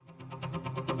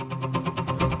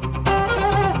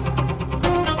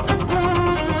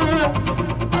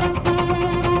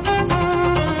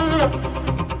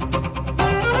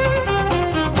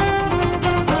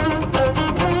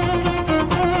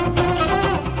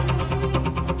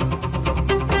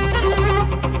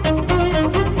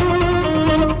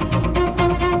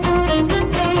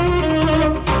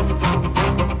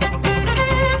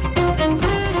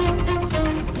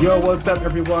Yo, what's up,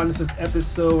 everyone? This is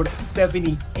episode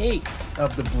 78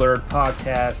 of the Blurred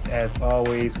Podcast. As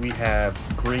always, we have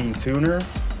Green Tuner.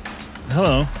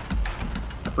 Hello.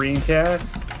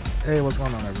 Greencast. Hey, what's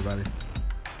going on, everybody?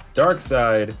 Dark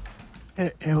Side.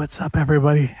 Hey, what's up,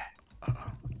 everybody?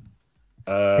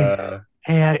 Uh,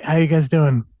 Hey, how you guys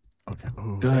doing? Okay.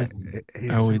 Ooh, Good.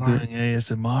 Are we ASMR? doing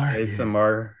ASMR?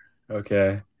 ASMR.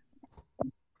 Okay.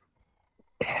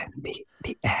 And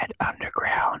the ad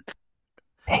underground.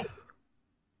 Hey.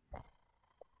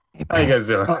 How you guys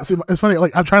doing? See, it's funny.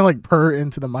 Like I'm trying to like purr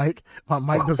into the mic. My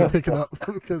mic doesn't pick it up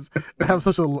because I have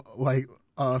such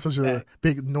a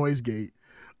big noise gate.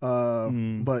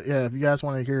 But yeah, if you guys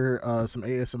want to hear some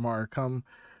ASMR, come.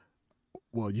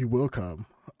 Well, you will come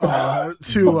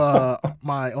to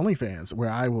my OnlyFans where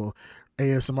I will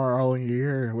ASMR all in your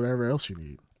ear and whatever else you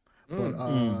need.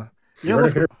 But You heard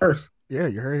it here first. Yeah,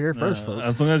 you heard it here first, folks.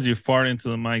 As long as you fart into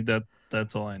the mic,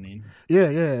 that's all I need.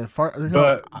 Yeah.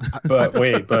 But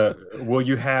wait, but will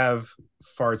you have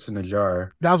farts in a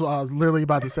jar? That's what I was literally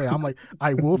about to say. I'm like,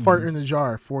 I will fart in the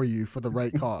jar for you for the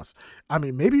right cost. I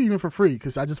mean, maybe even for free,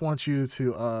 because I just want you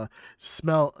to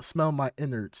smell my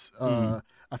innards.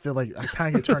 I feel like I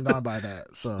kind of get turned on by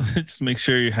that. So just make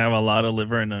sure you have a lot of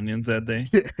liver and onions that day.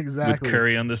 yeah, exactly. With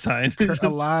curry on the side. A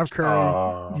live curry.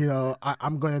 Aw. You know,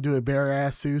 I'm going to do a bare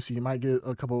ass too, so you might get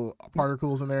a couple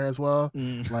particles in there as well.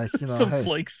 Like, you know, some hey,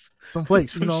 flakes. some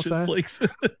flakes. Some You know what shit I'm saying? flakes.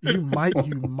 you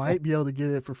might be able to get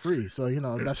it for free. So, you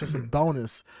know, that's just a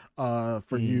bonus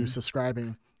for you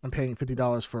subscribing and paying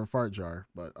 $50 for a fart jar.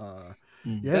 But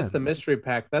yeah, That's the mystery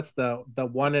pack. That's the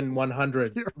 1 in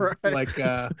 100. Right. Like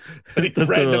That's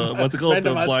the, what's it called? The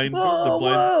randomized- blind.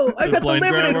 Whoa, I the got the blind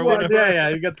grab limited or one. whatever. Yeah,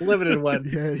 you got the limited one.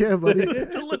 yeah, buddy.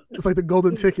 It's like the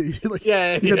golden ticket. Like,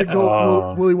 Yeah, you got the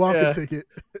Oh. Willy Wonka Yeah. ticket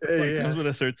Comes yeah. with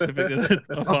a certificate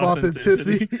of of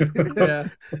authenticity. Yeah.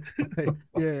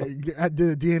 Yeah, I did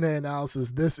a DNA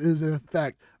analysis. This is in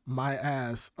fact my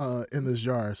ass in this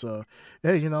jar. So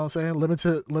yeah, you know what I'm saying?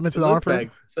 Limited It's a loot offer.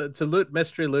 bag. So it's a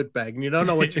mystery loot bag, and you don't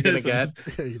know what you're gonna get.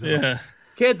 Yeah, you know. Yeah.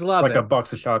 Kids love Like it. a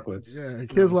box of chocolates. Yeah,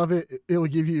 kids love it. It will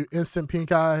give you instant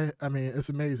pink eye. I mean, it's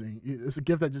amazing. It's a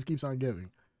gift that just keeps on giving.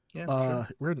 Yeah, sure.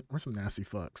 We're some nasty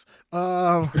fucks.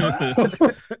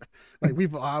 Like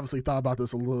we've obviously thought about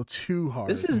this a little too hard.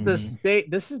 This is the state.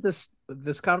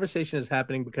 This conversation is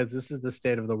happening because this is the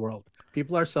state of the world.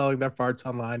 People are selling their farts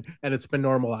online, and it's been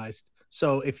normalized.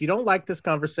 So if you don't like this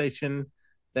conversation,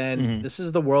 then this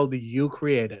is the world that you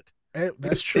created.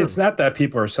 That's true. It's not that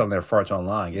people are selling their farts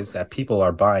online. It's that people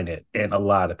are buying it, and a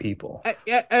lot of people.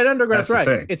 At Underground's That's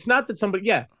the right. thing. It's not that somebody.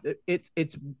 Yeah,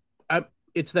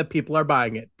 it's that people are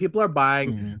buying it. People are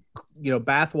buying,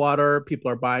 bath water.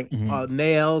 People are buying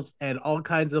nails and all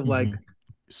kinds of like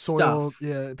Soiled, stuff.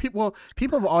 yeah. People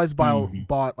have always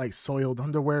bought like soiled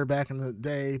underwear back in the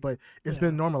day, but it's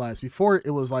been normalized. Before it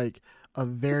was like a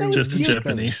very Just niche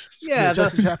Japanese. fetish. Yeah,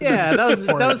 just the Japanese.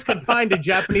 that was confined to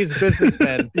Japanese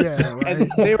businessmen. Yeah, right.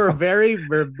 And they were very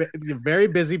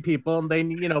busy people, and they,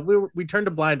 we turned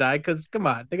a blind eye because come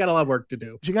on, they got a lot of work to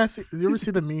do. Did you guys did you ever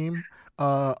see the meme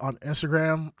on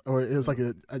Instagram, or it was like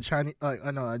a Chinese,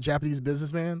 a Japanese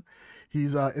businessman?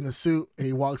 He's in a suit and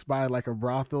he walks by like a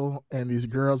brothel, and these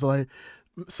girls are like,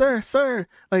 "Sir,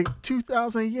 like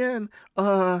 2,000 yen,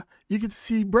 you get to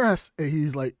see breasts," and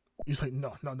he's like,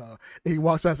 no. And he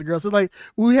walks past the girls. So like,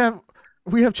 we have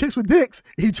chicks with dicks.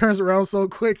 He turns around so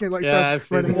quick and like, I've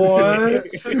seen running.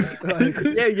 it.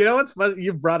 Like, Yeah, you know what's funny?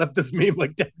 You brought up this meme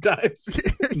like 10 times.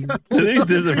 I think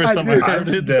this is the first time I did. heard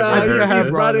it. Never I think I heard have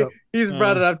this. brought it up. He's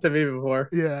brought it up to me before.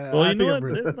 Yeah. Well, I you know think I what?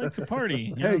 brought- They like to party.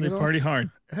 Hey, They you know, party hard.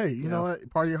 Hey, you know what?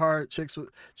 Party hard, chicks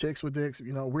with dicks.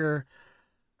 You know,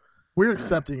 we're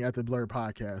accepting at the Blur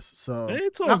Podcast. So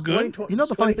It's all good. You know,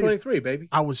 the funny thing is- 2023, baby.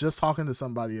 I was just talking to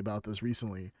somebody about this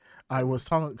recently. I was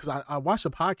talking because I watched a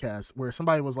podcast where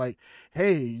somebody was like,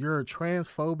 "Hey, you're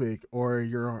transphobic or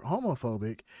you're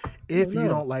homophobic if you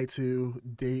don't like to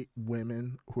date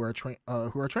women who are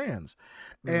trans."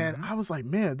 And I was like,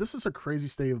 "Man, this is a crazy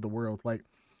state of the world. Like,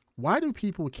 why do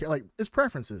people care? Like, it's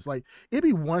preferences. Like, it'd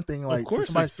be one thing like Of course,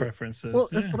 somebody it's said, preferences. well,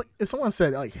 yeah. it's like if someone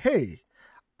said like, "Hey,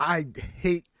 I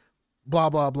hate blah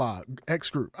blah blah X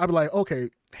group," I'd be like, "Okay,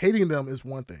 hating them is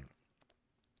one thing."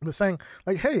 But saying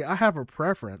like, "Hey, I have a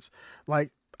preference,"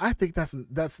 like I think that's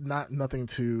not nothing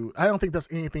to. I don't think that's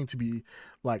anything to be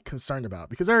like concerned about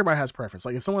because everybody has preference.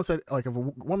 Like if someone said like if a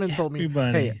woman told me,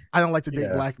 Everybody. "Hey, I don't like to date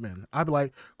Yeah. black men," I'd be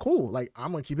like, "Cool, like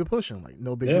I'm gonna keep it pushing, like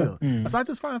no big Yeah. deal." So I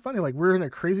just find it funny, like we're in a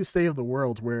crazy state of the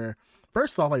world where.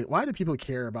 First off, like, why do people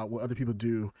care about what other people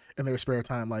do in their spare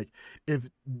time? Like, if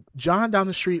John down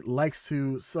the street likes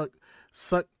to suck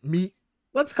meat,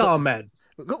 Let's call him Ed.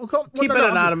 Keep it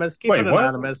anonymous. Keep it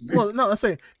anonymous. Well, no, let's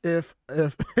say if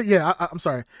yeah, I'm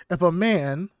sorry. If a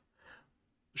man,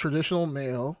 traditional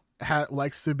male,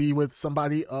 likes to be with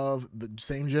somebody of the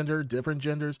same gender, different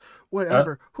genders,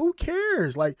 whatever, who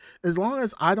cares? Like, as long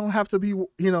as I don't have to be, as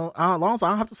long as I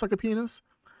don't have to suck a penis,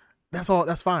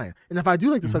 that's fine. And if I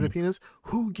do like to suck a penis,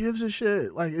 who gives a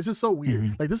shit? Like, it's just so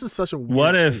weird. Like, this is such a weird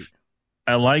What state. if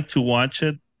I like to watch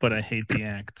it, but I hate the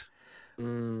act?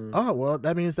 Oh, well,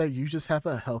 that means that you just have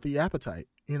a healthy appetite.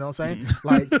 You know what I'm saying?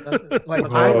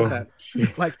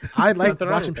 I like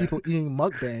watching people eating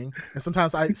mukbang, and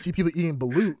sometimes I see people eating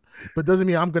balut, but doesn't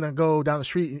mean I'm gonna go down the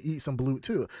street and eat some balut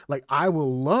too. Like, I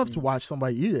will love to watch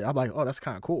somebody eat it. I'm like, oh, that's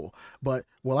kind of cool. But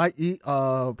will I eat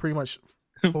pretty much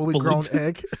fully grown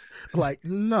egg? Like,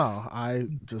 no,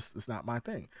 it's not my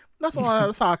thing. That's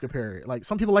how I compare it. Like,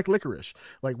 some people like licorice.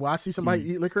 Like, when I see somebody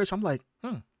eat licorice, I'm like,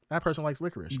 that person likes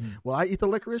licorice. Will I eat the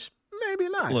licorice? Maybe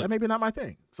not. That may be not my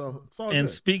thing. So it's all And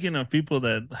good. speaking of people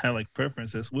that have like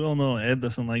preferences, we all know Ed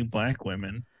doesn't like black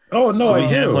women. Oh no, So I we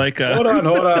do. have like a... Hold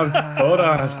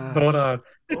on.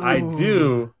 I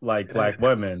do like black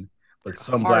women, but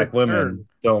some black women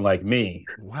don't like me.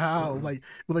 Wow, like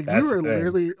we That's were the thing.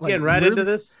 literally like Getting right into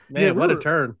this, man. Yeah, What a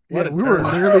turn! What a we turn! were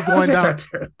literally going down.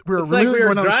 We were It's like literally we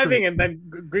were going down the driving, street. and then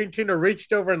Green Tuna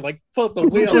reached over and like pulled the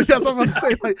wheel. That's what I'm going to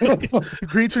say. Like,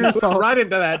 Green Tuna saw right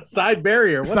into that side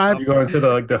barrier. You go into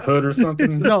the hood or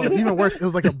something? No, even worse. It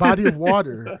was like a body of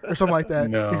water or something like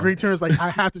that. No. And Green Tuna's like, I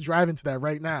have to drive into that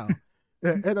right now.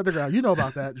 Ed Underground, you know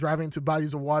about that, driving to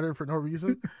bodies of water for no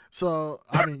reason. So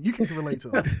I mean, you can relate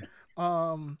to it.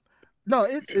 No,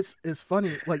 it's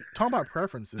funny. Like, talking about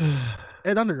preferences,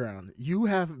 Ed Underground, you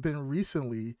have been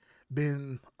recently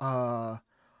I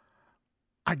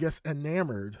guess,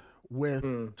 enamored with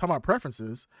talking about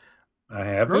preferences. I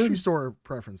have grocery store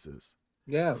preferences.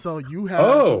 Yeah. So you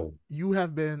have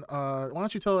been. Why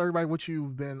don't you tell everybody what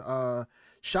you've been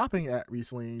shopping at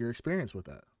recently and your experience with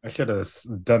that? I should have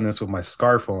done this with my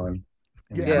scarf on.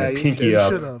 Yeah, my pinky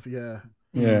up. Should have. Yeah.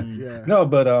 Yeah. No,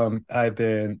 but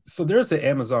so there's an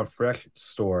Amazon Fresh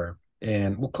store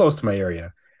close to my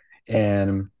area,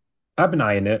 and I've been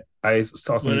eyeing it. I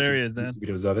saw some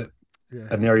videos of it. Yeah.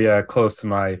 An area close to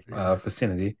my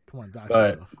vicinity. Come on, dox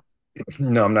yourself.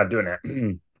 No, I'm not doing that.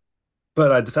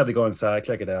 But I decided to go inside,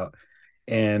 check it out,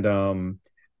 and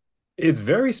it's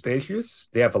very spacious.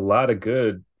 They have a lot of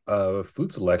good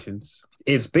food selections.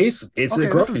 It's a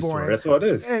grocery store. That's what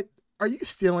it is. Ed, are you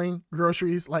stealing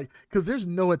groceries? Like, because there's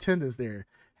no attendance there.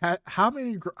 How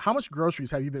much groceries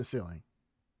have you been stealing?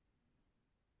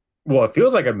 Well, it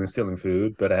feels like I've been stealing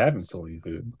food, but I haven't stolen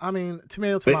food. I mean,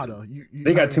 tomato.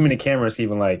 They got too many cameras.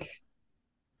 Even like,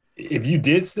 if you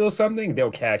did steal something,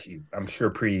 they'll catch you. I'm sure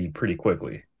pretty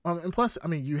quickly. And plus, I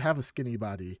mean, you have a skinny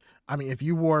body. I mean, if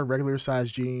you wore regular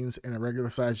size jeans and a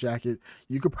regular size jacket,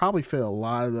 you could probably fit a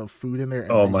lot of the food in there.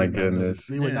 Oh my goodness!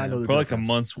 They would not know the probably difference. Like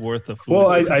a month's worth of food.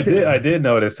 Well, I did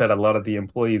notice that a lot of the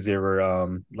employees, they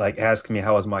were like asking me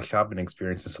how was my shopping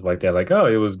experience and stuff like that. Like, oh,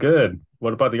 it was good.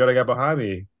 What about the other guy behind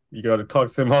me? You got to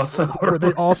talk to him also. Were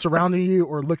they all surrounding you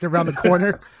or looking around the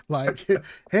corner? Like,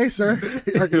 hey, sir,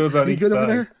 are you good over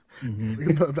there?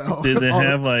 Mm-hmm. Did they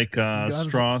have like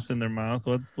straws in their mouth?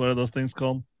 What are those things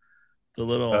called? The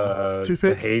little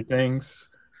toothpick, the hay things.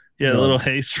 Yeah, the little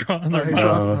hay straw in their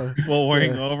mouth while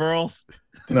wearing overalls.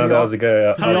 No, that was a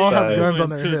guy. Did they all have guns on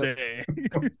their hip?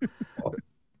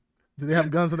 Did they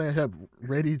have guns on their hip,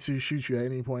 ready to shoot you at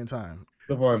any point in time?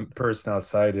 The one person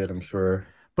outside did, I'm sure.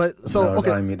 But so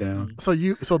eyeing me down.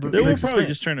 They were probably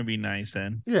just trying to be nice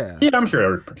then. Yeah, I'm sure they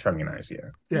were trying to be nice.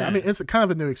 Yeah. I mean, it's kind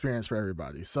of a new experience for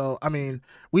everybody. So I mean,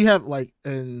 we have like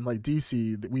in like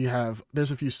DC,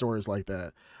 there's a few stores like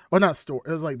that. Well, not store.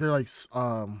 It's like they're like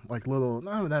little,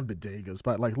 not bodegas,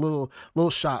 but like little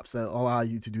shops that allow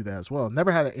you to do that as well.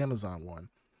 Never had an Amazon one,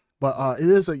 but it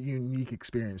is a unique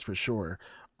experience for sure.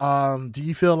 Do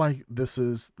you feel like this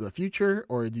is the future,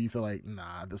 or do you feel like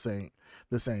nah, this ain't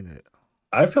it?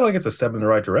 I feel like it's a step in the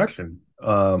right direction.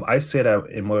 I say that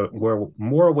in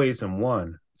more ways than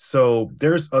one. So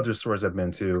there's other stores I've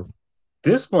been to.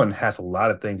 This one has a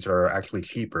lot of things that are actually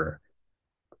cheaper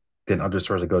than other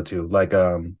stores I go to. Like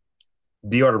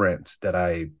deodorant that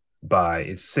I buy,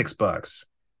 it's $6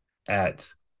 at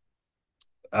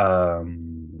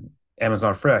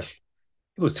Amazon Fresh.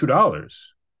 It was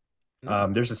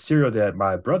 $2. There's a cereal that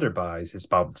my brother buys. It's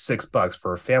about $6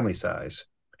 for a family size.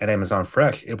 At Amazon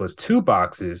Fresh, it was 2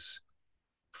 boxes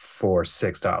for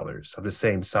 $6 of the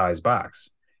same size box.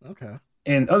 Okay.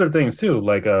 And other things too,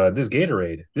 like this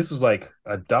Gatorade. This was like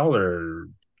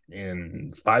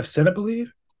 $1.05, I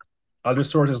believe. Other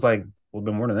stores is like a little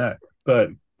bit more than that. But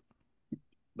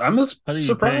I'm just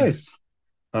surprised.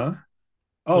 Huh?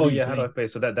 What Oh do you yeah, how do I clean? pay?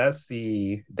 So that's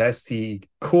the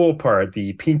cool part,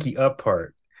 the pinky up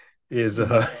part is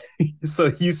so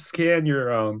you scan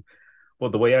your well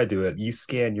the way I do it, you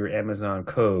scan your Amazon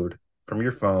code from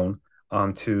your phone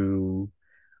onto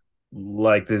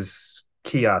like this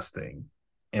kiosk thing,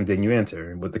 and then you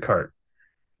enter with the cart.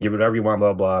 Give whatever you want,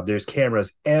 blah blah. There's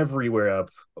cameras everywhere up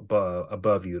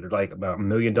above you. They're like about $1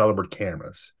 million worth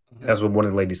cameras. Mhm. That's what one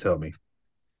of the ladies told me.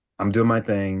 I'm doing my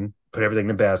thing, put everything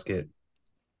in the basket.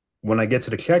 When I get to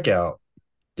the checkout,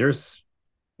 there's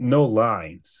no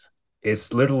lines.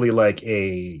 It's literally like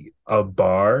a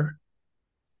bar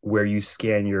where you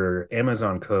scan your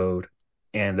Amazon code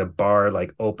and the bar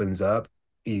like opens up.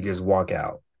 You just walk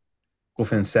out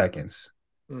within seconds.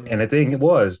 Mm. And the thing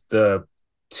was, the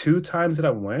two times that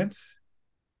I went,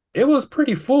 it was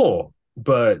pretty full,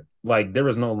 but like there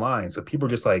was no line. So people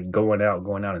just like going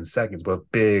out in seconds with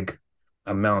big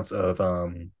amounts of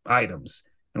items.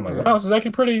 And I'm like, wow, this is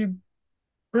actually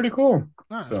pretty cool.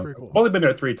 Nah, that's So pretty I've cool. only been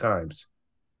there 3 times.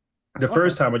 The Okay.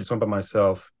 first time I just went by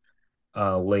myself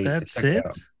late to That's check it.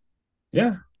 out.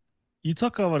 Yeah. You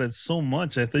talk about it so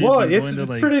much. I thought you'd Well, be it's, going to it's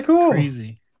like pretty cool.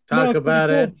 crazy. No, Talk it's pretty about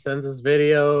cool. it. Sends us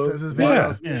videos. Sends us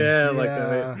Watches- videos. Yeah, Yeah. like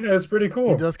Yeah. Yeah, it's pretty He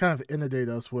cool. does kind of inundate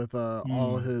us with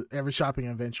all his every shopping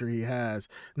adventure he has.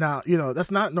 Now,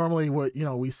 that's not normally what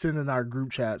we send in our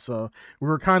group chat, so we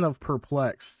were kind of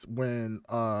perplexed when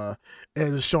it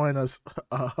is showing us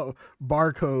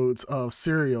barcodes of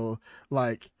cereal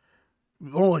like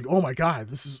oh my god,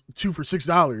 this is 2 for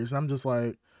 $6. I'm just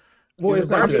like, Well, He's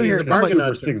it's a not I'm sitting just here, it's it's like- two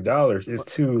for $6. It's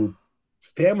two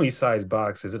family size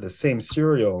boxes of the same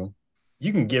cereal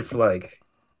you can get for like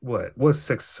what's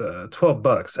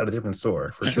 $12 at a different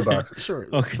store for 2 boxes. sure,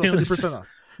 Okay, so let's 50% just off.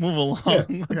 move along. Yeah. What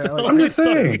Yeah, the like- hell I'm are just we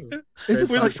saying. talking- It's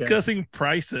just We're like, discussing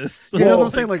prices. yeah, that's what I'm Well,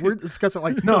 saying. Like, we're discussing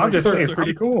like, No, I'm like, just sir, saying it's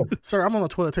pretty cool. Sir, I'm on the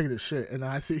toilet taking this shit, and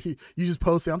I see you just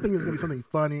posted. I'm thinking it's gonna be something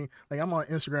funny. Like, I'm on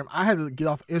Instagram. I had to get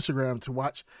off Instagram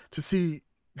to see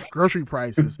grocery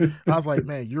prices. I was like,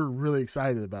 man, you're really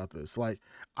excited about this. Like,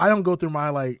 I don't go through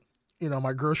my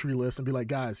my grocery list and be like,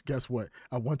 guys, guess what?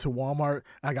 I went to Walmart.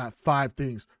 I got 5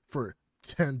 things for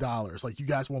 $10. Like, you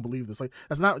guys won't believe this. Like,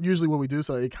 that's not usually what we do.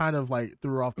 So it kind of like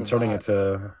threw off the I'm turning vibe.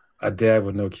 into a dad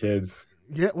with no kids.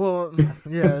 Yeah, well,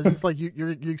 yeah, it's just like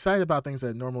you're excited about things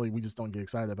that normally we just don't get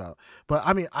excited about. But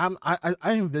I mean, I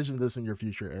envision this in your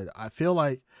future, and I feel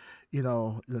like,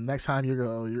 the next time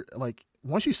you're like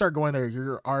once you start going there,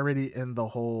 you're already in the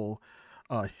whole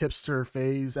hipster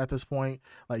phase at this point.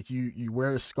 Like you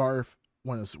wear a scarf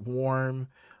when it's warm,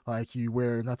 like you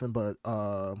wear nothing but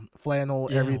flannel,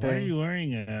 Yeah, everything. Why are you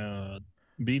wearing a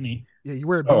beanie? Yeah, you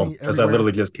wear a Oh, beanie because I everywhere.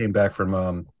 literally just came back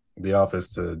from the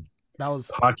office to That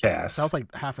was podcast.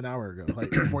 like half an hour ago,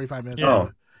 like 45 minutes Yeah.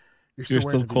 ago. You're You're wearing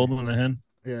still the cold beanie. in the head.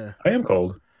 Yeah. I am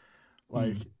cold.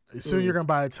 Like soon you're gonna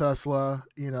buy a Tesla,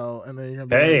 and then you're gonna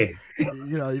be Hey,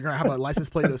 you're gonna have a license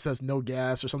plate that says no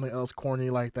gas or something else corny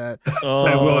like that.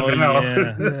 I will now.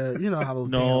 yeah. Yeah, you know how those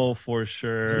No, for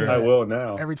sure. Yeah. I will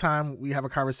now. every time we have a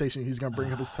conversation, he's gonna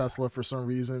bring up his Tesla for some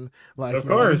reason. Like, Of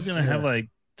course. He's gonna have like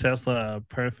Tesla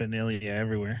paraphernalia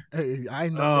everywhere. hey, I I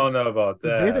know. don't know about The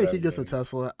that. day that he gets a I mean,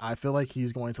 Tesla, I feel like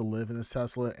he's going to live in his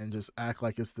Tesla and just act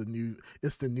like it's the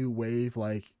new wave.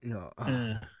 Like,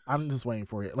 Yeah. I'm just waiting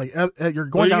for it. Like, you're Well,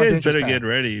 going you down a guys dangerous better path. get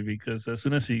ready because as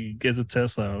soon as he gets a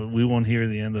Tesla, we won't hear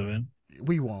the end of it.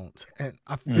 We won't, and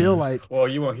I feel Yeah. like well,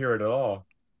 you won't hear it at all.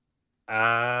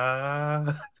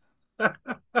 Ah.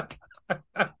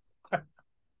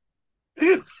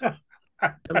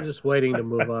 I'm just waiting to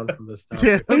move on from this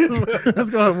topic. yeah. Let's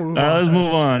go ahead and move on. Let's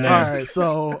move on. All right.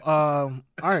 So, all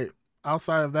right.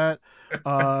 Outside of that,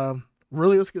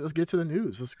 really, let's get to the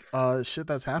news. This shit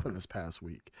that's happened this past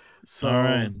week. So, All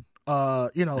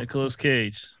right. Nicolas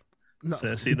Cage no,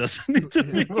 says he doesn't need to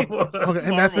be. okay,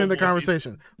 and that's in the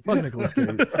conversation. Fuck Nicolas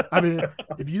Cage. I mean,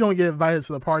 if you don't get invited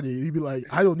to the party, you'd be like,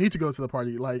 I don't need to go to the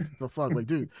party. Like, the fuck, like,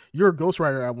 dude, you're a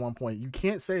ghostwriter at one point. You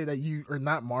can't say that you are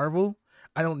not Marvel.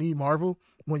 I don't need Marvel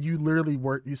when you literally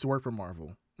used to work for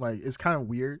Marvel. Like, it's kind of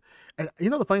weird. And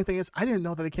the funny thing is, I didn't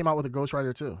know that they came out with a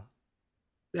Ghostwriter too.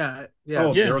 Yeah.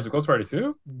 Oh, Yeah. there was a Ghost Rider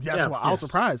too? That's Yeah, why I was yes.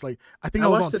 surprised. Like, I think I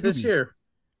it was watched on it this Tubi. year.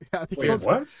 Yeah, I think Wait, it was.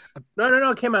 what? No,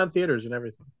 it came out in theaters and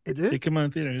everything. It They did. come out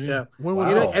in theater. Yeah. When was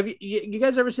You Wow. know, have you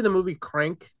guys ever seen the movie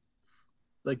Crank?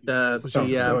 Like the Jason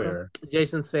familiar.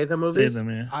 Jason Statham Say movies. them,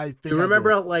 yeah. I think Do you I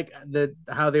remember did. like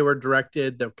how they were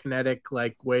directed, the kinetic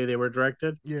like way they were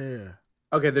directed? Yeah.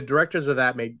 Okay, the directors of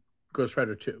that made Ghost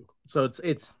Rider 2. So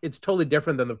it's totally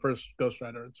different than the first Ghost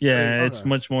Rider. It's Yeah, Okay. it's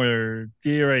much more.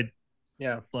 You're right.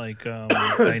 yeah. Like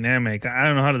dynamic. I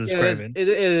don't know how to describe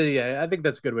it. Yeah, I think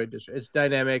that's a good way to describe it. It's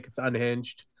dynamic, it's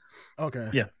unhinged. Okay.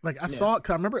 Yeah. Like I saw it.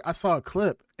 I remember I saw a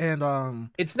clip, and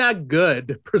it's not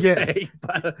good per se,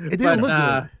 but it didn't look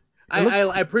good.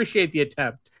 I appreciate the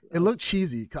attempt. It looked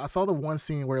cheesy. I saw the one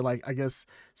scene where, like, I guess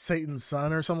Satan's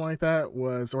son or something like that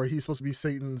was, or he's supposed to be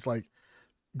Satan's, like,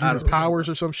 getting his powers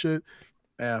or some shit.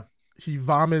 Yeah. He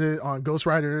vomited on Ghost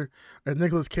Rider and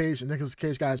Nicolas Cage, and Nicolas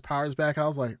Cage got his powers back. I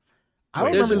was like, I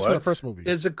don't remember this from the first movie.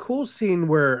 There's a cool scene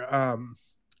where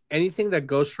anything that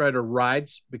Ghost Rider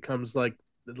rides becomes like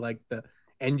the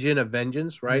engine of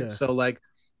vengeance, right? Yeah. So like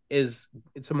it's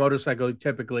a motorcycle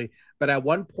typically, but at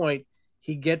one point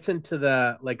he gets into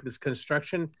the like this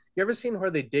construction. You ever seen where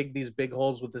they dig these big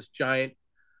holes with this giant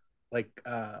looks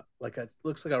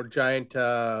like a giant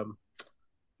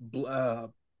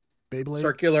Beyblade?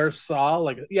 Circular saw,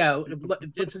 like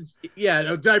it's a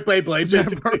giant Beyblade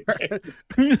basically.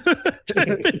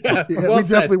 Well, we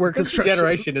definitely were construction.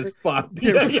 Generation is fucked.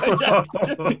 Giant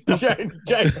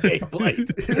Beyblade.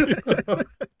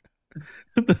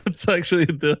 That's actually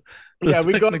the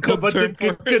we go to a bunch of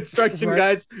construction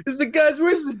guys. It's like, guys,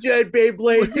 where's the giant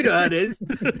Beyblade? You know how it is.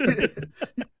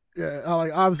 Yeah,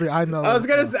 like obviously I know. That's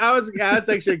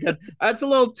actually good. That's a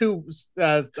little too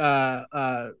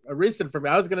recent for me.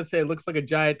 I was gonna say it looks like a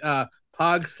giant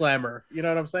pog slammer. You know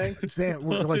what I'm saying?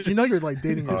 Like, you're like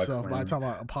dating yourself by talking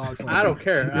about a pog slammer. I don't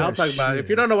care. Yeah, I'll talk about it. If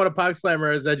you don't know what a pog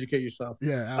slammer is, educate yourself.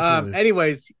 Yeah, absolutely.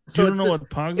 Anyways, so you don't know what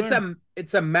pogs are?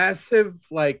 It's a massive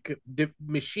like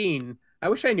machine. I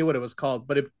wish I knew what it was called,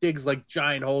 but it digs like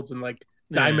giant holes in like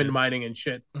diamond mining and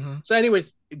shit. Mm-hmm. So,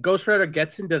 anyways, Ghost Rider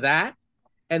gets into that.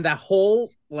 And that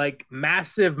whole like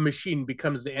massive machine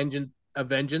becomes the engine of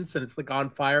vengeance, and it's like on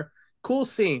fire. Cool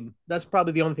scene. That's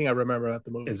probably the only thing I remember about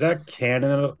the movie. Is that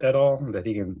canon at all? That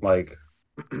he can like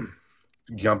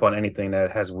jump on anything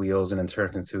that has wheels and then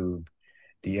turn into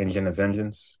the engine of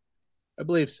vengeance? I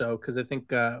believe so, because I think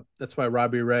that's why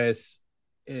Robbie Reyes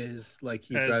is like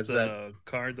he drives the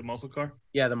car, the muscle car.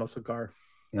 Yeah, the muscle car.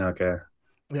 Okay.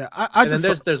 Yeah, I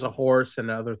just there's a horse and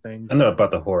other things. I know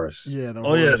about the horse. Yeah.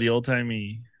 Yeah, the old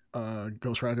timey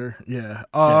Ghost Rider. Yeah.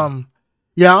 I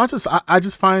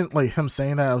just find like him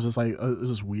saying that, I was just like, it's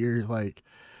just weird. Like,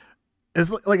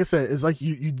 it's like I said, it's like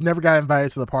you never got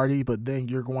invited to the party, but then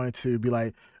you're going to be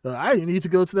like, I didn't need to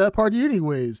go to that party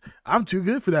anyways. I'm too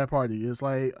good for that party. It's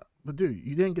like, but dude,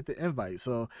 you didn't get the invite,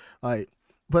 so like.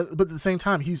 But at the same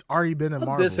time, he's already been in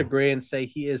Marvel. I'll disagree and say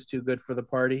he is too good for the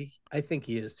party. I think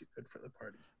he is too good for the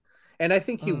party. And I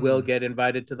think he will get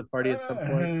invited to the party at some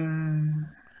point.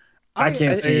 I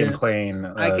can't see him playing.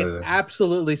 I can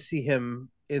absolutely see him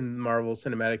in Marvel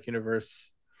Cinematic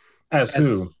Universe. As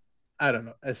who? I don't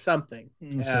know. As something.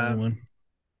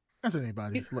 As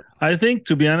anybody. I think,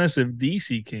 to be honest, if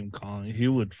DC came calling, he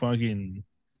would fucking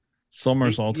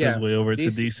somersault his way over to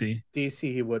DC.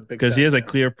 DC, he would, because he has a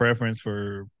clear preference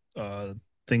for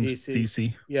things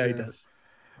DC. Yeah, he does.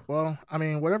 Well, I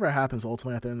mean, whatever happens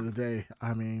ultimately at the end of the day,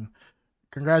 I mean,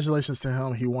 congratulations to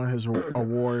him. He won his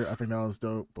award. I think that was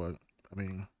dope. But I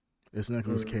mean, it's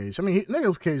Nicolas Cage. I mean,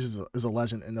 Nicolas Cage is a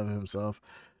legend in and of himself.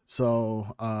 So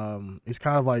he's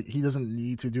kind of like, he doesn't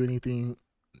need to do anything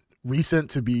recent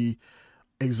to be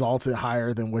exalted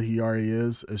higher than what he already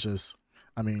is. It's just,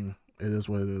 I mean, it is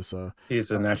what it is. So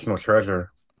he's a national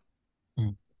treasure.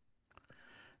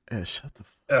 Shut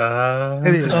the.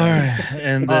 Anyways, all right.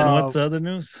 And then what's the other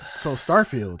news? So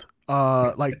Starfield,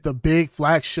 like the big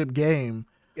flagship game.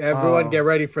 Everyone, get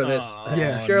ready for this.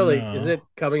 Yeah, surely is it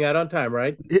coming out on time?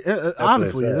 Right?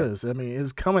 Obviously, it is. I mean,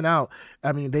 it's coming out.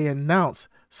 I mean, they announced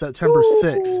September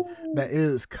 6th that it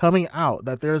is coming out.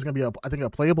 That there's going to be a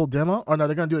playable demo. Or no,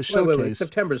 they're going to do a showcase. Wait,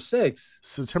 September 6th.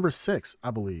 September 6th,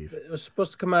 I believe. It was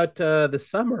supposed to come out this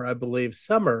summer, I believe.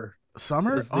 Summer.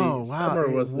 Oh wow,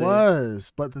 it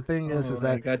was. But the thing is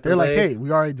that they're like, hey,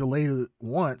 we already delayed it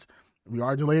once. We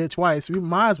already delayed it twice. We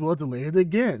might as well delay it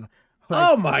again. Like,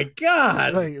 oh my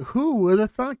god! Like, who would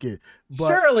have thunk it? But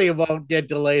surely it won't get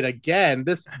delayed again.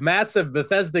 This massive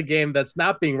Bethesda game that's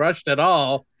not being rushed at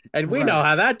all, and we know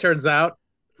how that turns out.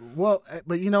 Well,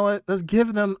 but you know what? Let's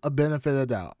give them a benefit of the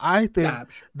doubt. I think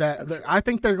I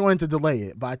think they're going to delay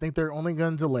it, but I think they're only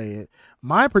going to delay it.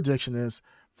 My prediction is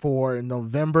for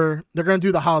November. They're going to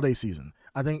do the holiday season.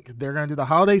 I think they're going to do the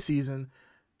holiday season,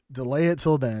 delay it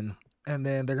till then. And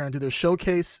then they're going to do their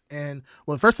showcase. And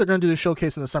well, first they're going to do the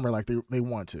showcase in the summer like they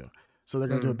want to. So they're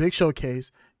going to do a big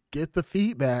showcase, get the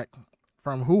feedback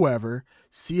from whoever,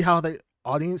 see how the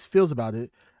audience feels about it,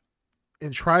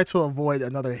 and try to avoid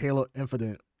another Halo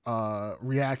Infinite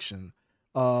reaction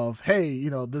of, hey,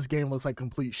 this game looks like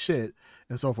complete shit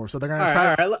and so forth. So they're gonna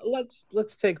all right.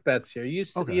 Let's take bets here. You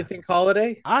think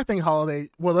holiday? I think holiday.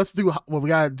 Well, we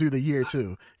gotta do the year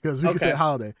too, because we can say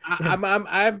holiday.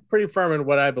 I'm pretty firm in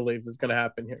what I believe is gonna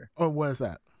happen here. Oh, what is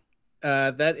that?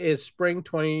 That is spring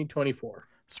 2024.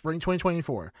 Spring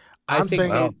 2024. I don't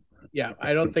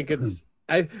think it's.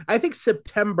 I think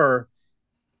September.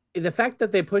 The fact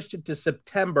that they pushed it to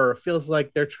September feels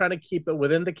like they're trying to keep it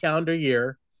within the calendar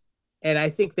year, and I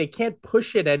think they can't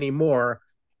push it anymore.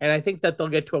 And I think that they'll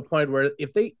get to a point where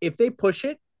if they push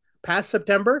it past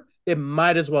September, it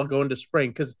might as well go into spring,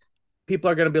 because people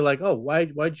are going to be like, oh, why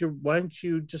don't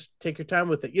you just take your time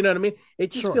with it? You know what I mean?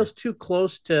 It just feels too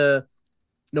close to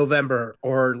November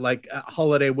or like a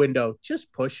holiday window.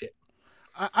 Just push it.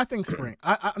 I think spring.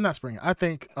 I'm not spring. I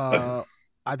think holiday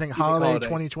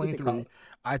 2023.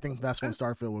 I think that's when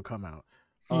Starfield will come out.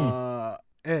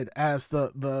 Ed, as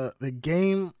the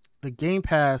Game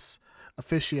Pass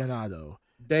aficionado,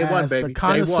 day one, baby, the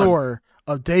connoisseur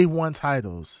of day one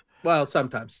titles. Well,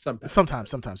 sometimes,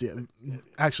 yeah.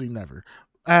 Actually, never.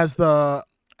 As the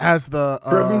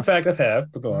proven fact I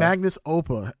have. But go on. Magnus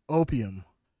Copium.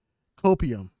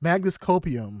 Magnus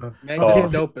Copium.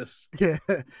 Magnus Opus. Yeah,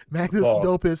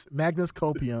 Magnus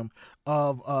Copium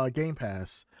of Game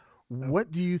Pass.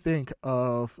 What do you think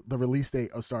of the release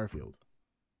date of Starfield?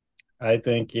 I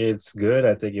think it's good.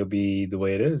 I think it'll be the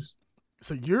way it is.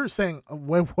 So you're saying,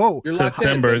 whoa, you're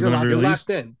September is going to be released?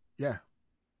 Locked in. Yeah.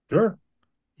 Sure.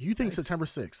 You think September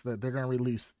 6th that they're going to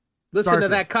release Listen Starfield. to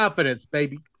that confidence,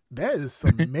 baby. That is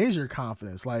some major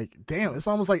confidence. Like, damn, it's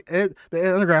almost like the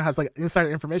Ed Underground has like insider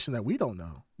information that we don't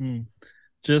know.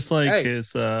 Just like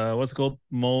his what's it called,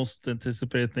 most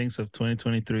anticipated things of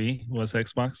 2023 was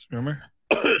Xbox. Remember?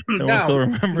 I still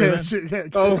remember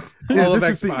that. All of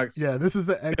Xbox. This is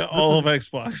the all of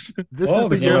Xbox. This is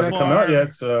the year year hasn't come out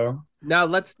yet. So now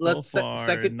let's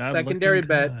secondary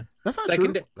bet. That's not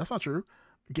true. That's not true.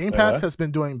 Game Pass has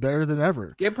been doing better than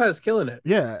ever. Game Pass is killing it.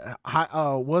 Yeah.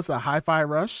 What's a Hi-Fi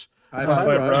Rush? Hi-Fi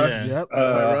Rush. Yeah. Yep.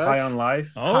 High on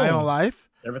Life. High on Life.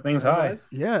 Everything's high.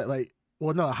 Yeah. Like,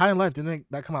 well, no, High on Life, didn't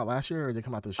that come out last year, or did it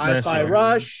come out this year? Hi-Fi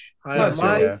Rush. High on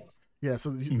Life. Yeah.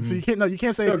 So you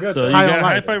can't say. So you got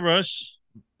Hi-Fi Rush,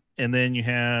 and then you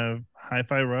have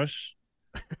Hi-Fi Rush,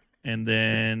 and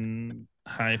then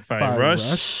Hi-Fi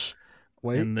Rush.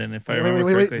 Wait, and then if I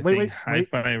remember correctly,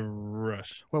 Hi-Fi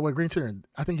Rush. Wait, Green Turn.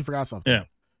 I think you forgot something. Yeah.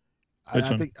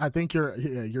 I think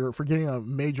you're forgetting a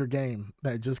major game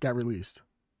that just got released.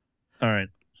 All right.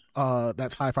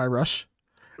 That's Hi-Fi Rush.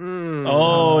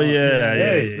 Oh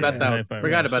yeah.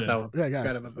 Forgot about that one. Yeah,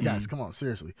 guys, come on,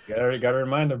 seriously. Gotta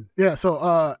remind them. Yeah.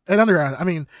 So, at Underground, I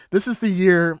mean, this is the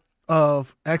year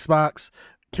of Xbox.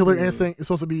 Killer Instinct is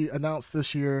supposed to be announced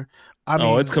this year. I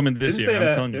mean, it's coming this year.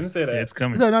 I'm telling you. Didn't say that. It's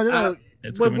coming. No.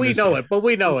 But we know it.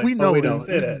 We know it. Didn't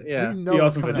say that. Yeah. He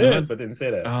also did, but didn't say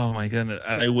that. Oh my goodness!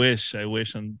 I wish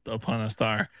Upon a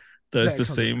Star does the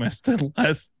same as the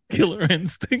last Killer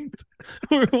Instinct,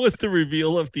 where it was the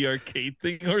reveal of the arcade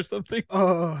thing or something.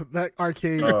 Oh, that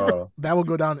arcade that will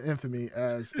go down in infamy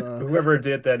as whoever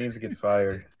did that needs to get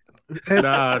fired.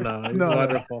 No, it's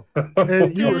wonderful.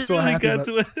 And you were so really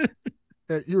happy.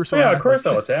 You were so yeah, happy. of course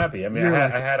I was happy. I mean, I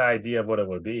had an idea of what it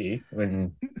would be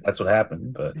when that's what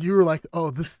happened. But you were like,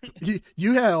 "Oh, this."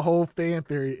 You had a whole fan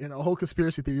theory and a whole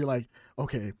conspiracy theory. You're like,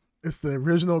 "Okay, it's the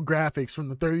original graphics from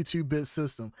the 32-bit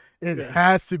system. It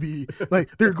has to be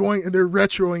like they're going and they're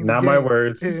retroing. Not my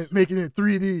words. And making it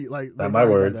 3D. Like not my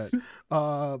words.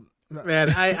 Man,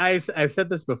 I've said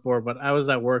this before, but I was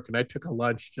at work and I took a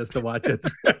lunch just to watch its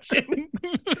reaction.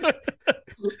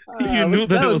 You knew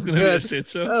that it was going to be a shit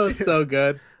show. That was so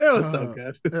good. It was so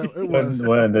good.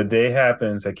 When the day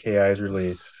happens at KI's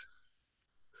release,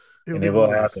 it will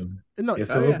happen. No, it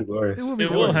will be glorious. It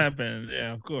will happen.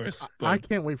 Yeah, of course. I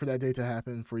can't wait for that day to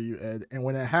happen for you, Ed. And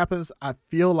when it happens, I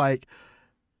feel like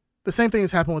the same thing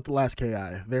has happened with the last KI.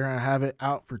 They're going to have it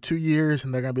out for 2 years,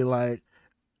 and they're going to be like,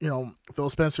 Phil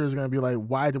Spencer is going to be like,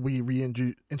 why did we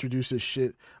reintroduce this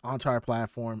shit onto our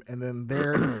platform? And then then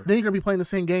you're going to be playing the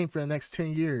same game for the next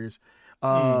 10 years,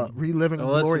 reliving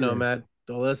glory days. Don't listen to him, Matt.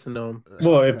 Don't listen to him.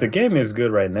 Well, if the game is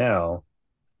good right now,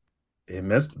 they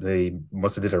must have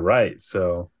did it right.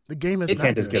 So the game is. You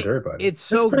can't just get everybody. It's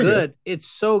so good. It's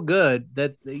so good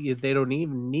that they don't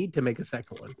even need to make a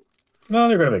second one. No,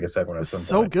 they're going to make a second one. It's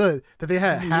so good that they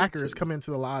had hackers come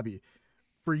into the lobby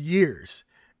for years.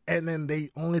 And then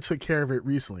they only took care of it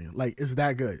recently. Like, is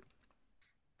that good?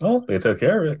 Well, they took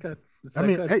care of it. I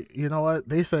mean, hey, you know what?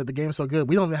 They said the game's so good,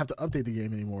 we don't even have to update the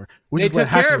game anymore. They took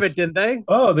care of it, didn't they?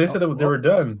 Oh, they said they were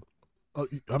done. Oh,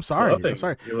 I'm sorry. I'm Nothing.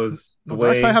 sorry. It was the No, way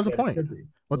Darkseid has a it point. should be.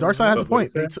 Well, Darkseid has a What do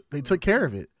you point. say? They took care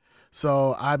of it.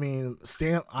 So I mean,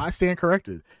 I stand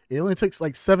corrected. It only took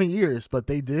like 7 years, but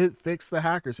they did fix the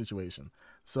hacker situation.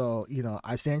 So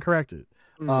I stand corrected.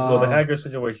 Well, the Uh, hacker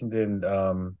situation didn't.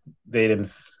 They didn't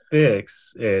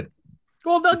fix it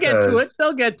Well, they'll get to it. because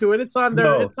They'll get to it. It's on their.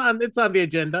 no, It's on the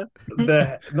agenda.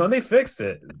 they fixed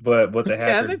it. But what the Yeah,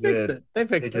 they hackers fixed did, it. They they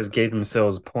fixed just it. gave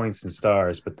themselves points and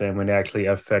stars. But then when it actually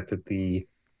affected the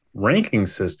ranking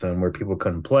system where people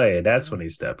couldn't play, that's when they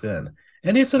stepped in,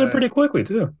 and they said it pretty quickly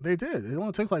too. they did. It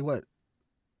only took like what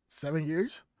 7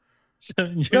 years?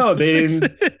 7 years No, to they fix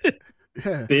didn't. it.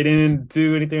 Yeah. They didn't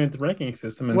do anything with the ranking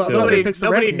system Well, until. no, they Nobody, fixed the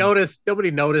nobody ranking. noticed. Nobody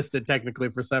noticed it technically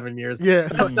for 7 years. Yeah.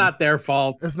 That's not their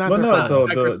fault. It's not Well, their no. fault. So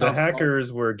Microsoft's the fault.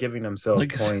 hackers were giving themselves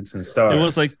Like, points and stars. It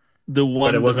was like the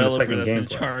one it wasn't developer affecting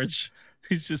that's in gameplay. charge.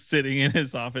 He's just sitting in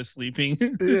his office sleeping.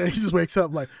 Yeah, he just wakes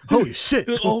up like, holy shit.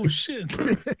 Oh shit.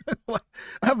 I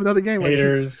have another game like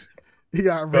haters. he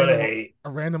got a Gotta random, hate. a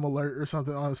random alert or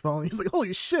something on his phone. He's like,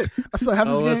 holy shit. I still have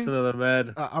Oh, this listen game. to the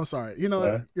med. I'm sorry. You know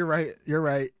what? You're right. You're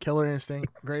right. Killer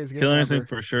Instinct, greatest game Killer ever. Instinct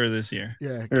for sure this year.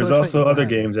 Yeah. There's Killer also Instinct other will have-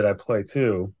 games that I play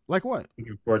too. Like what?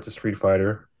 Looking forward to Street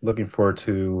Fighter. Looking forward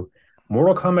to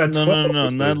Mortal Kombat No, 12. no,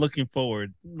 which not is- looking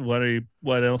forward.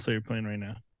 What else are you playing right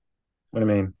now? What do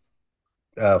you mean?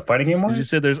 Fighting game Because you wise?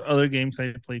 said there's other games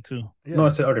I play too. Yeah. No, I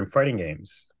said other fighting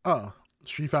games Oh,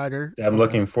 Street Fighter. that I'm Okay.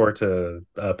 looking forward to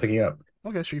picking up.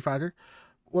 Okay, Street Fighter.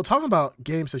 Well, talking about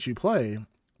games that you play,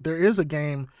 there is a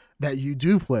game that you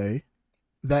do play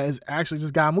that is actually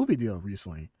just got a movie deal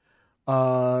recently.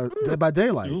 Dead by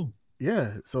Daylight. Ooh.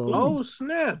 Yeah. So Oh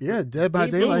snap! yeah, Dead by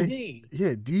Daylight. DVD.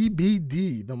 Yeah,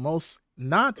 DBD, the most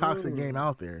non-toxic game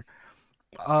out there.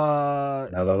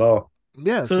 Not at all.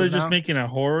 Yeah. So they're just now- making a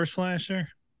horror slasher?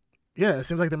 Yeah, it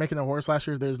seems like they're making a horror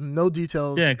slasher. There's no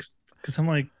details. Yeah, because I'm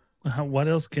like, what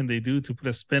else can they do to put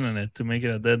a spin on it to make it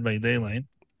a Dead by Daylight?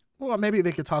 Well, maybe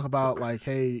they could talk about like,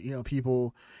 hey,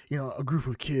 people, a group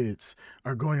of kids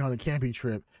are going on a camping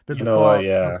trip. Then You the know fog, what,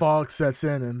 yeah. the fog sets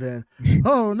in, and then,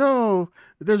 oh no,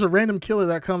 there's a random killer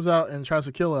that comes out and tries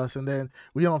to kill us, and then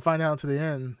we don't find out to the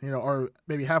end, or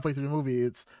maybe halfway through the movie,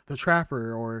 it's the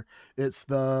trapper or it's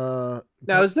the.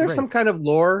 Now, is there Wraith. some kind of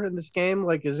lore in this game?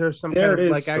 Like, is there some There kind of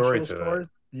is like story actual to it. story?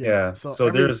 Yeah. So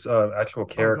every- there's actual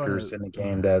characters ahead. in the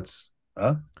game that's.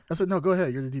 Huh? I said no. Go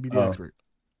ahead. You're the DBD Oh. expert.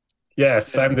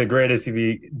 Yes, I'm the greatest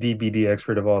DBD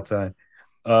expert of all time.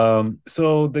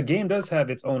 So the game does have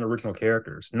its own original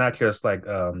characters, not just like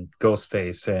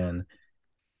Ghostface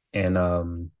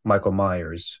and Michael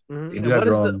Myers. Mhm. They And do have what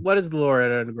their is own. what is the lore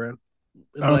at Underground?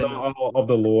 I don't know all of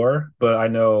the lore, but I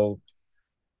know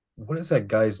what is that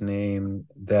guy's name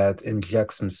that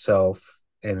injects himself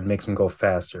and makes him go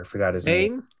faster? I forgot his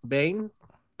name. Bane.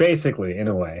 Basically, in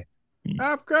a way,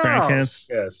 Of course. Crankheads?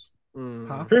 yes. Mm.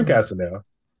 Huh? Dreamcast now.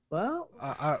 Well,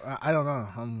 I don't know.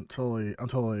 I'm totally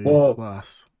Well,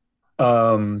 lost.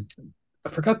 I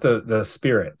forgot the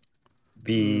spirit,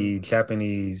 the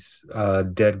Japanese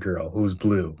dead girl who's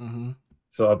blue. Hmm.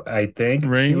 So I think she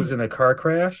Rain? was in a car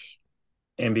crash,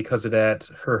 and because of that,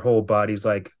 her whole body's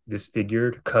like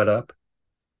disfigured, cut up.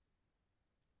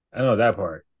 I don't know that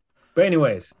part. But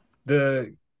anyways,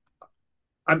 I'm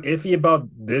iffy about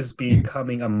this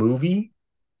becoming a movie.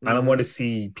 I don't want to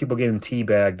see people getting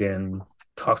teabagged and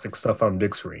toxic stuff on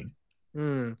big screen.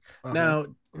 Mm. Okay. Now,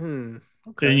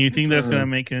 okay. And you think that's Interesting. gonna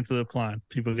make it into the plot?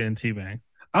 People getting teabagged.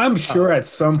 I'm sure at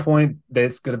some point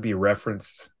that's going to be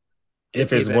referenced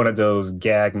if it's Teabag. one of those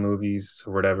gag movies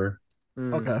or whatever.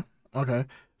 Mm. Okay.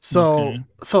 So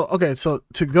Okay. so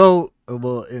to go a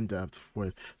little in depth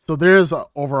with, so there's an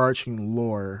overarching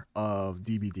lore of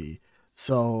DBD.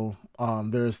 So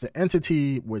there's the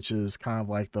entity, which is kind of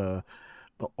like the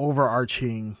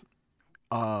overarching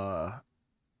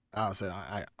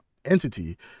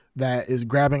entity that is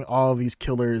grabbing all these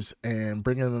killers and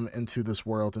bringing them into this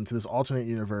world, into this alternate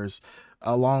universe,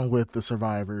 along with the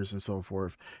survivors and so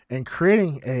forth, and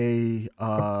creating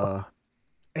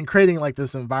like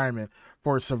this environment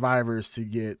for survivors to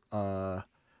get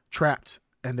trapped,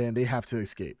 and then they have to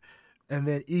escape. And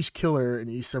then each killer and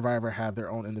each survivor have their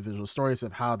own individual stories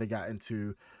of how they got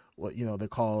into what they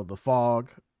call the fog,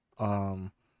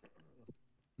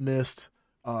 mist,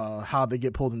 how they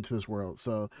get pulled into this world.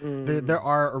 So Mm. there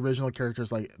are original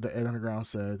characters like the Ed Underground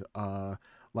said,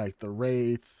 like the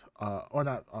Wraith, or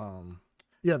not,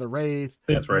 the Wraith.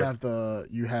 That's right.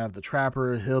 You have the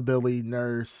Trapper, Hillbilly,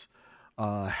 Nurse,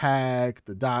 Hag,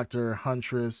 the Doctor,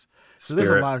 Huntress. So there's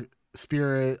a Spirit. lot.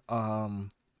 Spirit,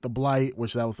 the Blight,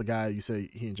 which that was the guy you say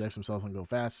he injects himself and go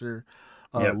faster.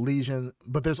 Yep. Legion,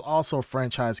 but there's also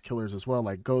franchise killers as well,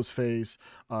 like Ghostface,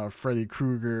 Freddy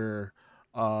Krueger,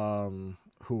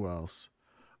 Who else?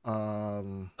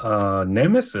 Um,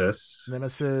 Nemesis.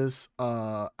 Nemesis,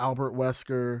 Albert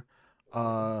Wesker,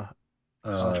 uh,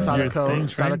 Uh, Stranger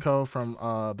Things, right? Sadako from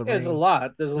The Yeah, there's a Ring.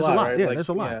 lot. There's a There's a lot, lot. right? Yeah, Like, there's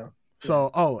a lot. yeah.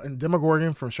 So, and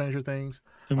Demogorgon from Stranger Things.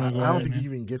 I don't think Demogorgon, you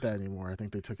even get that anymore. I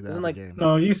think they took it out Isn't of the like game.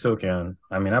 no, you still can.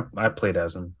 I mean, I played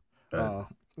as him. But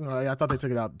Yeah, I thought they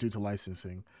took it out due to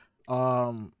licensing.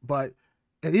 But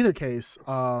in either case,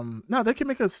 no, they can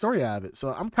make a story out of it.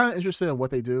 So I'm kind of interested in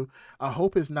what they do. I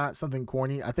hope it's not something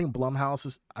corny. I think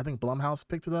Blumhouse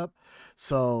picked it up,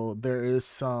 so there is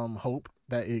some hope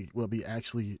that it will be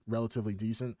actually relatively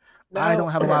decent. I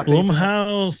don't have a lot of faith in it.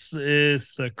 Blumhouse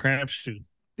is a crapshoot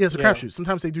Yeah, it's a Yeah. crapshoot.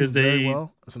 Sometimes they do because very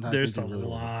well. Sometimes there's they a do really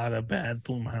well. lot of bad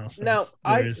Blumhouse Now, films.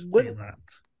 I There's wouldn't- a lot.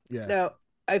 Yeah. Now,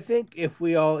 I think if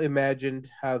we all imagined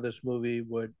how this movie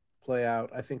would play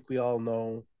out, I think we all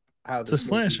know how It's a this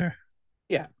movie. slasher.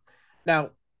 Yeah.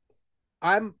 Now,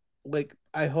 I'm like,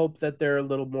 I hope that they're a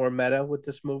little more meta with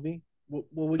this movie. What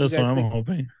would That's you guys what I'm think?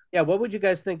 hoping. Yeah, what would you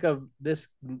guys think of this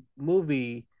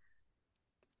movie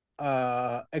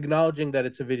acknowledging that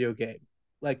it's a video game?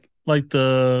 Like, Like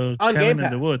the On Cabin Game in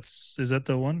the Pass. Woods. Is that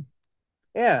the one?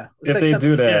 yeah. It's if like they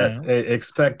do something- that, Yeah.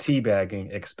 expect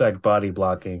teabagging, expect body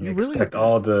blocking, You really- expect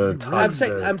all you the really- I'm toxic.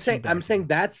 saying I'm saying teabagging.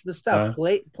 that's the stuff.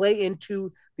 Huh? Play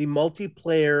into the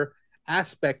multiplayer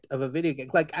aspect of a video game.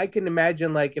 Like I can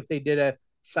imagine like if they did a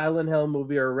Silent Hill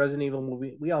movie or a Resident Evil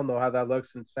movie, we all know how that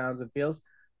looks and sounds and feels.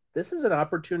 This is an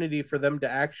opportunity for them to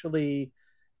actually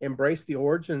embrace the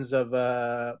origins of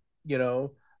a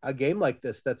game like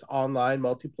this that's online,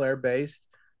 multiplayer based.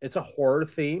 It's a horror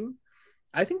theme.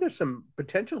 I think there's some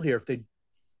potential here if they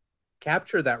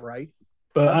capture that right.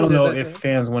 But Not I that don't know there's if that-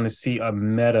 fans want to see a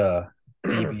meta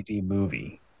DVD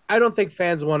movie. I don't think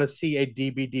fans want to see a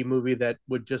DVD movie that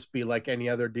would just be like any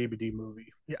other DVD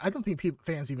movie. Yeah, I don't think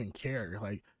fans even care.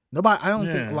 Like nobody, I don't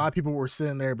think a Yeah. lot of people were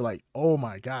sitting there be like, "Oh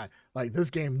my god, like this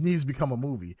game needs to become a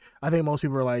movie." I think most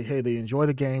people are like, "Hey, they enjoy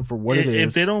the game for what it If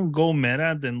is." they don't go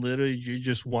meta, then literally you're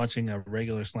just watching a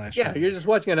regular slasher. Yeah, you're just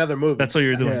watching another movie. That's what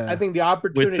you're doing. Yeah. I think the With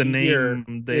opportunity the here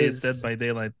name is Dead by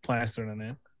Daylight plastered on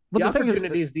it. But the the thing is,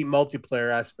 opportunity is the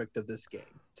multiplayer aspect of this game.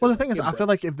 well, the thing is, I feel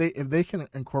like if they can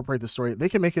incorporate the story, they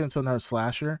can make it into another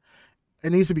slasher.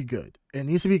 It needs to be good. It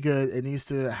needs to be good. It needs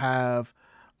to have,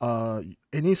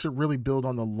 it needs to really build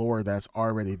on the lore that's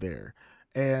already there.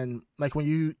 And like when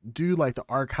you do like the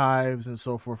archives and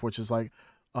so forth, which is like,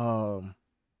 kind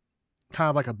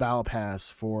of like a battle pass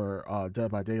for Dead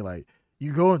by Daylight,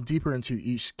 you go deeper into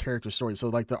each character story. So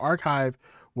like the archive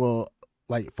will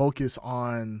like focus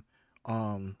on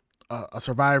a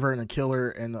survivor and a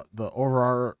killer and the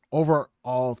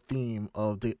overall theme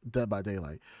of Dead by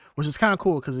Daylight, which is kind of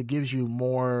cool because it gives you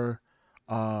more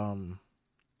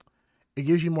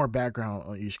background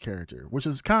on each character, which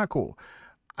is kind of cool.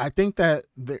 I think that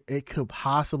it could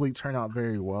possibly turn out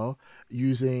very well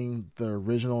using the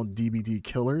original DBD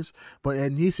killers, but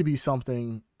it needs to be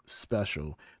something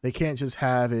special. They can't just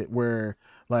have it where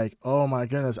like, oh my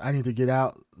goodness, I need to get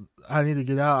out. I'm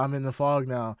in the fog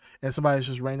now, and somebody's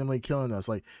just randomly killing us.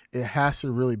 Like it has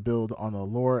to really build on the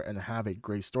lore and have a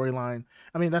great storyline.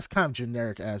 I mean, that's kind of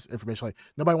generic as information. Like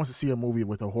nobody wants to see a movie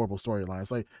with a horrible storyline.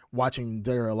 It's like watching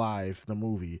Dead or Alive, the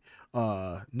movie.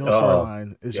 No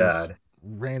storyline is just God.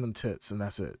 random tits, and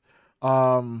that's it.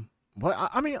 But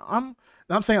I mean, I'm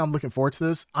saying I'm looking forward to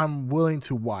this. I'm willing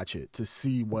to watch it to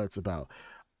see what it's about.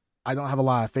 I don't have a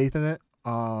lot of faith in it.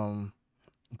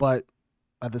 But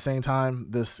at the same time,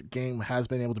 this game has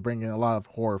been able to bring in a lot of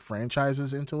horror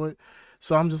franchises into it.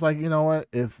 So I'm just like, you know what?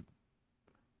 If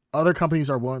other companies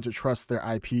are willing to trust their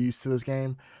IPs to this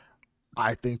game,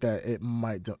 I think that it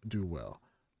might do well.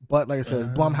 But like I said, it's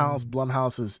Blumhouse.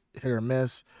 Blumhouse is hit or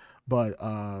miss. But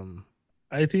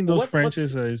I think But those what's-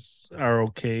 franchises are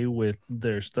okay with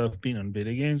their stuff being on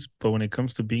video games, but when it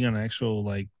comes to being on actual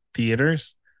like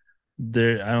theaters,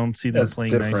 I don't see them That's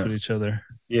playing nice different. with each other.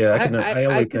 Yeah, I I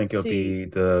only could think it'll see- be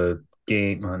the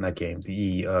game, not game,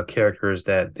 the characters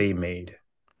that they made.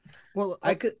 well,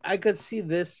 I could see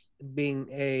this being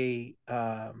a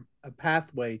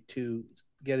pathway to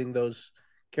getting those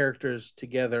characters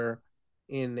together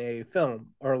in a film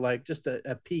or like just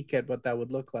a peek at what that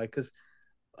would look like. Because,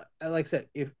 like I said,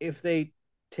 if they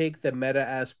take the meta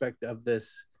aspect of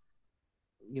this,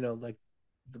 like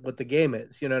what the game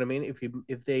is, you know what I mean?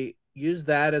 If they use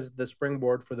that as the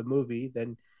springboard for the movie,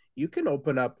 then you can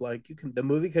open up the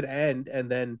movie could end and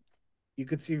then you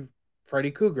could see Freddy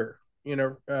Krueger,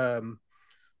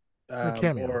 a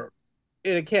cameo. or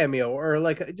in a cameo, or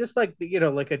like just like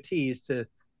like a tease to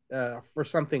for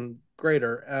something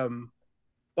greater.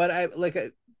 But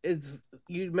it's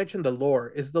you mentioned the lore.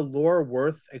 Is the lore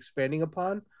worth expanding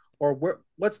upon, or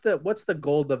what's the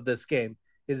goal of this game?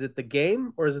 Is it the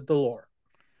game or is it the lore?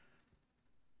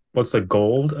 What's the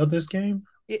gold of this game?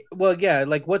 Well, yeah,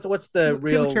 like what's the People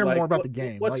real care more like about the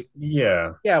game. what's Like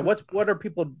Yeah, yeah, what are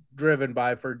people driven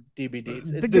by for DBDs?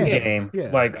 It's the the game. game.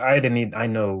 Yeah. Like I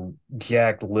know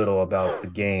jack little about the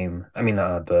game. I mean,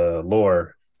 the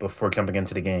lore before jumping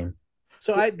into the game.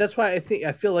 So that's why I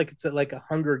feel like it's like a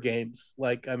Hunger Games.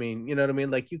 Like I mean, you know what I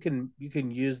mean? Like you can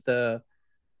use the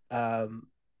um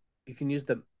you can use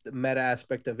the meta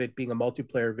aspect of it being a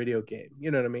multiplayer video game.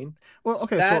 You know what I mean? well,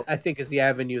 okay, That so I think is the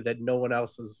avenue that no one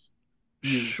else has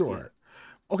used sure. yet.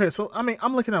 Okay, so I mean,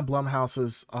 I'm looking at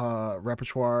Blumhouse's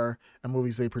repertoire and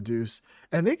movies they produce,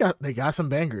 and they got some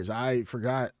bangers. I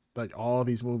forgot like all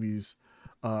these movies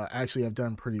actually have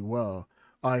done pretty well.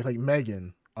 Like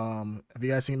Megan. Have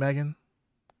you guys seen Megan?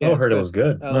 Yeah, Oh, it's heard it good. was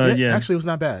good. Yeah. Actually, it was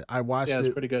not bad. I watched Yeah, it's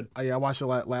it. pretty good. Yeah, I watched it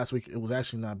last week. It was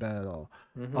actually not bad at all.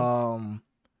 Mhm.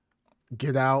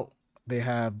 Get Out. They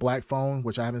have Black Phone,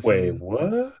 which I haven't Wait, seen,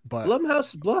 what? but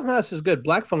Blumhouse is good.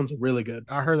 Black Phone's really good.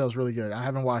 I heard that was really good. I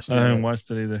haven't watched it I haven't yet. watched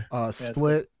it either.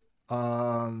 Split.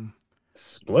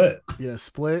 Split. Yeah,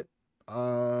 Split.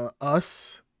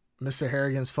 Us. Mr.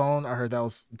 Harrigan's Phone. I heard that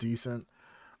was decent.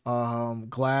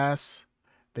 Glass.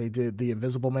 They did The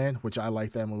Invisible Man, which I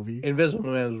like that movie.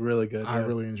 Invisible Man was really good. I yeah.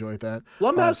 really enjoyed that.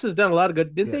 Blumhouse has done a lot of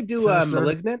good. Did yeah, they do Sinister.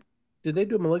 Malignant? Did they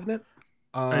do Malignant?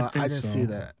 I think didn't see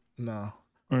so. that. No.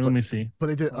 Or let me see. But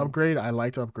they did Oh. Upgrade. I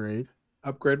liked Upgrade.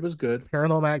 Upgrade was good.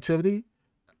 Paranormal Activity.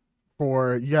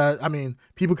 I mean,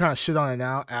 people kind of shit on it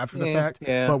now after the fact.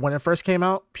 Yeah. But when it first came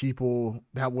out,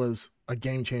 that was a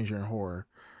game changer in horror,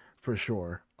 for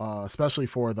sure. Especially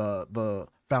for the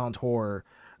found horror,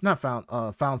 not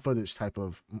found footage type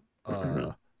of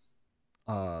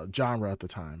genre at the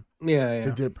time. Yeah.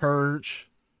 They did Purge,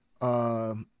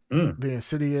 the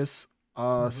Insidious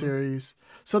series.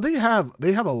 So they have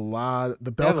a lot.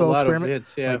 The They have a Belko lot of Experiment.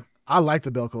 hits, yeah. Like, I like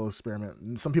the Belko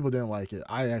Experiment. Some people didn't like it.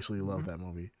 I actually love that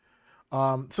movie.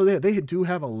 So they do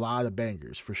have a lot of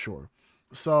bangers for sure.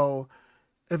 So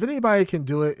if anybody can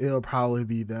do it, it'll probably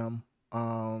be them.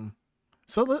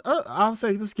 So I'll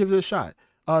say let's give it a shot.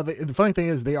 The funny thing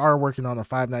is they are working on a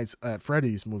Five Nights at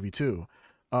Freddy's movie too.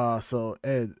 So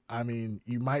Ed, I mean,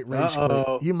 you might rage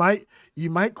quit. You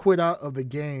might quit out of the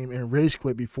game and rage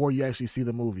quit before you actually see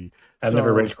the movie. I've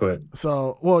never rage quit.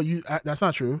 So, well, that's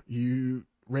not true. You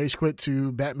rage quit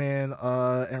to Batman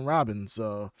and Robin.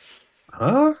 So,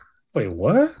 Huh? Wait,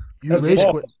 what? you That's rage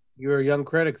false. quit. You were a young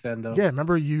critic then, though. Yeah,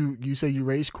 remember you say you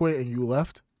rage quit and you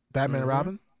left Batman and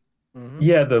Robin? Mhm.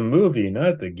 Yeah, the movie,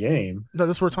 not the game. No,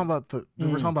 this we're talking about.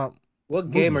 We're talking about. What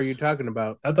game are Movies. you talking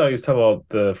about? I thought you was talking about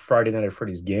the Friday Night at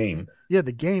Freddy's game. Yeah,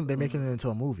 the game. They're making it into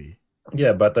a movie.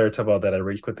 Yeah, but they were talking about that I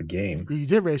rage quit the game. You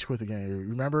did rage quit the game.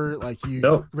 Remember, like you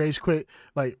Nope. rage quit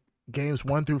like games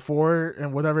 1 through 4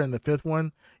 and whatever. And the 5th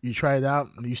one, you try it out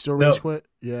and you still rage Nope. quit.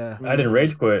 Yeah. I didn't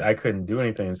rage quit. I couldn't do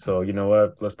anything. So you know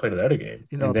what? Let's play the other game.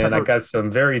 You know, and then I Pepper- got some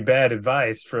very bad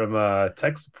advice from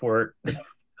tech support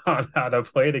on how to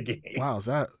play the game. Wow, was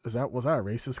that a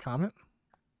racist comment?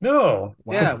 No.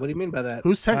 Wow. Yeah, what do you mean by that?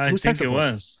 Who's tech? I Who's tech think it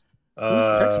support? was.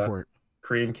 Who's tech support?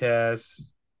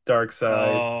 Creamcast, Dark Side.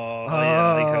 Oh,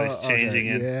 yeah, I think I was okay, changing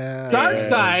it. Yeah. Dark Yeah.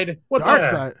 Side. What Dark the?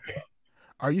 Side.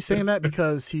 Are you saying that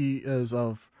because he is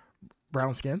of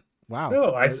brown skin? Wow.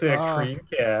 No, I said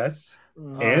Creamcast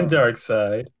and Dark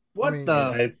Side. What I mean, the?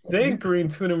 I think Green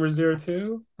 2 number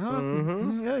 02.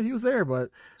 Mhm. Yeah, he was there, but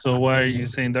So why are you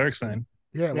saying Dark Sign?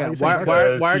 yeah, Yeah, you saying why- Dark Side?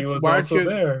 Because why he aren't- was why aren't also you-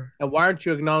 there. And why aren't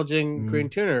you acknowledging Green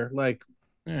Tuner? Like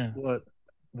Yeah. what?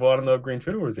 Well, I don't know if Green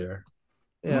Tuner was there.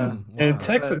 Yeah. Wow. And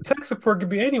tech support could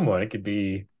be anyone. It could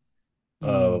be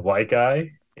a white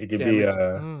guy. It could be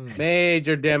Mm.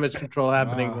 Major damage control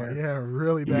happening Wow, there. yeah,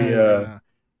 really Could bad. be, right now.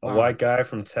 a Wow. white guy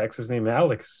from Texas named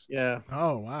Alex. Yeah.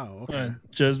 Oh wow. Okay.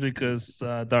 Just because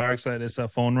Dark Side is a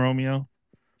phone Romeo?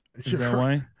 Is that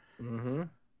why? Mm-hmm.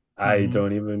 I Mhm.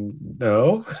 don't even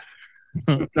know.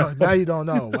 Oh, now you don't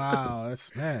know. Wow,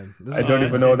 that's man. This I is don't I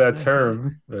even see, know I that see.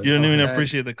 term. but- You don't even Okay.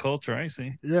 appreciate the culture, I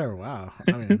see. Yeah. Wow.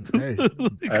 I mean, hey.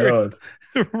 I don't.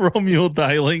 Romeo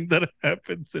dialing that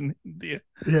happens in India.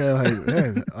 Yeah.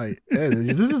 Like, man,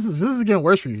 this is getting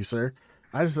worse for you, sir.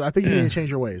 I think you need Yeah. to change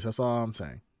your ways. That's all I'm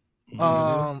saying. Okay.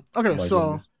 Oh my So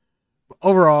goodness.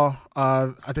 overall,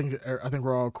 I think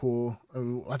we're all cool.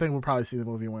 I think we'll probably see the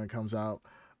movie when it comes out.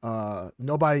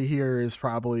 Nobody here is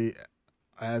probably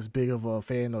as big of a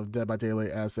fan of Dead by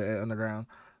Daylight as the Ed Underground.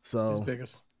 So His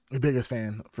biggest. the biggest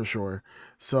fan for sure.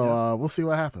 So we'll see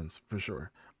what happens for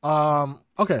sure.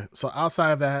 Okay, so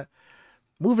outside of that,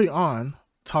 moving on,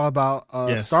 talk about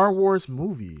Yes. Star Wars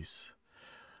movies.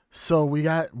 So we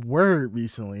got word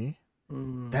recently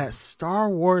Mm. that Star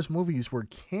Wars movies were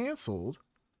canceled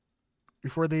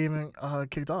before they even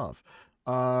kicked off.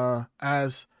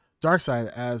 As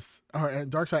Darkseid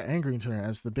and Darkseid and Green Turner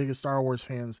as the biggest Star Wars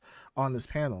fans on this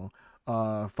panel,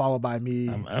 followed by me.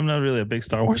 I'm not really a big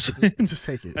Star Wars fan. Just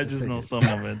take it. I just know some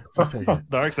of it. Just take it.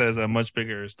 Darkseid is a much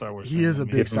bigger Star Wars. He is a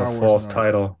big Give him Star a Wars false nerd.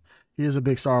 title. He is a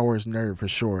big Star Wars nerd for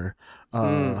sure.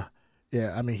 Yeah,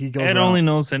 I mean he goes. Ed around, only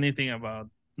knows anything about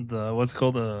the what's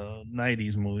called the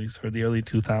 '90s movies or the early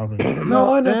 2000s.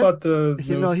 No, I know Ed, about the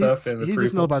he new know stuff and the he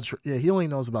just know about prequels. he only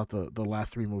knows about the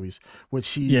last 3 movies, which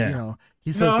he he No,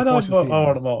 says I the know Force is about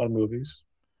female. all the movies.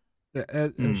 Yeah,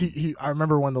 and he I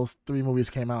remember when those 3 movies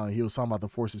came out and he was talking about the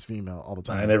Force is female all the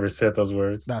time. I never said those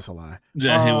words. That's a lie.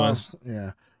 Yeah, he was.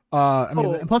 Yeah. I mean,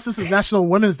 and plus this is National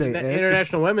Women's Day. Ed.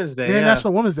 International Women's Day.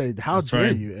 International Women's Day. How That's dare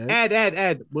right. you, Ed?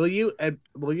 Ed, will you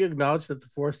acknowledge that the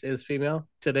Force is female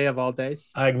today of all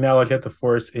days? I acknowledge that the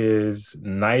Force is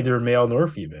neither male nor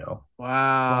female.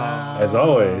 Wow. As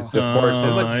always, the Force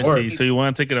is the I Force. see. So you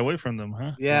want to take it away from them,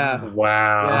 huh? Yeah.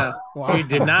 Wow. Yeah. Wow. So you're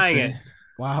denying See? it.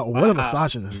 Wow, what a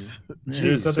misogynist.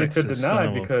 There's Jeez. nothing to Sexist deny son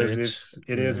of a because bitch.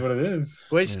 it is what it is.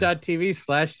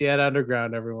 Twitch.tv/the Ed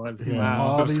Underground, everyone. Yeah. Wow.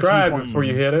 All these Subscribe viewpoints. before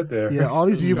you hit it there. Yeah, all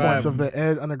these viewpoints of Subscribe.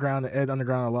 the Ed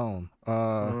Underground, alone.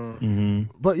 Mhm.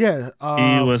 But yeah,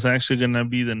 He was actually gonna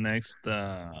be the next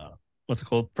what's it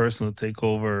called person to take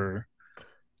over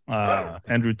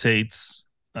Andrew Tate's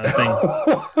thing.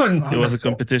 It was a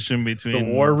competition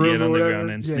between War Room Ed or Underground whatever?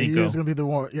 and yeah, he was Sneeko. gonna be the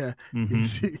one. Yeah,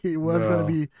 Mhm. he was gonna No.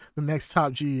 be the next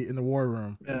top G in the War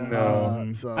Room. Yeah. No.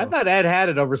 So I thought Ed had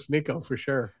it over Sneeko for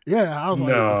sure. yeah, I was like,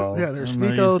 No. yeah, there's I'm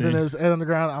not Sneeko, using- then there's Ed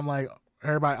Underground. I'm like,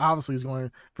 everybody obviously is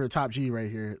going for top G right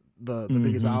here, the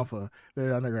biggest Mhm. alpha, the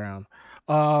Ed Underground.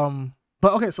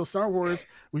 But okay, so Star Wars,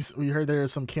 we heard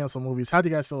there's some canceled movies. How do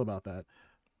you guys feel about that?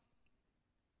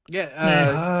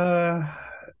 Yeah.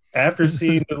 After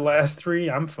seeing the last 3,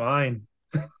 I'm fine.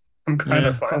 I'm kind Yeah.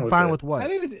 of fine with Fine it. with what? I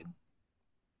think it,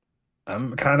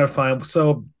 I'm kind of fine.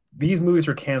 So these movies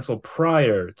were canceled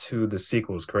prior to the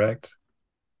sequels, correct?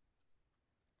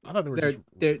 I thought they were they're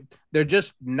just they're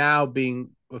just now being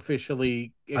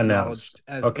officially Announced. acknowledged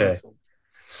as Okay. canceled.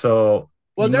 So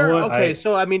Well, you know there. what? Okay,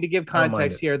 so I mean, to give I don't mind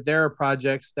context it. here, there are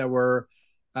projects that were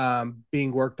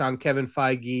being worked on. Kevin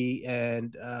Feige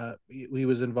and he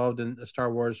was involved in the Star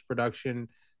Wars production.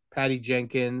 Patty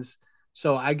Jenkins.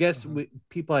 So I guess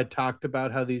people had talked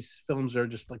about how these films are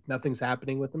just like nothing's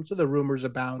happening with them. So the rumors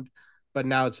abound, but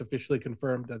now it's officially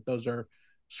confirmed that those are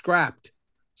scrapped.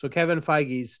 So Kevin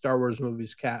Feige's Star Wars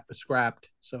movies scrapped.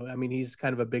 So I mean, he's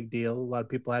kind of a big deal. A lot of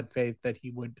people had faith that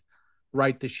he would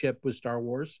right the ship with Star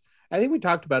Wars. I think we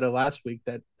talked about it last week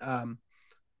that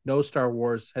no Star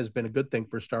Wars has been a good thing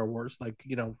for Star Wars. Like,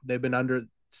 you know, they've been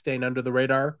staying under the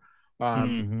radar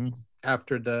Mhm.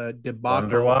 after the debacle.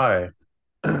 Wonder why.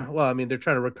 Well, I mean, they're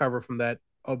trying to recover from that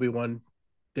Obi-Wan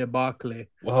debacle.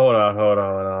 Well, hold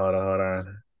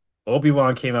on.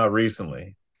 Obi-Wan came out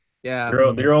recently. Yeah.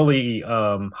 They're only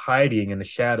hiding in the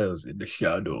shadows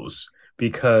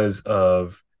because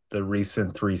of the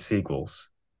recent 3 sequels.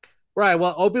 Right.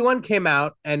 Well, Obi-Wan came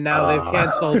out and now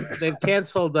they've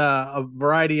canceled a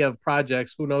variety of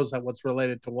projects. Who knows what's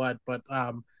related to what, but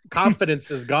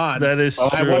confidence is gone. That is true.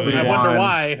 I wonder yeah.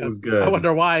 why. It was good. I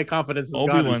wonder why confidence is gone.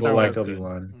 in Obi-Wan's Star People Wars. liked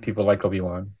Obi-Wan. People liked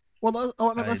Obi-Wan. well.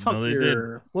 Let's I talk. know they did.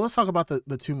 Well, let's talk about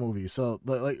the 2 movies. So,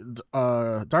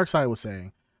 Darkseid was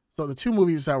saying. So the 2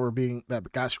 movies that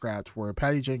got scrapped were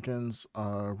Patty Jenkins,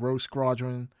 Rogue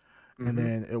Squadron, and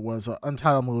then it was an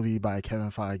untitled movie by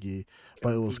Kevin Feige,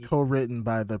 but it was co-written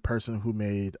by the person who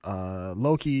made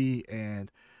Loki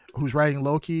and who's writing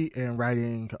Loki and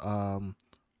writing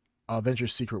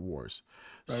Avengers: Secret Wars.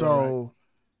 So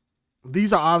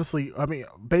these are obviously, I mean,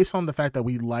 based on the fact that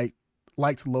we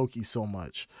liked Loki so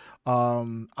much.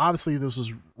 Obviously,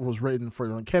 this was written for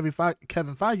the Kevin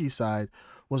Feige's side.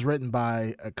 Was written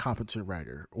by a competent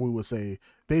writer. We would say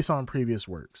based on previous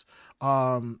works.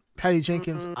 Patty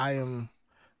Jenkins, I am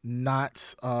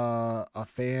not a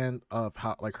fan of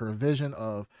how her vision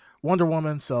of Wonder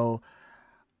Woman, so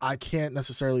I can't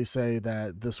necessarily say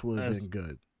that this would have been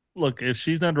good. Look, if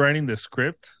she's not writing the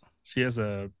script, she has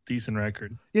a decent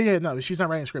record. Yeah, no, she's not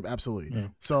writing script, absolutely. Yeah.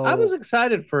 So I was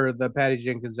excited for the Patty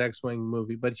Jenkins X-Wing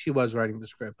movie, but she was writing the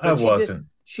script. I But wasn't.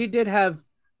 She did have,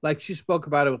 like, she spoke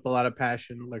about it with a lot of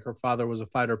passion. Like, her father was a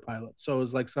fighter pilot, so it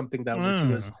was like something that she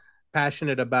was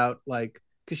passionate about, like,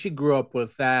 because she grew up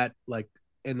with that, like,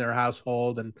 in their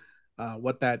household and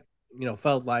what that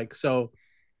felt like. So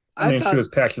I mean, she was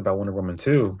passionate about Wonder Woman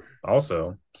too,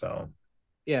 also. So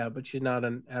yeah, but she's not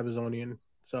an Amazonian.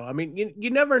 So I mean, you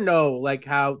never know like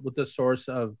how what the source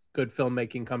of good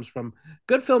filmmaking comes from.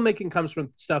 Good filmmaking comes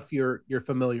from stuff you're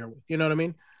familiar with. You know what I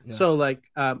mean? Yeah. So like,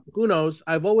 who knows?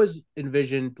 I've always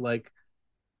envisioned like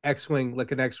X-wing,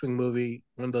 like an X-wing movie,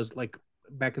 one of those like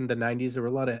back in the '90s. There were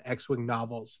a lot of X-wing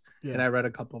novels, Yeah. and I read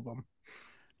a couple of them.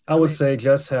 I would say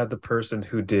just have the person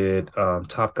who did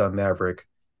Top Gun Maverick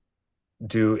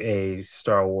do a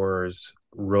Star Wars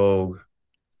Rogue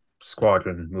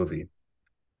Squadron movie.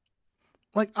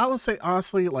 Like I would say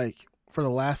honestly, like for the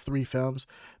last three films,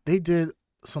 they did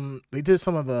some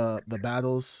of the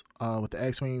battles with the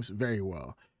X-wings very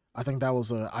well. I think that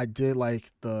was I did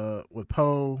like the with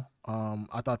Poe.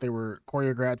 I thought they were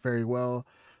choreographed very well.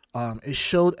 It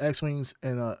showed X-wings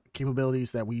and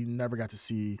capabilities that we never got to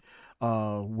see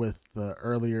with the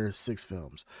earlier six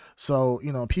films. So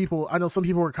people. I know some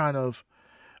people were kind of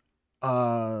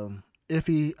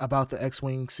iffy about the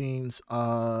X-wing scenes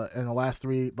in the last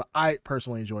three, but I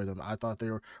personally enjoyed them. I thought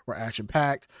they were action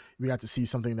packed. We got to see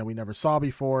something that we never saw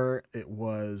before. It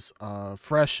was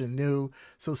fresh and new.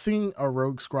 So seeing a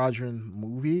Rogue Squadron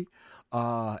movie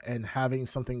and having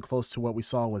something close to what we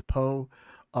saw with Poe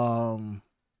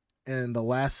in the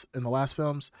last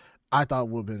films, I thought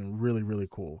would have been really really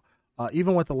cool.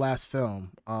 Even with the last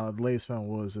film, the latest film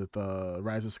was it the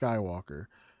Rise of Skywalker.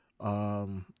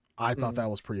 Um, I thought that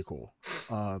was pretty cool.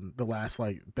 The last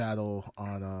like battle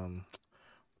on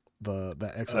the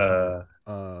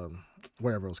exoplanet,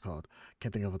 wherever it was called,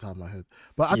 can't think of the top of my head.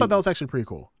 But I thought that was actually pretty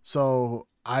cool. So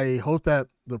I hope that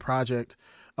the project,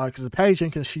 because Patty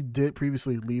Jenkins, she did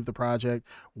previously leave the project,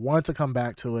 wanted to come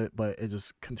back to it, but it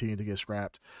just continued to get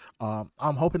scrapped. I'm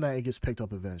hoping that it gets picked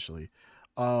up eventually.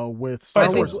 With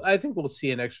Star Wars, I think we'll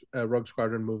see an Rogue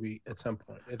Squadron movie at some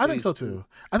point. I think so too.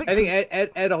 I think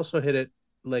Ed also hit it.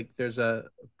 Like there's a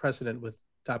precedent with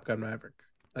Top Gun Maverick.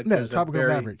 Like yeah, Top Gun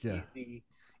Maverick, yeah,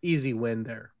 easy win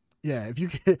there. Yeah, if you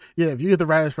get the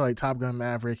writers for like Top Gun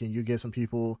Maverick and you get some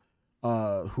people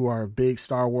who are big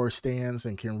Star Wars stands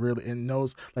and can really and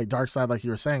knows like Dark Side, like you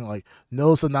were saying, like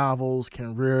knows the novels,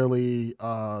 can really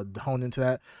hone into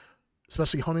that,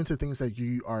 especially hone into things that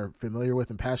you are familiar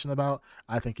with and passionate about.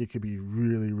 I think it could be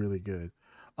really really good.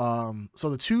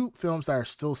 So the two films that are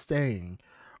still staying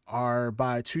are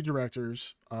by two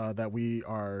directors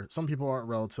that some people are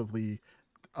relatively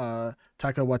Taika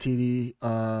Waititi.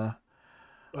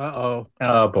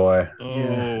 Oh boy.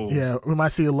 Yeah. We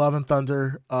might see a Love and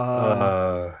Thunder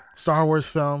Star Wars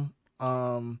film.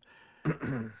 Taika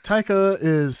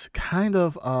is kind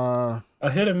of a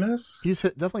hit and miss. He's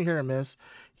definitely hit or miss.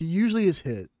 He usually is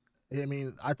hit. I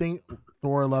mean, I think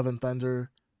Thor: Love and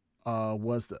Thunder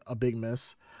was a big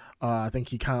miss. I think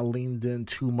he kind of leaned in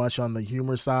too much on the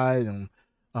humor side and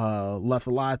left a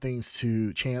lot of things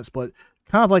to chance. But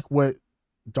kind of like what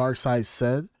Darkseid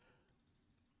said,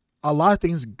 a lot of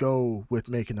things go with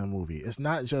making a movie. It's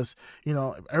not just,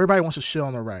 everybody wants to shit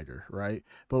on the writer, right?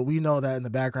 But we know that in the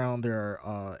background there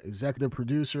are executive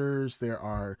producers, there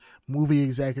are movie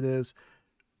executives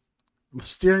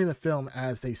steering the film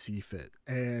as they see fit.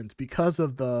 And because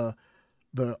of the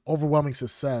overwhelming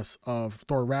success of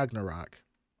Thor Ragnarok,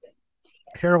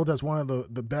 heralded as one of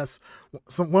the best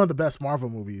Marvel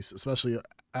movies, especially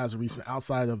as recent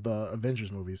outside of the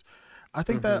Avengers movies. I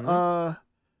think that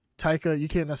Taika, you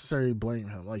can't necessarily blame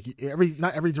him. Like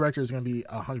not every director is going to be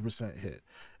 100% hit.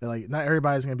 Like not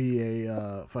everybody's going to be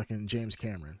a fucking James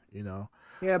Cameron,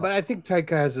 Yeah, but I think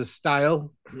Taika has a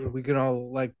style. We can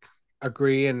all like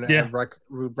agree and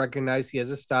recognize he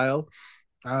has a style.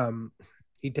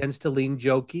 He tends to lean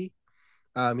jokey.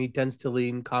 He tends to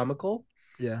lean comical.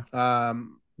 Yeah.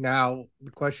 Now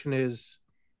the question is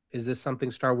this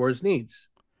something Star Wars needs?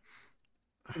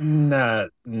 No.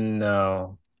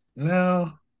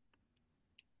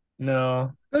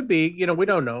 Could be. We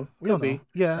don't know. Could be.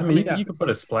 Yeah. I mean, you could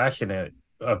put a splash in it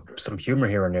of some humor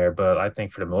here and there, but I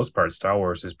think for the most part, Star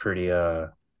Wars is pretty well,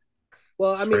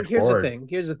 I mean, here's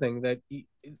the thing that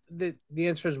the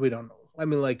answer is we don't know. I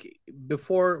mean, like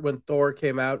before when Thor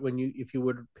came out, if you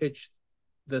would pitch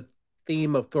the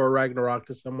theme of Thor Ragnarok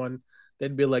to someone,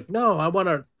 they'd be like, "No, I want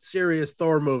a serious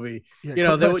Thor movie."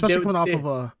 Yeah, especially coming off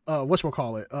of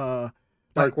whatchamacallit,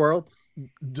 Dark World.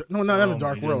 No, not even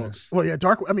Dark World. Goodness. Well, yeah,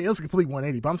 it was a complete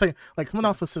 180. But I'm saying, like, coming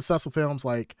off of successful films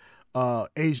like not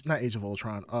Age of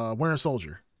Ultron, Winter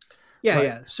Soldier.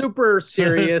 Yeah, super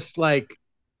serious, like,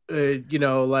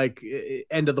 like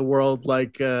end of the world,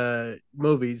 like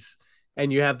movies,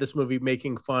 and you have this movie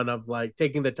making fun of like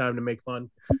taking the time to make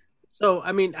fun. So,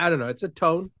 I mean, I don't know. It's a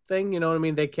tone thing. You know what I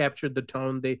mean? They captured the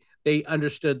tone. They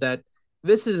understood that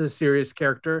this is a serious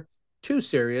character, too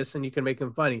serious, and you can make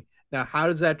him funny. Now, how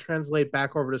does that translate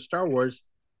back over to Star Wars?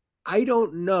 I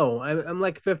don't know. I'm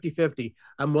like 50-50.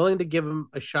 I'm willing to give him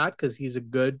a shot because he's a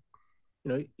good,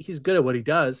 he's good at what he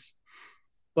does,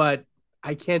 but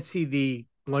I can't see the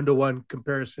 1-to-1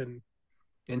 comparison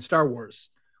in Star Wars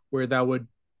where that would,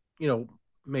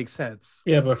 make sense.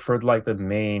 Yeah, but for like the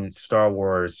main Star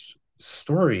Wars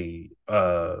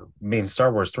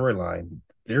storyline,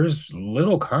 there's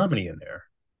little comedy in there.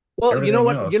 Well, you know Everything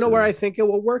what? You else know where I is think it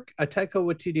will work? A Taika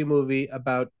Waititi movie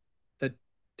about that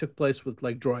took place with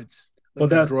like droids, well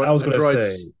like a that I was gonna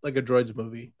droids, say like a droids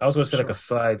movie. I was gonna say like a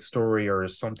Sure. side story or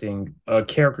something, a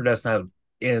character that's not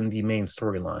in the main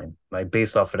storyline. Like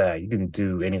based off of that, you can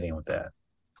do anything with that.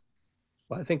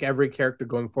 Well, I think every character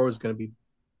going forward is going to be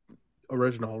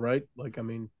original, right? Like, I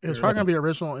mean, It's probably gonna be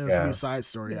original and it's gonna be a Yeah. side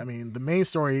story. Yeah. I mean, the main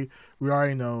story we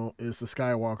already know is the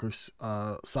Skywalker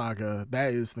saga.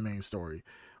 That is the main story.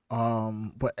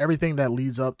 But everything that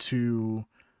leads up to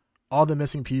all the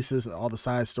missing pieces and all the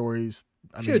side stories.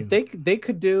 I shoot, mean, they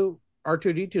could do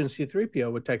R2D2 and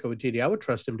C3PO with Taika Waititi. I would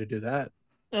trust him to do that.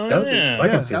 Oh That's yeah. I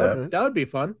yeah, can see That that. okay. that would be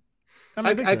fun. I I,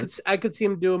 mean, they I could. could see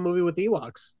him do a movie with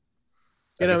Ewoks.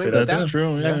 I You know can what I see mean? that That's too.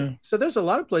 true. Yeah. So there's a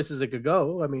lot of places it could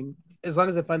go. I mean, as long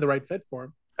as they find the right fit for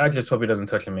him. I just hope he doesn't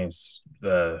touch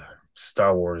the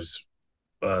Star Wars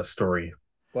story.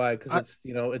 Why? Because I-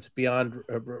 it's beyond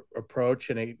approach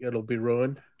and it'll be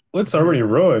ruined. Well, it's already Yeah.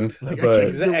 ruined, Like, I but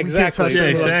can't- we can't Exactly. touch Yeah, that.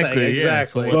 That's what I'm saying. exactly. Yeah.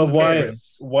 Exactly. So well, what's the why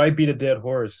difference? why beat a dead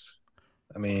horse?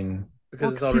 I mean, Because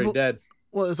Well, it's 'cause already people- dead.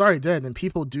 Well, it's already dead, and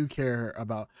people do care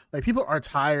about like people are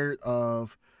tired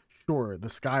of sure the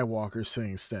Skywalker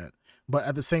saying stint, but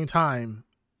at the same time,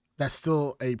 that's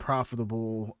still a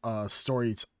profitable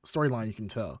storyline you can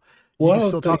tell. You Well, can I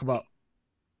still don't talk think- about.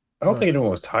 I don't Go think anyone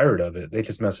was tired of it. They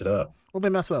just messed it up. Well, they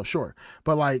mess up, sure,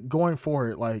 but like going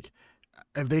forward, like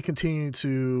if they continue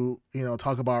to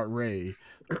talk about Rey,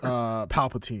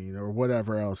 Palpatine or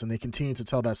whatever else, and they continue to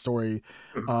tell that story,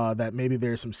 that maybe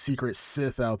there's some secret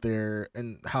Sith out there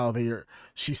and how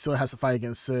she still has to fight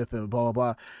against Sith and blah blah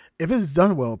blah. If it's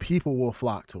done well, people will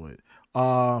flock to it.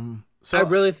 So I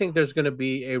really think there's going to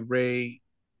be a Ray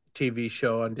TV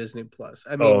show on Disney Plus.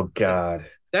 I mean, Oh God.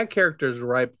 that character is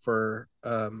ripe for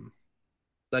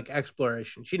like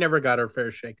exploration. She never got her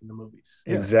fair shake in the movies.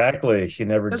 Yeah. Exactly. She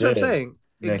never That's did. what I'm saying.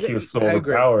 And she was so I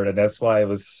agree. overpowered, and that's why it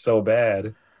was so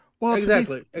bad. well,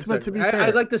 Exactly. But to be I- fair,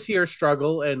 I'd like to see her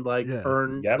struggle and like Yeah.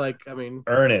 earn. Yep. Like, I mean,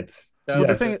 Earn it. Well,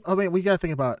 Yes. we gotta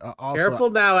think about also. careful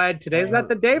now, Ed. Today's not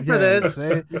the day for this.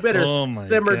 they- You better Oh my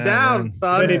simmer God, down, man. If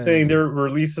son. anything, they're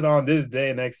releasing on this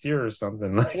day next year or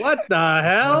something. What the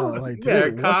hell? Oh, like, You better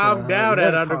dude, what calm the down, hell?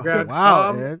 Ed Yeah, Underground. Wow,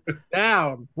 Calm Ed.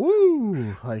 down.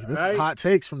 Woo! Like this is Right? hot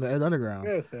takes from the Ed Underground.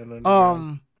 Yes, Ed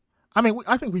Underground. I mean,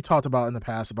 I think we talked about in the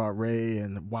past about Rey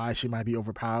and why she might be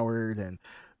overpowered and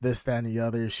this, that, and the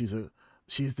other. She's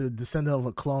the descendant of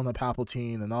a clone of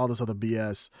Palpatine and all this other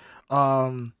BS.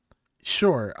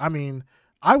 Sure. I mean,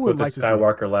 I would With the like to see.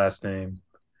 Skywalker last name.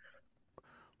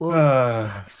 Well, Go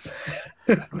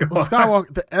well, on.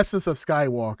 Skywalker. The essence of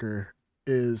Skywalker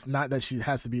is not that she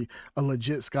has to be a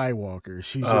legit Skywalker.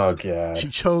 She Oh just God. she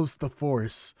chose the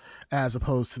Force as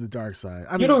opposed to the dark side.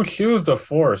 I You mean, don't choose the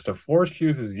Force. The Force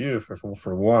chooses you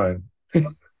for one.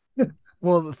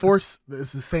 well, the Force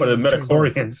is the same. Or the between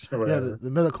both. Metachlorians or Yeah, whatever. the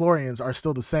midichlorians are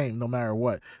still the same no matter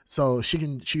what. So she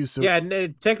can choose to. Yeah,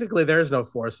 technically there is no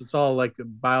force. It's all like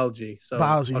biology. So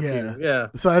Biology, fuck yeah. you. Yeah.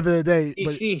 So at the end of the day,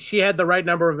 but She had the right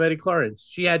number of midichlorians.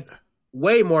 She had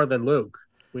way more than Luke.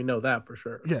 We know that for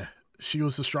sure. yeah, she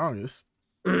was the strongest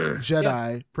Yeah.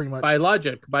 Jedi, pretty much. By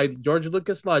logic, by George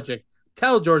Lucas logic.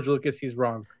 Tell George Lucas he's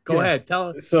wrong. Go Yeah. ahead.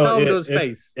 Tell So him to if, his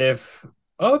face. if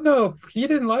oh no, he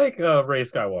didn't like Rey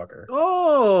Skywalker.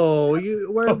 Oh, where'd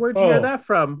you hear Oh. that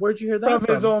from? Where'd you hear that From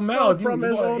his own mouth. Oh, from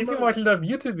his own If you mouth. watch enough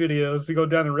YouTube videos, you go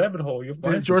down a rabbit hole, you'll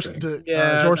find Did George, some things.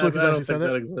 George I Lucas don't actually said think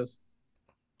that it? exists.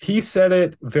 He said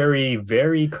it very,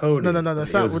 very coded. No,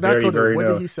 that's It not- was we're not very, coded. very What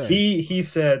did known. he say? He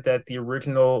said that the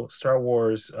original Star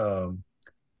Wars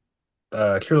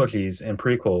trilogies and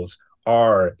prequels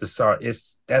are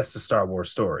that's the Star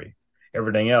Wars story.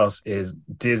 Everything else is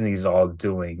Disney's all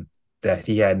doing that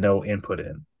he had no input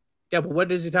in. Yeah, but what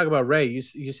does he talk about Ray? You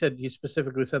said you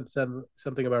specifically said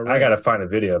something about Ray. I gotta find a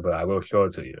video, but I will show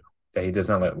it to you. That he does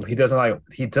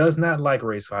not like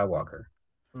Ray Skywalker.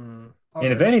 Mm. And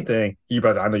if anything,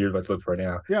 I know you're about to look for it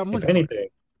now. Yeah, I'm If looking. for it. anything,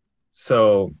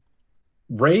 so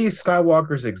Rey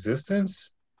Skywalker's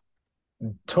existence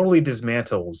totally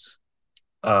dismantles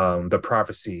the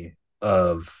prophecy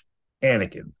of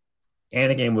Anakin.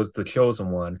 Anakin was the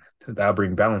chosen one that'll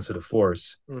bring balance to the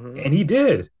Force, Mhm. and he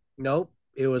did. Nope,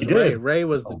 it was He Ray. did. Ray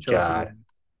was the Oh, chosen God. one.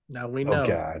 Now we know. Oh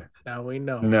God! Now we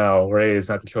know. No, Ray is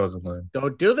not the chosen one.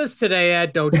 Don't do this today,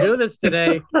 Ed. Don't do this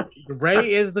today.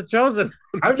 Ray is the chosen.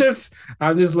 I'm just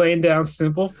laying down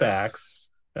simple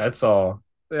facts. That's all.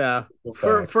 Yeah. Simple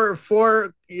For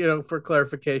facts. for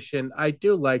clarification, I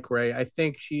do like Ray. I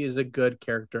think she is a good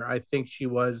character. I think she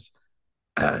was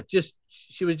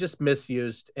just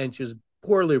misused and she was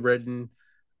poorly written.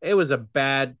 It was a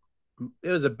bad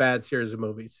series of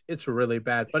movies. It's really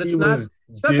bad, but He it's not was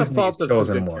it's not the Disney's fault of some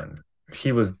chosen good one. characters.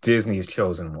 He was Disney's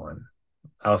chosen one.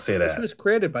 I'll say She that. was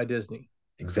created by Disney.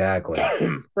 Exactly.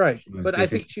 Right. She was But I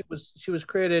Disney's- think she was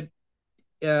created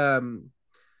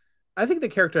I think the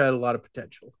character had a lot of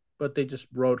potential, but they just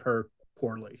wrote her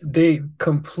poorly. They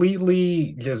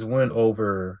completely just went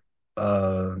over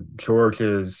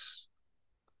George's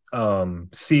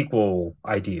sequel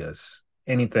ideas.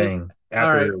 Anything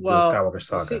after right, well, the Skywalker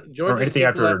saga, see, George's or anything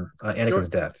sequel- after Anakin's George-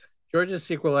 death. George's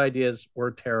sequel ideas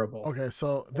were terrible. Okay,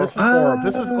 so this is Well,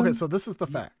 this is the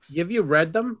facts. Have you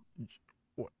read them?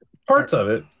 Parts of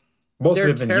it. Most They're of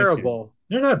it have been YouTube. terrible.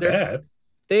 They're not They're- bad.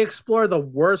 They explore the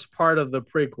worst part of the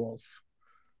prequels.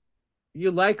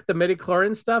 You like the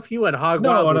midi-chlorian stuff? He went hog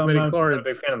wild with I'm not a midi-chlorians.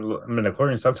 big fan of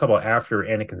midi-chlorians. So I'm talking about after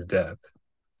Anakin's death.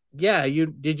 Yeah,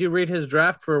 did you read his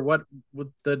draft for what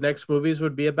the next movies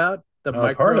would be about? The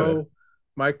Part of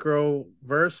micro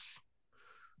verse,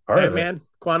 Part of it. Ant-Man,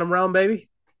 Quantum Realm, baby.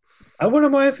 I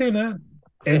wouldn't mind seeing that.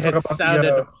 And talk It about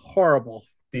sounded horrible.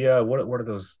 what are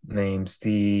those names?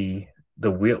 The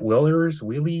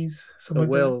Wheelies, something The like that?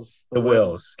 Wills, The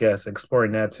Wills, yes,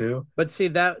 exploring that too. But see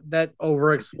that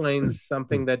over explains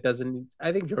something that doesn't.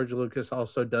 I think George Lucas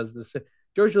also does this.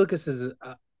 George Lucas is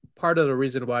part of the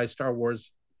reason why Star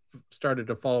Wars started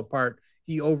to fall apart.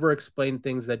 He over explained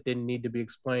things that didn't need to be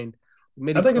explained.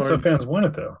 I think it's what fans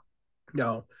wanted though.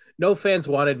 No fans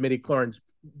wanted midi-chlorians.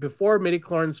 Before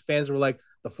midi-chlorians, fans were like,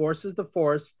 the Force is the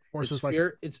Force. Force It's is like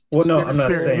spirit. It's Well, no, spirit. I'm not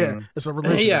spirit, saying- yeah, it's a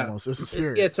religion Yeah. almost. It's a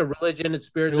spirit. It's a religion. It's It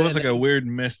spiritual. was like a weird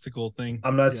mystical thing.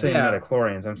 I'm not Yeah. saying Yeah.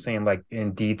 midichlorians. I'm saying like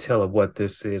in detail of what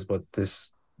this is, what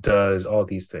this does, all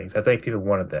these things. I think people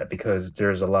wanted that because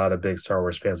there's a lot of big Star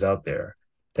Wars fans out there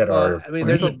that are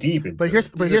there's really deep into But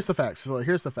it. here's the facts. So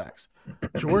here's the facts.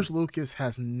 George Lucas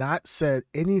has not said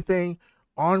anything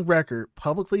on record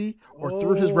publicly or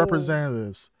through his Oh.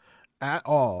 representatives at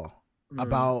all Mm.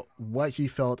 about what he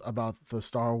felt about the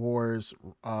Star Wars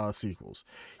sequels.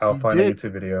 I'll he find did- a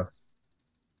YouTube video.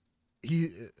 He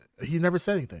never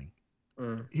said anything.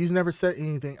 Mm. He's never said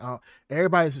anything out.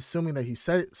 Everybody's assuming that he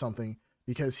said something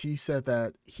because he said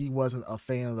that he wasn't a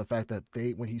fan of the fact that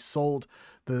when he sold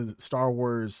the Star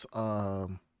Wars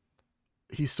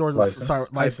he sold License. the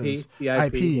license the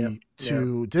IP, yeah.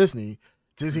 to Disney.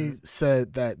 Disney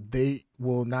said that they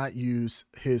will not use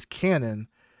his canon.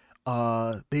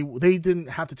 They didn't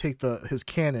have to take his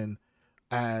canon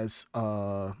as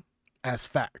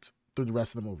fact through the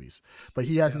rest of the movies. But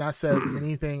he has not said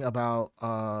anything about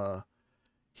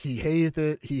he hated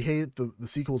it. He hated the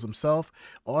sequels himself.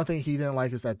 Only thing he didn't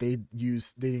like is that they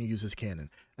didn't use his canon,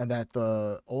 and that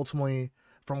ultimately,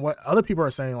 from what other people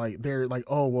are saying, like they're like,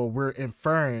 oh well, we're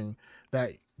inferring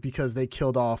that because they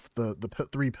killed off the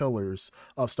three pillars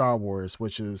of Star Wars,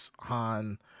 which is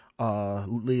Han,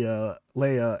 Leia,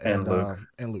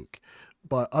 and Luke.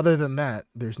 But other than that,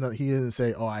 there's no. He didn't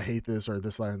say, "Oh, I hate this" or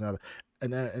this, that, and another.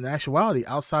 And in actuality,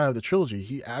 outside of the trilogy,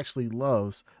 he actually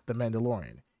loves The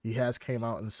Mandalorian. He has came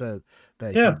out and said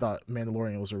that he thought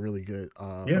Mandalorian was a really good.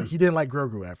 But he didn't like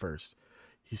Grogu at first.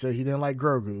 He said he didn't like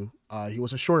Grogu. He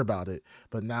wasn't sure about it.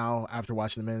 But now, after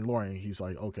watching The Mandalorian, he's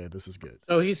like, okay, this is good.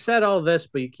 So he said all this,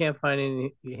 but you can't find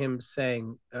him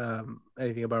saying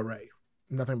anything about Rey.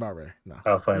 Nothing about Rey. No.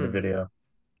 I'll find the video.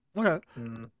 Okay.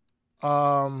 Mm.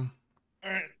 All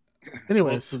right.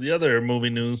 Anyways, so the other movie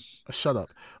news. shut up.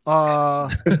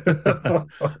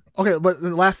 Okay, but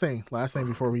the last thing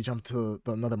before we jump to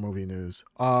another movie news.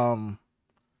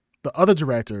 The other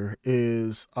director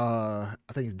is I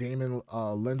think it's Damon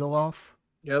Lindelof.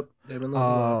 Yep, Damon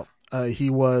Lindelof.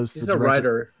 He's a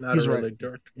writer, not He's a a really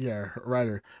director. Yeah,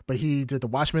 writer. But he did the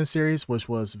Watchmen series, which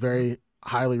was very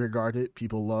highly regarded.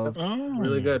 People loved. Oh,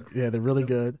 Really good. Yeah, they're really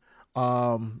good.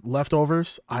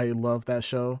 Leftovers, I love that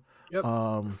show. Yep.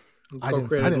 I didn't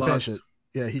finish it.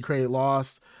 Yeah, he created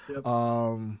Lost. Yep.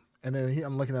 And then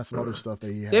I'm looking at some other stuff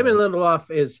that he has. Damon Lindelof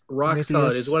is rock Prometheus.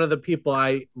 solid. Is one of the people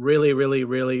I really, really,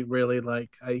 really, really like.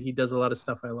 He does a lot of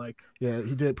stuff I like. Yeah,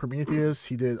 he did Prometheus.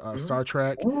 He did Star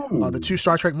Trek. Ooh. The two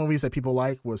Star Trek movies that people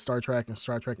like was Star Trek and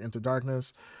Star Trek Into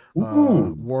Darkness.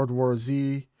 Ooh. World War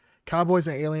Z, Cowboys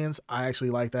and Aliens. I actually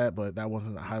like that, but that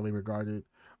wasn't highly regarded.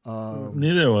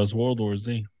 Neither was World War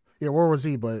Z. Yeah, World War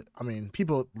Z, but I mean,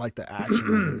 people like the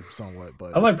action somewhat.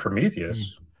 But I like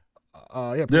Prometheus.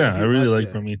 Yeah, I really like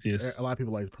yeah. Prometheus. A lot of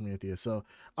people like Prometheus. So,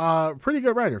 pretty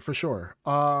good writer for sure.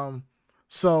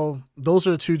 So those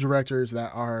are the two directors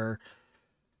that are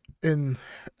in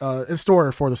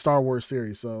store for the Star Wars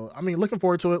series. So, I mean, looking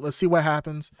forward to it. Let's see what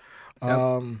happens.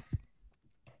 Yep.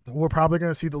 We're probably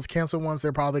going to see those canceled ones.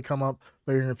 They'll probably come up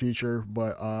later in the future.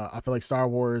 But I feel like Star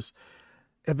Wars,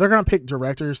 if they're going to pick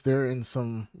directors, they're in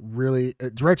some really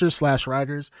directors /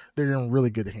 writers. They're in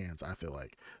really good hands, I feel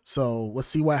like. So let's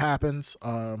see what happens.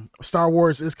 Star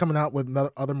Wars is coming out with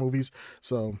other movies.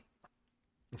 So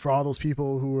for all those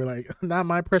people who were like, not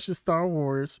my precious Star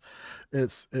Wars,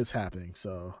 it's happening.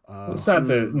 So It's not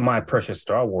that my precious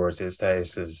Star Wars is that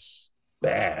it's just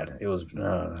bad. It was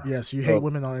yes, you hate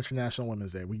women on International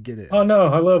Women's Day. We get it. Oh no,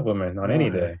 I love women on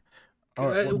any day. All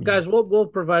right, Guys, we'll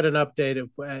provide an update if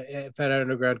Fat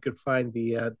Underground could find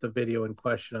the video in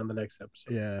question on the next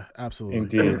episode. Yeah, absolutely.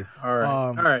 Indeed. All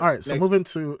right. All right. So moving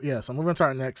to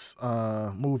our next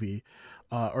movie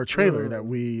or trailer that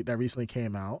recently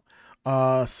came out.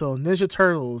 So Ninja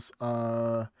Turtles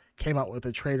came out with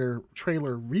a trailer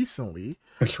recently.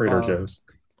 Trader Joe's.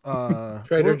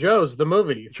 Trader Joe's, the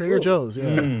movie. Trader Joe's,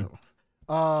 yeah. You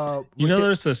know,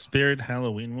 there's a Spirit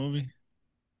Halloween movie.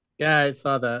 Yeah, I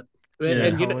saw that.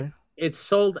 And you know, it's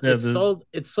sold. It's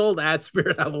sold at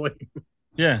Spirit Halloween.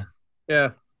 Yeah.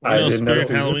 Yeah. I didn't Spirit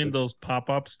know Halloween, those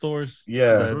pop-up stores.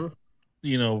 Yeah. That,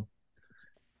 you know,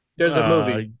 there's a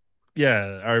movie.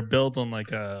 Yeah, are built on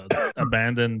like a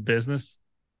abandoned business.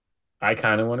 I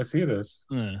kind of want to see this.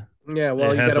 Yeah,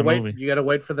 well, you gotta wait. Movie. You gotta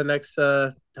wait for the next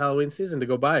Halloween season to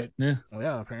go buy it. Yeah. Well,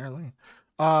 yeah, apparently.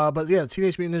 But yeah,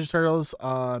 Teenage Mutant Ninja Turtles,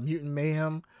 Mutant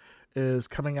Mayhem is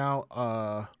coming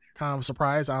out. Kind of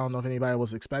surprised. I don't know if anybody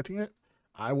was expecting it.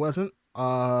 I wasn't.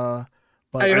 But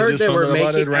I heard they were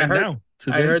making it right now.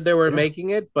 I heard they were making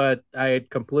it, but I had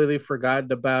completely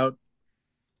forgotten about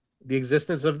the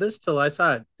existence of this till I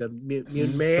saw it. The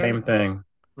Mutant Mayhem. Same thing.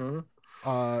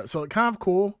 Mm-hmm. So kind of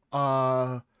cool.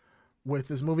 With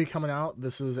this movie coming out,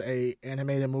 this is a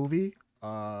animated movie.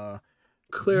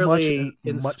 Clearly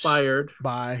inspired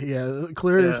by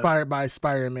inspired by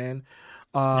Spider-Man.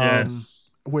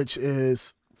 Yes. Which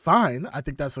is fine. I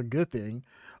think that's a good thing.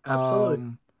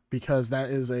 Absolutely. Because that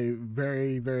is a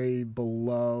very, very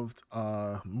beloved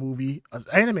movie,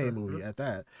 animated movie at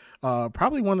that.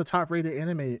 Probably one of the top rated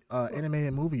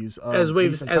animated movies. As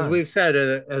we've said on this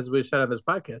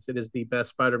podcast, it is the best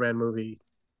Spider-Man movie.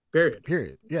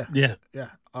 Period. Yeah.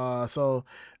 So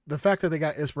the fact that they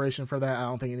got inspiration for that, I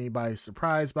don't think anybody's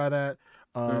surprised by that.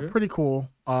 Pretty cool.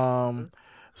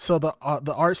 So the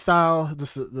art style,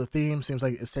 just the theme seems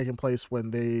like it's taking place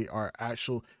when they are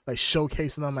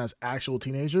showcasing them as actual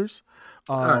teenagers.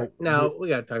 All right, now we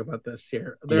got to talk about this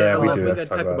here. We do. We got to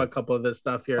talk about a couple of this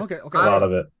stuff here. Okay. A lot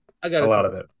of it. I got a lot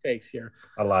of takes here.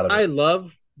 A lot of it. I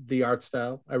love the art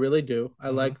style. I really do. I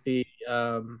like the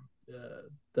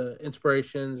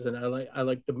inspirations, and I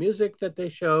like the music that they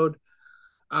showed.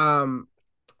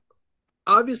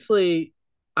 Obviously,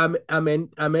 I'm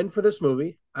in for this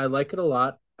movie. I like it a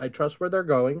lot. I trust where they're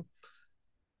going.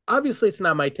 Obviously, it's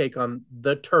not my take on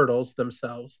the Turtles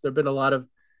themselves. There have been a lot of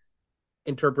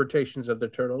interpretations of the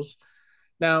Turtles.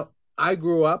 Now, I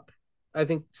grew up, I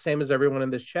think, same as everyone in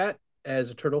this chat,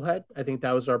 as a turtle head. I think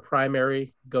that was our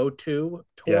primary go-to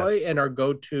toy and our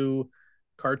go-to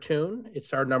cartoon.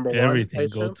 It's our number one. Everything.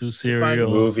 Go-to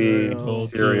cereal.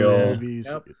 Cereal.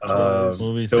 Movies.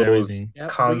 Those everything.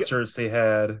 concerts they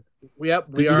had.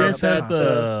 Yep. Did you guys have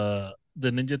the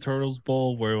Ninja Turtles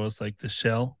bowl where it was like the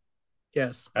shell?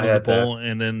 Yes. I had the bowl,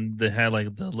 and then they had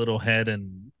like the little head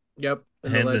and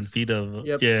hands and feet of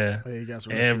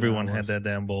everyone had that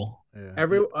damn bowl.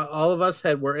 Yeah. All of us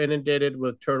were inundated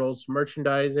with Turtles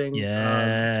merchandising.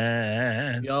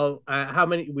 Yes. We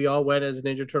all went as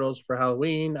Ninja Turtles for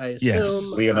Halloween, I assume. Yes.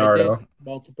 Leonardo.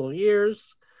 Multiple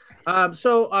years.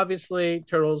 So obviously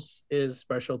Turtles is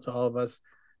special to all of us.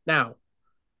 Now,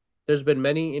 there's been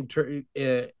many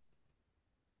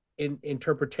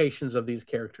interpretations of these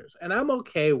characters, and I'm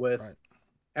okay with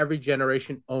every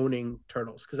generation owning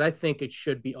Turtles because I think it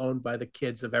should be owned by the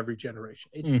kids of every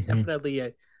generation. It's definitely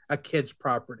a kid's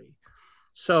property.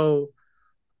 So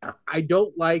I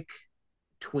don't like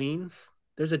tweens.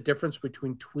 There's a difference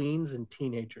between tweens and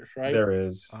teenagers, right? There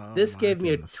is. This gave me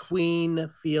a tween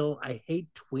feel. I hate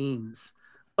tweens,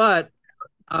 but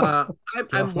I'm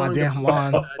my damn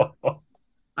lawn.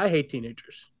 I hate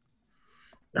teenagers.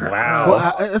 Wow.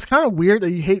 Well, it's kind of weird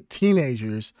that you hate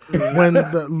teenagers when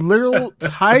the literal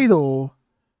title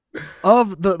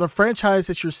of the franchise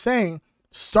that you're saying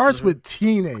starts with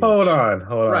teenage. Hold on.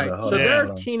 Right. Hold So on, there are hold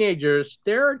on. teenagers.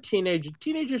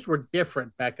 Teenagers were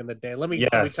different back in the day. Let me talk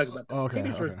about Yes. this. Okay,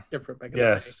 Teenagers okay. were different back in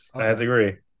Yes, Okay. I have to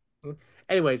agree. the day.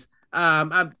 Anyways, I'm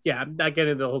not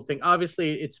getting into the whole thing.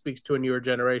 Obviously, it speaks to a newer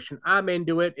generation. I'm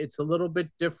into it. It's a little bit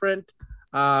different.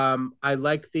 I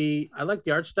like the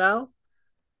art style.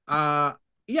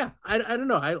 Yeah, I don't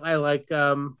know. I like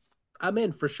I'm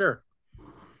in for sure.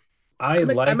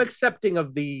 I'm accepting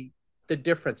of the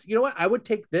difference. You know what? I would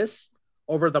take this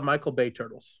over the Michael Bay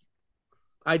Turtles.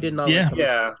 I did not like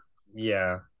them.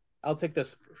 Yeah. I'll take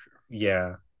this for sure.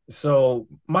 Yeah. So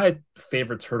my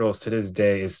favorite Turtles to this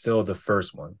day is still the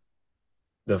first one,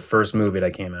 the first movie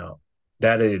that came out.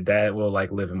 That will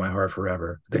like live in my heart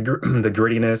forever. The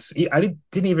grittiness. I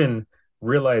didn't even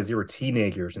realize they were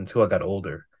teenagers until I got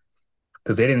older,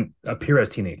 because they didn't appear as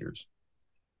teenagers.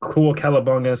 Cool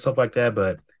Cowabunga and stuff like that,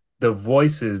 but the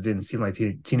voices didn't seem like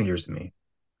teenagers to me.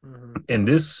 In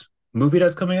this movie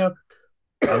that's coming up,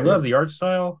 I love the art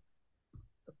style.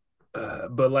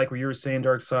 But like what you were saying,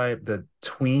 Dark Side, the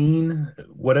tween,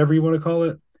 whatever you want to call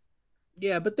it.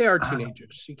 Yeah, but they are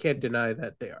teenagers. You can't deny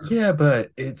that they are. Yeah,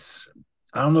 but I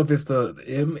don't know if it's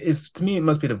to me, it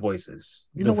must be the voices.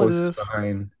 You know what it is?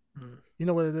 Behind. You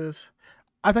know what it is?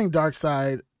 I think Dark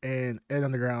Side and Ed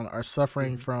Underground are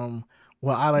suffering from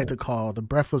what I like to call the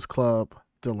Breakfast Club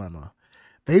dilemma.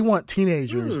 They want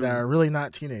teenagers that are really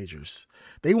not teenagers.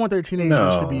 They want their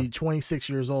teenagers to be 26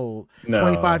 years old,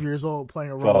 25 years old, playing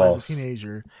a role as a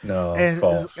teenager. No, and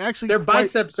false. Actually, their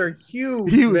biceps are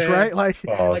huge, man. Right? Like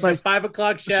a 5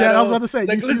 o'clock shadow. I was about to say,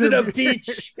 like, listen up,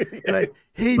 Teach. Like,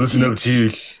 hey, listen up,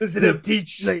 Teach. Listen up,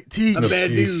 Teach. Like, Teach. Bad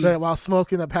news. Like, while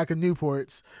smoking a pack of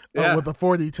Newports with a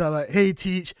 40, tell like, hey,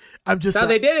 Teach, I'm just. How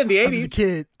they did in the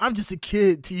 80s. I'm just a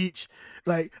kid, Teach.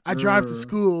 Like, I drive to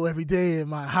school every day in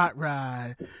my hot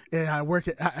ride, and I work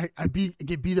at. I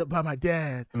get beat up by my dad.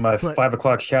 My 5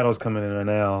 o'clock shadow's coming in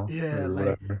now. Yeah,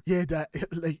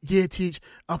 Teach.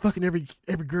 I'm fucking every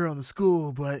girl in the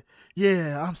school, but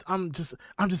yeah, I'm just a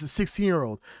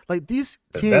 16-year-old. Like, these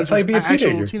teenagers, that's like being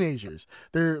actual teenagers.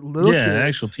 They're little kids.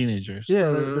 Actual teenagers.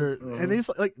 Yeah, they're and these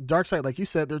like Dark Side, like you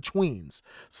said, they're tweens.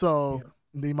 So. Yeah.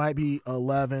 They might be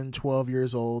 11, 12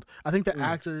 years old. I think the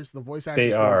actors, the voice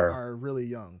actors are really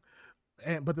young.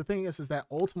 But the thing is that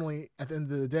ultimately, at the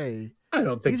end of the day, I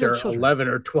don't think they're 11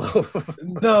 or 12.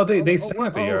 No, they sound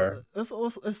like they are.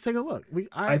 Let's take a look.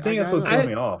 I think that's what's throwing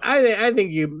me off. I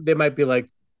think they might be like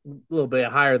a little bit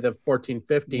higher than 14,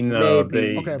 15. No,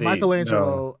 maybe.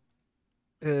 Michelangelo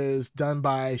is done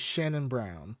by Shannon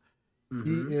Brown.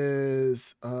 He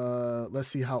is let's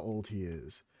see how old he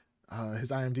is.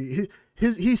 His IMDb,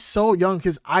 he's so young.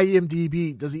 His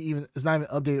IMDb is not even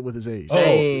updated with his age.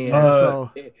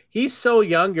 So he's so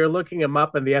young. You're looking him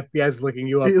up, and the FBI is looking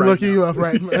you up.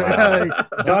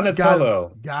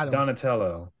 Donatello. Got him.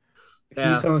 Donatello. Yeah.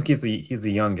 He sounds like he's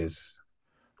the youngest.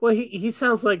 Well, he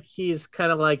sounds like he's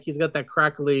kind of like he's got that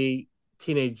crackly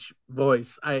teenage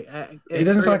voice. It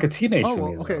doesn't sound like a teenage to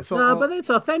me. Okay, so no, but it's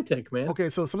authentic, man. Okay,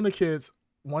 so some of the kids,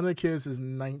 one of the kids is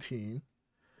 19.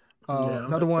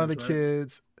 Another one of the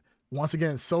kids, once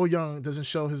again, so young, doesn't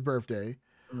show his birthday.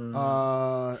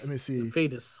 Let me see. The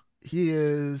fetus. He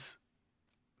is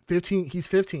 15. He's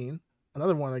 15.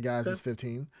 Another one of the guys is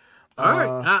 15. All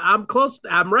right. I'm close.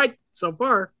 I'm right so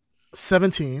far.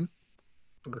 17.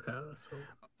 Okay. That's cool.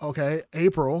 Okay.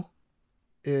 April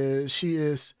is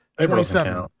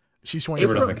 27. She's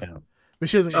 27. April doesn't count. But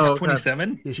she doesn't. She's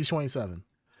 27? Yeah, she's 27.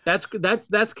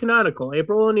 That's canonical.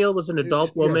 April O'Neil was an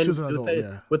adult woman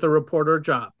with a reporter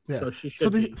job. Yeah. So she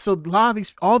should be. So a lot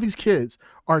of all these kids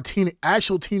are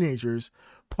actual teenagers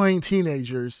playing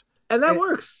teenagers. And that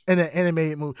works. In an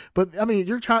animated movie. But I mean,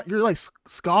 you're like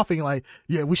scoffing like,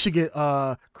 yeah, we should get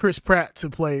Chris Pratt to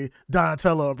play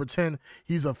Donatello and pretend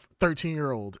he's a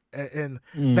 13-year-old and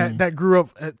that grew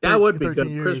up at 13, that would be 13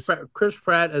 good. years. Chris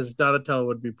Pratt as Donatello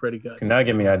would be pretty good. Can now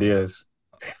give me ideas.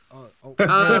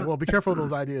 Well, be careful of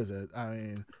those ideas, Ed. I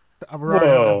mean, we're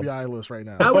on the FBI list right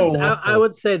now. I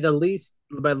would say the least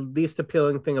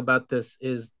appealing thing about this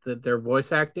is that their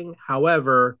voice acting.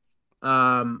 However,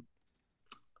 John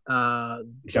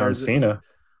Cena.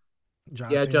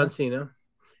 John Cena.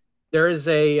 There is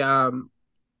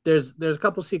there's a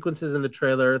couple sequences in the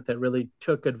trailer that really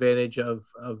took advantage of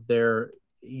their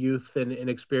youth and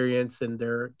inexperience, and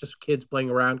they're just kids playing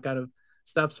around kind of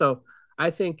stuff. So I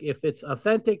think if it's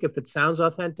authentic, if it sounds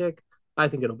authentic, I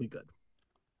think it'll be good.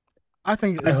 I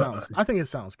think it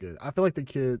sounds good. I feel like the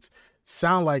kids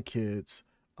sound like kids.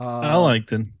 I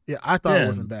liked it. Yeah, I thought it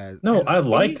wasn't bad. No, I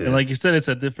liked it. And like you said, it's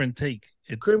a different take.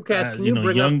 It's Creamcast. Can you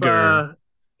bring up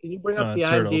the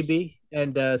Turtles. IMDb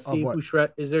and see who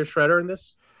is there Shredder in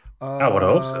this? I would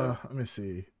hope so. Let me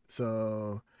see.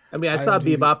 So I mean, I saw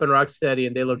IMDb Bebop and Rocksteady,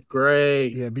 and they look great.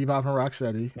 Yeah, Bebop and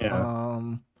Rocksteady.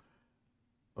 Yeah.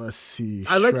 Let's see.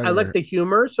 I like Shredder. the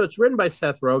humor. So it's written by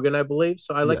Seth Rogen, I believe.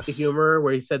 So I like the Yes. humor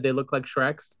where he said they look like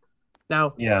Shreks.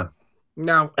 Now, Yeah.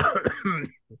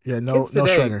 Yeah, no Kids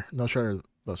today- Shredder. No Shredder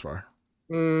thus far.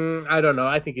 I don't know.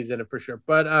 I think he's in it for sure.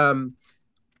 But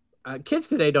kids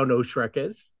today don't know who Shrek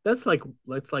is. That's like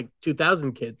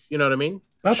 2000 kids. You know what I mean?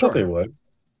 I Sure. thought they would.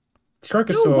 Shrek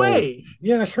is No so way.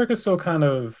 Yeah, Shrek is so kind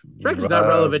of Shrek is not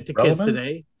relevant to kids relevant?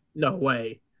 today. No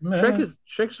way. Meh.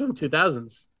 Shrek's from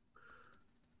 2000s.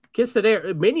 Kids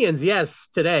today, Minions, yes,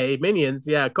 today Minions,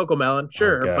 yeah, Coco Melon,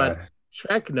 sure, Oh, but God.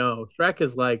 Shrek, no. Shrek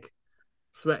is like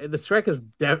the Shrek is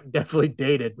definitely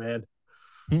dated, man.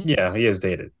 Yeah, he is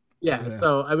dated. Yeah, Yeah.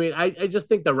 so I mean, I just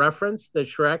think the reference, the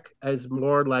Shrek, is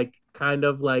more like kind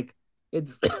of like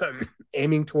it's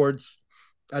aiming towards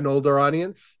an older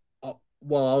audience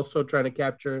while also trying to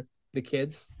capture the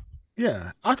kids.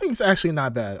 Yeah, I think it's actually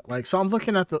not bad. Like, so I'm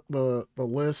looking at the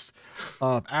list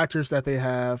of actors that they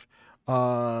have.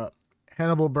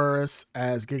 Hannibal Buress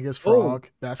as Genghis Frog.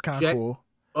 That's kind of Jack- cool.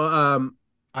 Um,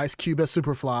 Ice Cube as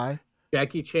Superfly.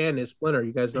 Jackie Chan is Splinter.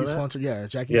 You guys know He's that? Splinter. Yeah,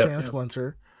 Jackie Yep. Chan as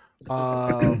Splinter.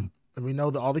 And we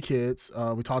know all the kids.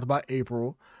 We talked about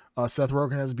April. Seth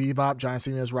Rogen as Bebop. John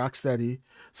Cena as Rocksteady.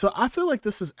 So I feel like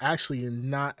this is actually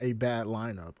not a bad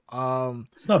lineup.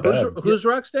 It's not bad. Who's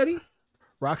Rocksteady?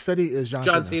 Rocksteady is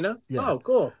John Cena. Yeah. Oh,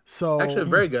 cool. So Actually,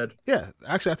 very good. yeah,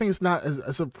 actually, I think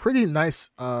it's a pretty nice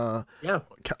Yeah.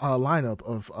 lineup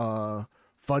of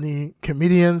funny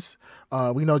comedians.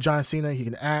 We know John Cena; he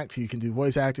can act, he can do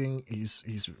voice acting.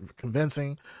 He's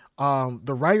convincing.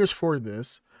 The writers for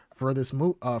this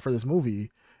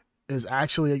movie is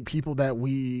actually people that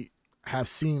we have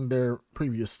seen their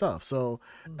previous stuff. So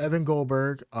Evan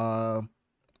Goldberg,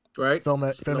 Right.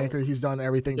 filmmaker, he's done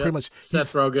everything Yep. pretty much. Seth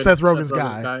Rogen. Seth Rogen's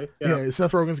guy. Yeah.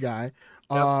 Seth Rogen's guy.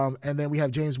 Yep. And then we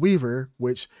have James Weaver,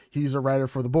 which he's a writer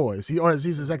for The Boys. He's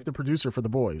executive producer for The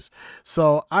Boys.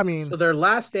 So I mean, So their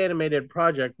last animated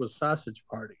project was Sausage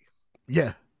Party.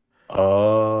 yeah.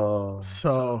 Oh.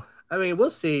 So I mean, we'll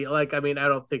see. Like, I mean, I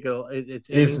don't think it's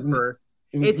It's- aiming for.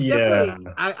 It's yeah.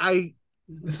 definitely. I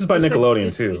This is by you said- Nickelodeon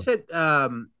you too. said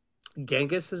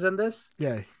Genghis is in this,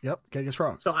 yeah, yep, Genghis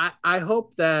Frog. so I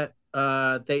hope that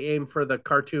they aim for the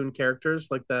cartoon characters,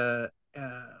 like the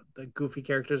goofy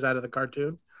characters out of the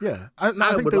cartoon. Yeah, I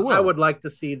think they will. I would like to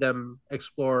see them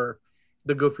explore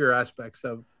the goofier aspects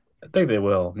of. I think they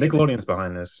will. Nickelodeon's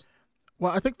behind this.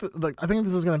 Well, I think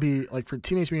this is going to be like for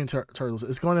Teenage Mutant Turtles.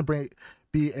 It's going to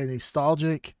be a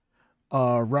nostalgic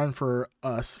run for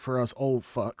us old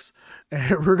fucks,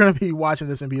 and we're going to be watching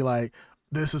this and be like,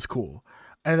 this is cool.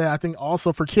 And then I think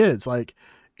also for kids, like,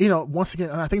 once again,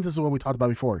 and I think this is what we talked about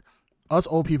before. Us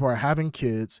old people are having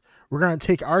kids. We're going to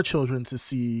take our children to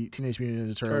see Teenage Mutant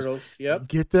Ninja Turtles. Yep.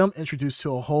 Get them introduced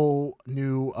to a whole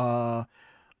new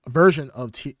version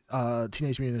of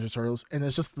Teenage Mutant Ninja Turtles, and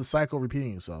it's just the cycle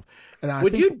repeating itself. And I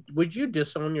think, Would you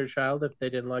disown your child if they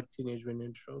didn't like Teenage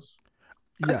Mutant Ninja Turtles?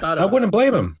 yes. thought I wouldn't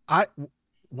blame him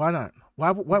Why not?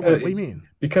 What do you mean?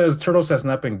 because Turtles has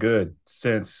not been good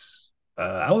since.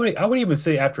 I would even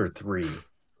say after 3,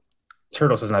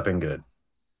 Turtles has not been good.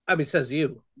 I mean, says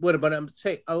you. But I'm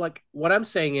saying, what I'm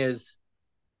saying is,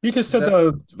 You just said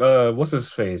what's his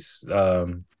face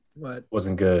what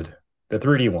wasn't good. The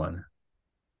 3D one.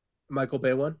 Michael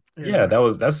Bay one. Yeah,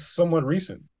 that's somewhat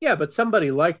recent. Yeah, but somebody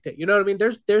liked it. You know what I mean?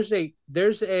 There's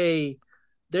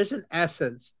an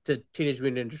essence to Teenage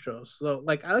Mutant Ninja Turtles. So,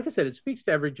 like I said, it speaks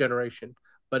to every generation.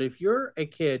 But if you're a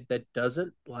kid that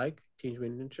doesn't like Teenage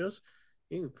Mutant Ninja Turtles,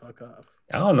 you can fuck off.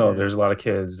 I don't know if there's a lot of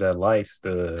kids that liked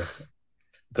the.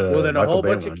 Well, then a Michael whole Bay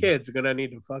bunch one. of kids are gonna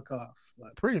need to fuck off.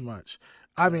 Pretty much.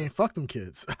 I mean, fuck them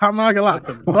kids. I'm not gonna lie. Fuck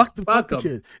 'em. Fuck the Fuck 'em.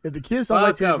 kids. If the kids don't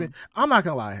like Fuck Teenage 'em. Mutant, I'm not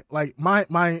gonna lie. Like my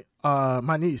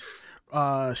niece,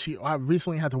 I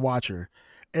recently had to watch her,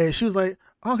 and she was like,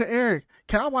 "Uncle Eric,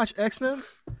 can I watch X-Men?"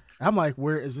 I'm like,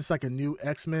 "Where is this? Like a new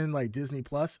X-Men, like Disney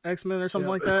Plus X-Men or something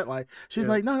like that?" Like she's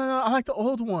Yeah. like, "No, I like the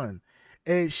old one,"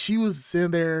 and she was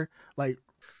sitting there like.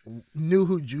 Knew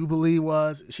who Jubilee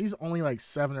was. She's only like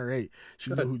 7 or 8. She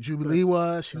knew who Jubilee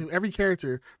was. She knew every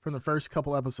character from the first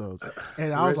couple episodes.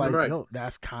 And I was like, Right. yo,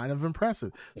 that's kind of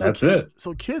impressive. That's kids, it.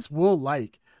 So kids will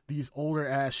like these older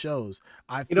ass shows.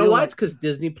 I You feel know why? like, It's because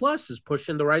Disney Plus is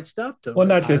pushing the right stuff to. Well,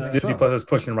 not just I think Disney so. Plus is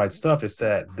pushing the right stuff. It's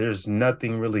that there's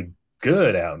nothing really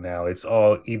good out now. It's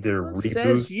all either Well, reboots.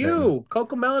 says you.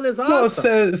 Coco Melon is awesome. Well, it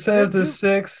says Yeah, the too.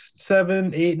 6,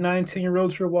 7, 8, 9,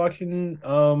 10-year-olds who are watching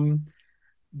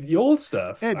the old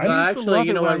stuff. Ed, I you mean, used to actually, love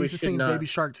you it know when what? I We used to should sing not. Baby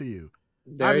Shark to you.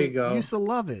 There you I go. used to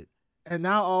love it. and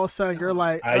now all of a sudden you're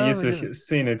like, I oh, used my to goodness.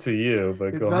 sing it to you,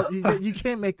 but go on. You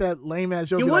can't make that lame ass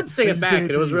joke. You be would like, sing "I it just back. sang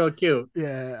It to was you." real cute.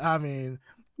 Yeah, I mean,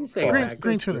 You sing it Green, back.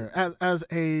 Green That's cute. Tuner, as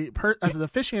an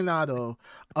aficionado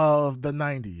of the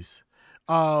 '90s,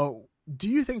 do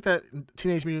you think that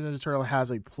Teenage Mutant Ninja Turtle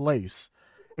has a place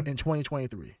in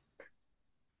 2023?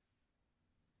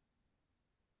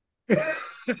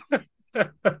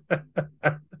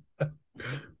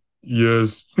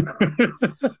 Yes.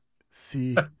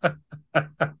 See,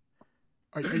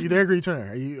 are you there, Green Tuner?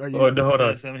 Are you? Oh no, hold on.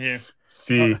 Yes, I'm here.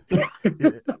 See.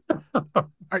 Yeah.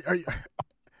 Are you?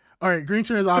 All right, Green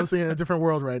Tuner is obviously in a different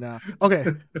world right now. Okay.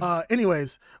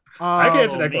 Anyways, I can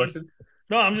answer Oh, that me? question.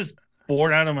 No, I'm just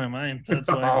bored out of my mind. That's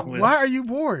why. why are you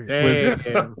bored? Damn.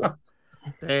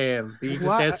 Damn. You just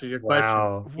Why- answered your question.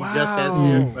 Wow. You just answered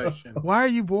your Wow. question. Why are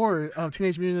you bored of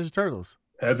Teenage Mutant Ninja Turtles?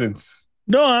 Peasants.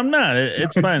 No, I'm not.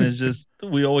 It's fine. It's just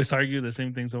we always argue the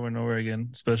same things over and over again,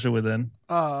 especially with N.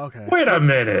 Oh, okay. Wait a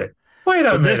minute. Wait a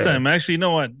But minute. this time, actually, you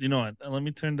know what? Let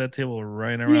me turn that table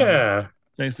right around. Yeah.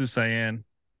 Thanks to Cyan,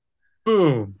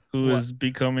 Boom. who What? is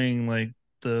becoming like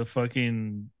the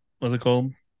fucking what's it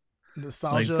called?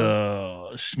 Nostalgia. Like the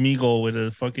Schmeagle with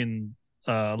the fucking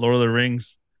Lord of the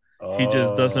Rings. He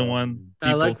just doesn't want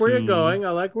I like people where to- you're going. I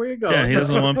like where you're going. Yeah, he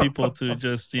doesn't want people to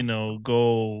just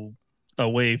go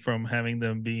away from having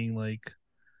them being like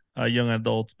young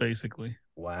adults, basically.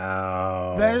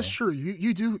 Wow. That is true.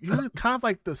 You're kind of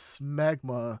like the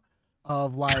smegma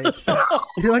of like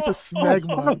you're like the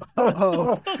smegma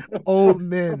of old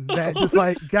men that just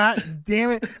like, God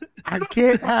damn it, I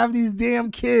can't have these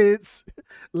damn kids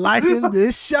liking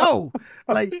this show.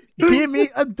 Like, give me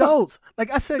adults.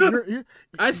 Like I said, you're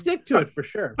I stick to it for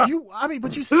sure. but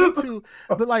you stick to,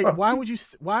 but like, why would you?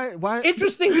 Why?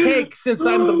 Interesting take, since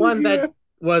I'm the one that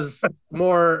was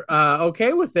more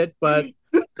okay with it, but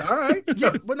all right.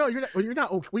 Yeah, but no, you're not. You're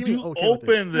not okay. What do you mean You okay with it?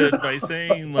 opened it by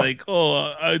saying like,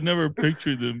 "Oh, I never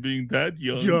pictured them being that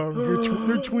young." Young,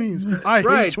 they're tweens. I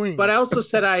Right. hate tweens. But I also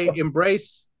said I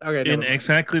embrace. Okay, never In mind.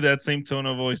 exactly that same tone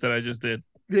of voice that I just did.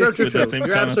 True, true, With true. that same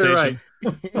You're absolutely right.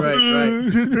 connotation.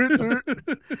 Right.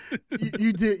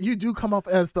 you do come off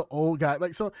as the old guy.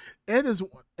 Like, so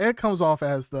Ed comes off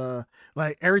as the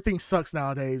like, everything sucks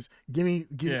nowadays. Give me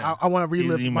Yeah. I want to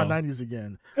relive He's my emo. 90s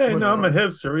again. Hey, But, no, I'm a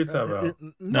hipster. What are you talking about?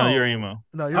 No, you're emo.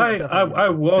 No, you're I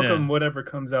definitely welcome Yeah. whatever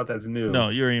comes out that's new. No,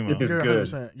 you're emo. If it's you're good.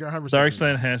 100%. You're 100%.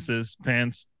 Darkseid has his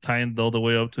pants tied all the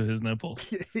way up to his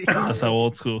nipples. That's how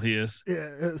old school he is. Yeah,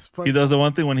 it's funny. He does the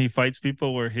one thing when he fights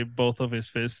people where both of his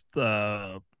fists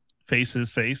face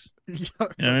his face. You know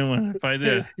what I mean? When he fights,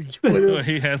 yeah.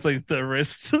 He has like the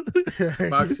wrist.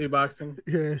 Boxing.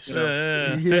 Yeah,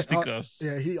 Fisticuffs.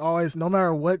 yeah, he always, no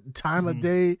matter what time of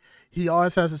day, he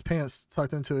always has his pants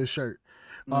tucked into his shirt.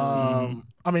 I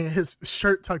mean, his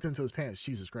shirt tucked into his pants.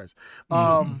 Jesus Christ.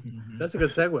 That's a good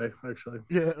segue, actually.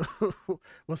 Yeah.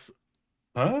 What's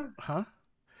Huh?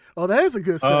 Oh, that is a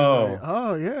good segue. Oh.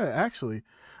 Oh, yeah, actually.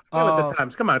 Go with the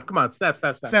times. Come on. Snap.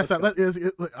 Snap.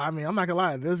 I mean, I'm not gonna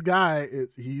lie. This guy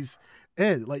he's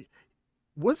Ed. Like,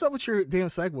 what's up with your damn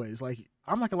segues? Like,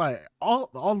 I'm not gonna lie.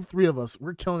 All three of us,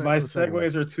 we're killing it. My on the segue.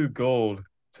 segues are too gold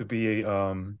to be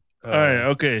All right,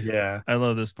 okay. Yeah. I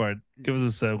love this part. Give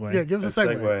us a segue. Yeah, give us a A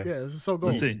segue. segue. Yeah, this is so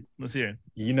good. Let's hear it.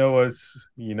 You know what's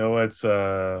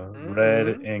red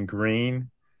and green?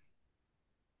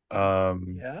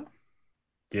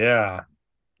 Yeah.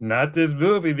 Not this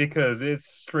movie because it's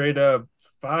straight up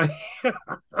fire.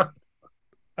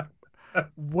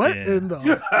 What Yeah. in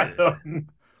the? I don't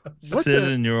What Sit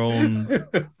the- in your own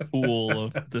pool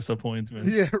of disappointment.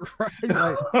 Yeah, right.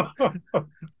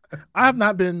 Like, I have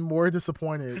not been more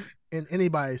disappointed in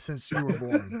anybody since you were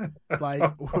born. Like,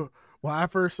 when I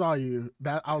first saw you,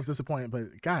 that I was disappointed. But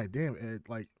god damn it,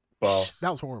 like, False. that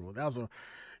was horrible. That was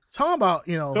talking about,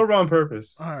 So wrong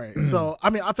purpose. All right, so I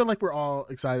mean, I feel like we're all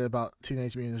excited about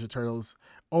Teenage Mutant Ninja Turtles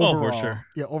overall. Oh, for sure.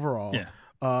 Yeah, overall. Yeah.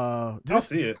 I'll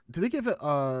see it. Did they give it?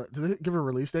 Did they give a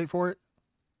release date for it?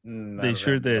 Not They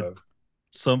sure right did. now.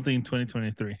 Something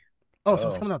 2023. Oh, so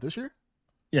it's Oh. coming out this year?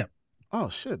 Yeah. Oh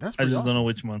shit, that's I pretty just awesome. don't know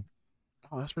which month.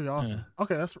 Oh, that's pretty awesome.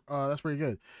 Okay, that's pretty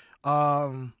good.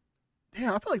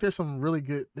 Yeah, I feel like there's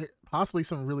possibly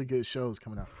some really good shows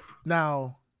coming out.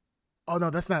 Now, oh no,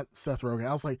 that's not Seth Rogen.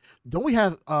 I was like, don't we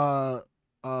have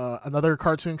another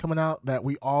cartoon coming out that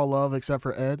we all love except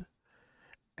for Ed?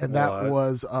 And that What?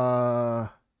 was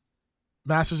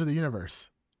Masters of the Universe.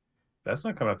 That's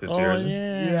not coming out this year, is it?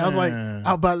 Yeah, I was like,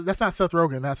 oh, but that's not Seth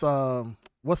Rogen. That's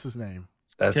what's his name?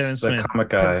 That's Kevin the Smith. comic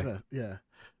Kevin guy. Smith. Yeah.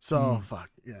 So fuck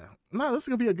yeah. No, this is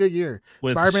gonna be a good year.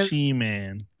 with Spider-Man,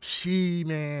 She-Man.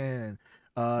 She-Man.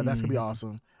 That's gonna be Mhm.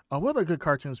 awesome. What other good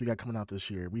cartoons we got coming out this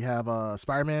year? We have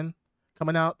Spider-Man.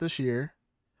 coming out this year.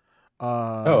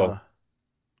 Oh.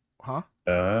 Huh?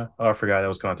 I forgot that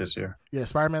was coming out this year. Yeah,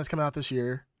 Spider-Man's coming out this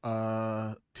year.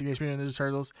 Teenage Mutant Ninja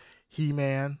Turtles,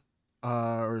 He-Man,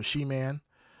 or She-Man,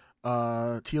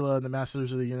 Tila and the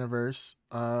Masters of the Universe.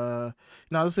 Now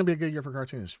this is gonna be a good year for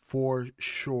cartoons for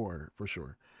sure.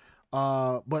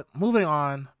 But moving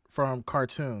on from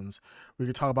cartoons, we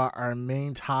could talk about our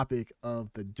main topic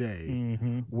of the day,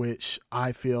 which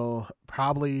I feel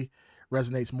probably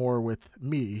resonates more with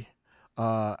me.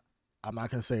 I'm not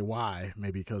gonna say why,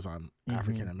 maybe because I'm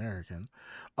African American.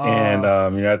 And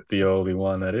you're not the only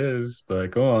one that is,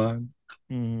 but go on.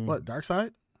 What,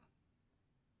 Darkseid?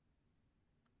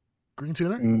 Green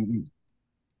Tuner?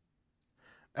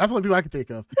 That's the only people I can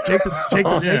think of. Jake the Snake.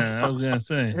 Yeah, I was gonna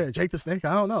say. Yeah, Jake the Snake.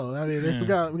 I don't know. I mean, we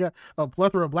got a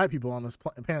plethora of black people on this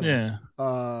panel. Yeah.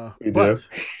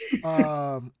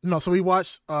 No. So we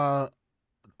watched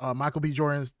Michael B.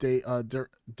 Jordan's directorial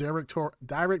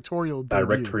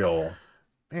debut.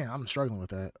 Man, I'm struggling with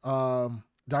that.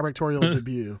 Directorial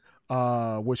debut,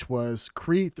 which was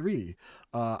Creed 3.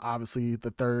 Obviously,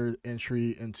 the third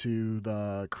entry into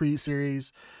the Creed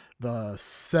series, the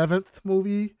 7th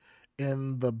movie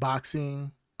in the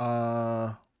boxing.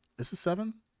 Is it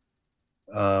 7?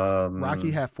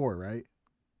 Rocky had 4, right?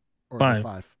 Or 5. Is it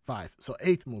 5? 5. So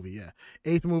 8th movie, yeah.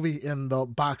 8th movie in the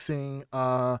boxing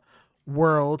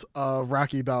world of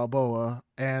Rocky Balboa.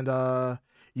 And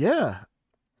yeah,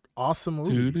 awesome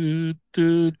movie.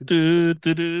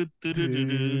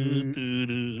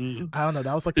 I don't know.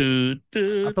 That was like I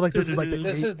feel like this is like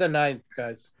this is the 9th,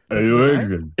 guys. Is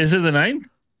it the 9th?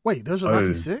 Wait, there's a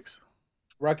Rocky 6?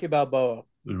 Rocky Balboa.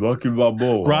 Rocky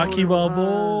Balboa. Rocky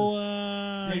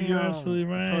Balboa. You're absolutely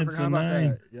right. Totally it's the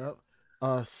 9th. Yep.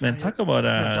 Man, talk about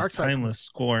a timeless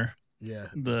score. Yeah,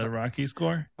 the Rocky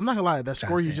score. I'm not gonna lie, that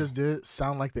score you just did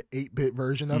sound like the 8-bit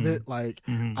version of it. Like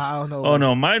I don't know. Oh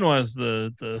no, mine was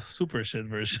the super shit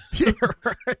version. Yeah,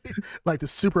 right. Like the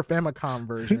Super Famicom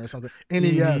version or something.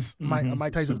 NES.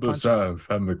 Mike Tyson's Super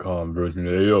Famicom version.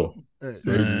 Hey yo,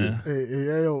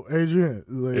 Adrian.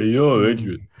 Like, hey yo,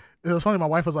 Adrian. It was funny. My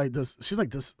wife was like, she's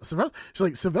like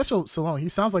Sylvester Stallone. He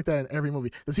sounds like that in every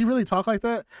movie. Does he really talk like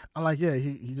that? I'm like, yeah,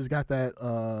 he just got that.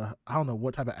 I don't know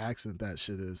what type of accent that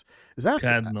shit is. Is that?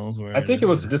 God knows where. I think it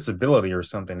was a disability or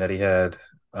something that he had.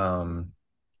 I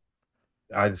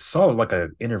saw like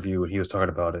an interview when he was talking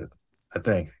about it. I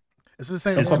think. Is this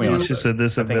the same interview? She said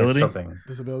disability.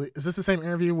 Disability. Is this the same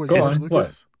interview with George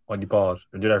Lucas? What? When you pause,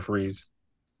 or did I freeze?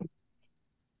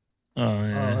 Oh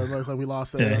yeah. Like we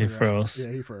lost that. Yeah, he froze.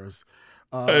 Yeah, he froze.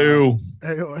 Ayo,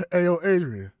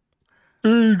 Adrian.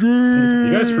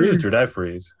 You guys freeze, or did I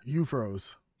freeze? You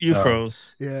froze. You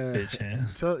froze. Yeah.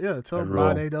 Bitch. Tell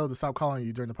Rod to stop calling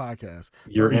you during the podcast.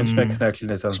 Your internet connection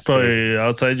is unstable. It's probably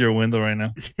outside your window right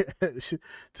now. Yeah,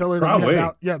 tell her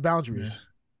that you have boundaries.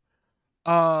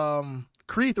 Yeah.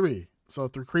 Creed 3. So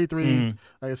through Creed 3,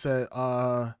 like I said,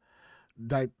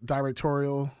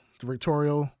 directorial.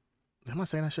 Am I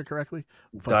saying that shit correctly?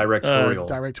 Directorial.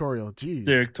 Jeez.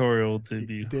 Directorial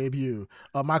debut.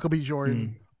 Michael B.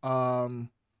 Jordan. I'm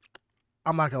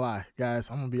not gonna lie, guys.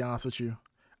 I'm gonna be honest with you.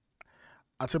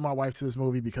 I took my wife to this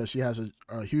movie because she has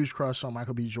a huge crush on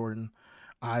Michael B. Jordan.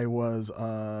 I was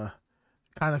kind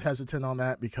of hesitant on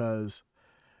that because,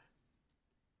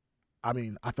 I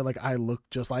mean, I feel like I look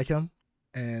just like him.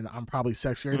 And I'm probably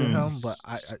sexier than him, but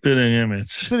spitting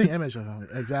image of him,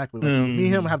 exactly. Like, me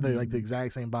and him have the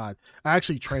exact same bod. I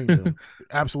actually trained him,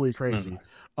 absolutely crazy.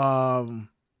 I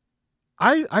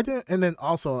did, and then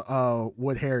also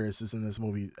Wood Harris is in this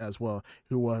movie as well,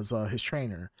 who was his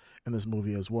trainer in this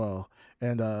movie as well,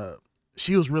 and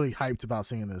she was really hyped about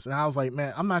seeing this, and I was like,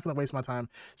 man, I'm not gonna waste my time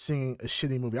seeing a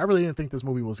shitty movie. I really didn't think this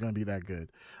movie was gonna be that good.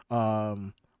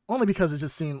 Only because it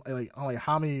just seemed like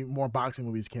how many more boxing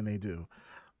movies can they do?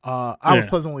 I was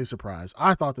pleasantly surprised.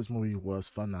 I thought this movie was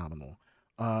phenomenal.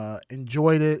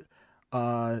 Enjoyed it.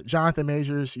 Jonathan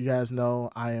Majors, you guys know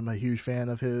I am a huge fan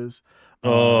of his.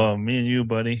 Me and you,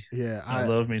 buddy. Yeah, I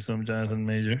love me some Jonathan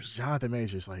Majors. Jonathan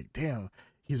Majors, like, damn,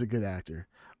 he's a good actor.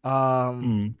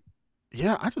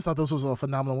 Yeah, I just thought this was a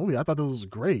phenomenal movie. I thought this was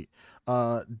great.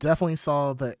 Definitely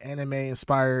saw the anime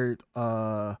inspired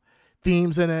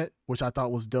themes in it, which I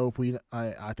thought was dope.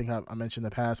 I think I mentioned in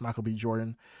the past, Michael B.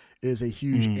 Jordan is a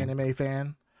huge anime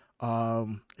fan. Are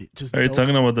you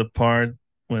talking about the part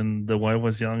when the wife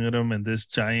was yelling at him and this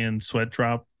giant sweat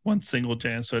drop, one single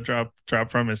giant sweat drop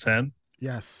dropped from his head?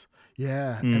 Yes.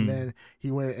 Yeah. And then he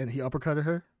went and he uppercutted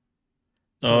her.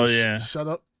 Yeah. Shut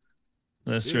up.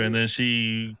 That's true. And then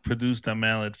she produced a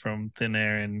mallet from thin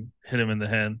air and hit him in the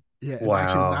head. Yeah. And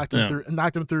actually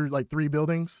knocked him through like 3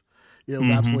 buildings. It was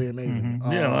absolutely amazing.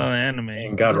 Yeah, a lot of anime.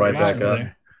 And got right back up.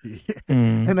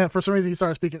 And then for some reason he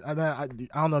started speaking. And then I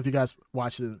don't know if you guys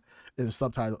watched it in the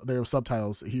subtitle. There were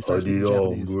subtitles. He started speaking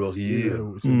Japanese.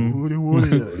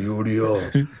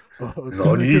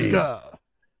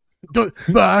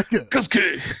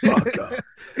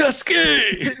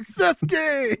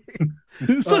 Sasuke!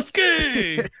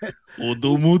 Sasuke!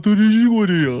 Odomoto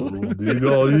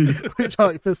Nijigori. Which I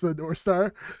like Fist of the North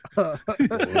Star.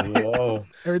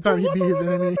 Every time he beat his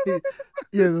enemy,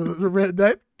 the red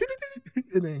dice,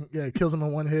 and then kills him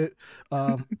in one hit.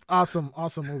 Awesome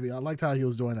movie. I liked how he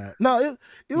was doing that. No,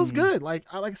 it was good. Like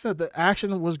I said, the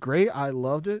action was great. I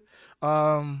loved it.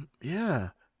 I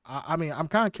mean, I'm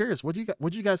kind of curious. What do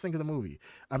you guys think of the movie?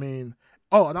 I mean,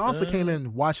 and I also came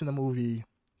in watching the movie.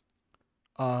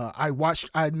 I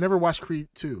never watched Creed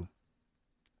 2.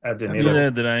 I didn't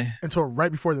either. Did I? Until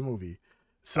right before the movie.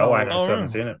 So I still haven't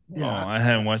seen it. Yeah, I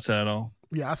haven't watched that at all.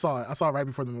 Yeah, I saw it right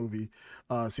before the movie,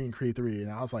 seeing Creed 3,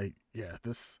 and I was like, yeah, it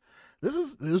was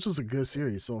just a good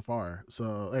series so far.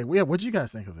 So, what did you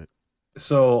guys think of it?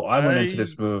 So I went into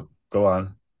this movie. Go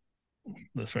on.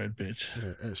 That's right, bitch.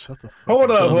 Yeah, shut the fuck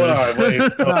Hold on, wait.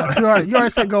 You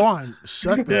already said go on.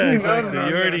 Shut the Yeah, exactly.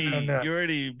 You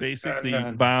already basically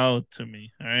bowed to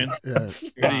me, all right? Yeah.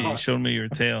 You already showed me your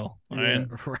tail, all right?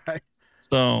 Right.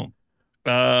 So,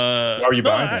 why are you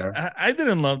buying there? I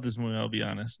didn't love this movie, I'll be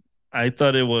honest. I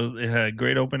thought it had a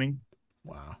great opening.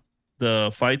 Wow. The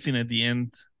fight scene at the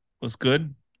end was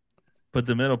good, but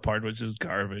the middle part was just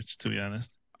garbage, to be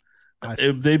honest.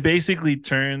 They basically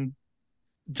turned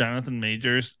Jonathan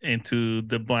Majors into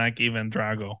the Black Ivan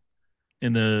Drago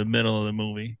in the middle of the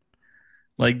movie.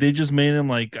 Like, they just made him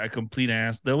like a complete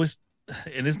ass.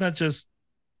 And it's not just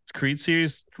Creed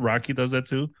series. Rocky does that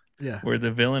too. Yeah. Where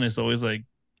the villain is always like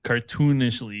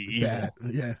cartoonishly evil. Bad.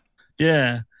 Yeah.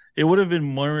 Yeah. It would have been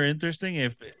more interesting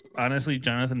if, honestly,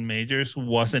 Jonathan Majors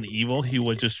wasn't evil. He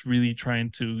was just really trying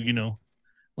to,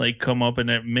 like, come up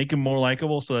and make him more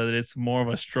likable so that it's more of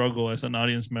a struggle as an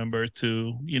audience member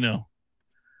to,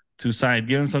 to side.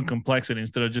 Give him some complexity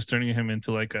instead of just turning him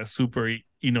into like a super,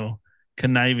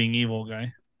 conniving evil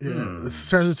guy. Yeah, this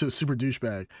turns into a super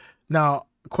douchebag. Now,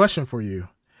 question for you.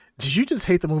 Did you just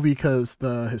hate the movie because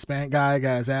the Hispanic guy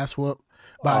got his ass whooped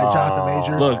by Jonathan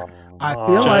Majors? Look, I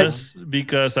feel just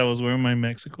because I was wearing my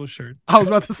Mexico shirt. I was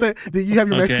about to say, did you have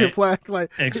your Mexican flag?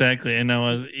 Like exactly, and I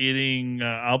was eating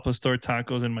al pastor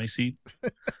tacos in my seat.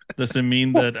 Doesn't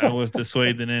mean that I was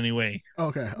dissuaded in any way.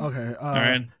 Okay. All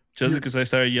right. Just because I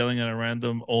started yelling at a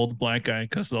random old black guy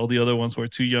because all the other ones were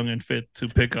too young and fit to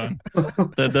pick on,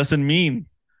 that doesn't mean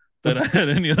that I had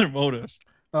any other motives.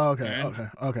 Okay.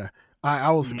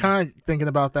 I was kind of thinking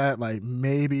about that, like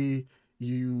maybe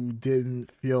you didn't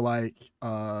feel like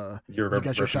you're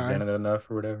represented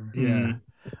enough or whatever. Yeah.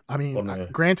 I mean,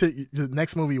 granted, the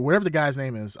next movie, wherever the guy's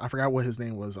name is, I forgot what his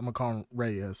name was. I'm gonna call him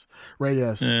Reyes.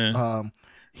 Yeah.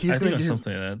 He's gonna get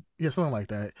something like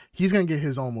that. He's gonna get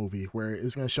his own movie where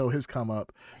it's gonna show his come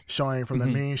up, showing from the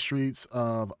main streets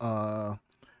of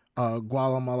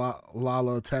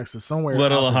Guadalajara, Texas, somewhere.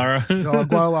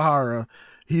 Guadalajara.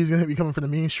 He's going to be coming from the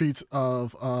mean streets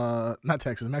of not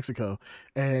Texas, Mexico,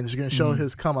 and it's going to show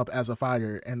his come up as a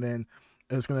fighter, and then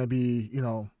it's going to be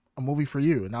a movie for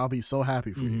you, and I'll be so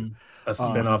happy for you. A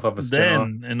spinoff of a spinoff.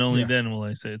 Then and only then will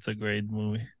I say it's a great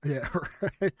movie. Yeah,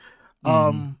 right.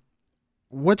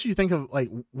 What do you think of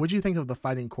the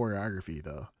fighting choreography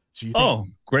though?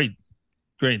 Great.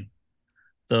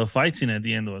 The fight scene at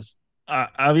the end was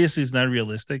obviously it's not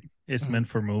realistic. It's meant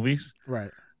for movies,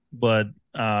 right? But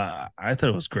I thought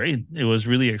it was great. It was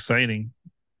really exciting.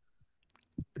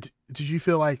 Did you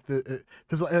feel like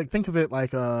because think of it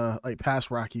like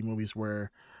past Rocky movies where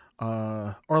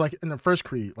or like in the first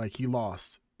Creed, like he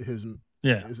lost the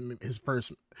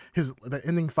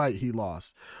ending fight, he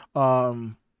lost.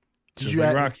 Just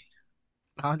like Rocky.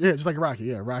 Just like Rocky.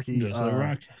 Yeah, Rocky. Just like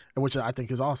Rocky. Which I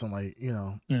think is awesome. Like,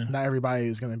 not everybody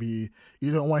is going to be.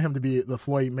 You don't want him to be the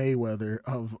Floyd Mayweather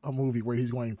of a movie where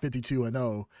he's going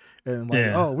 52-0, and we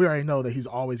already know that he's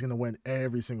always going to win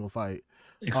every single fight.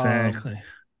 Exactly.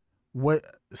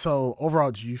 So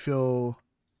overall, do you feel?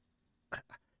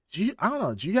 I don't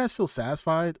know. Do you guys feel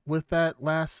satisfied with that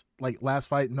last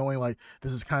fight, knowing like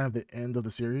this is kind of the end of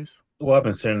the series? Well, I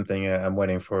haven't said anything yet. I'm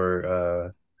waiting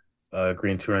for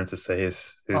Green Turin to say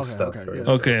his stuff first.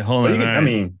 Okay, hold on. I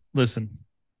mean, listen,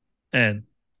 Ed,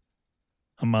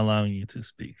 I'm allowing you to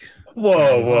speak.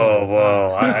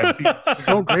 Whoa! I see.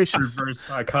 So gracious. Reverse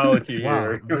psychology wow,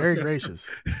 here. Very gracious.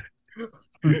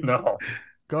 No.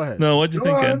 Go ahead. No, what'd you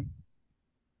think, Ed?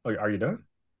 Are you done?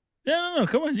 Yeah, no.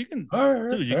 Come on, you can,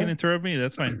 dude. You can interrupt me.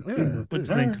 That's fine. Yeah, what'd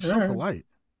you think? You're so polite.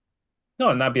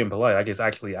 No, not being polite. I guess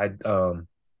actually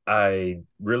I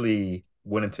really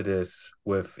went into this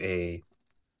with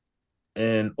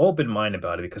an open mind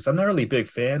about it because I'm not really a big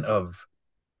fan of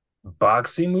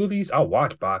boxing movies. I'll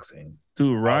watch boxing.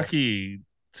 Dude, I'll Rocky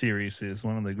series is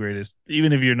one of the greatest,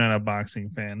 even if you're not a boxing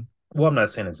fan. well, I'm not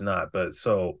saying it's not, but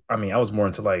so I mean I was more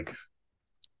into like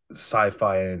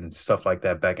sci-fi and stuff like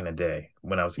that back in the day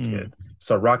when I was a Mm. kid.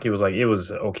 So Rocky was like it was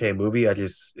an okay movie.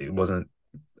 It wasn't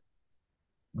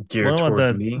What geared about towards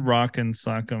that me. Rock and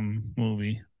Sock'em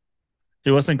movie?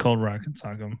 It wasn't called Rock and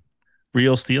Sock'em.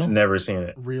 Real Steel? Never seen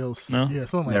it. No? Yeah,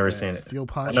 something like Never that. seen it. Steel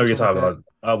I Punch know or what you're something talking like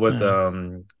about. With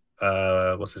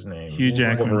Yeah. what's his name? Hugh Wolverine.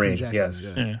 Jackman. Wolverine. Hugh Jackman,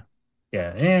 Yes. yeah.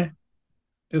 Yeah. Yeah.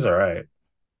 It was all right.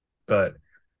 But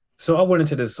so I went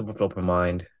into this with open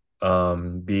mind.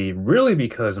 Be really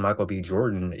because Michael B.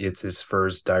 Jordan, it's his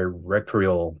first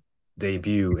directorial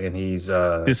debut, and he's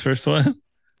His first one?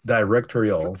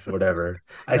 directorial, whatever.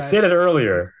 I Guys, said it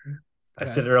earlier. I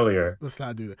guys, said it earlier. let's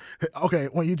not do that. Okay,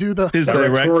 when you do the His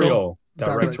directorial.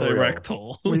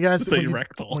 Directorial. when you guys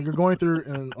Directal. when you're going through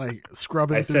and like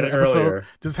scrubbing I through said the it episode, earlier.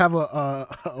 just have a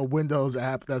Windows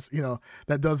app that's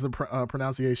that does the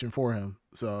pronunciation for him.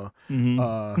 So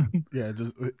Mhm. yeah,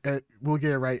 just we'll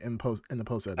get it right in the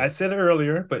post edit. I said it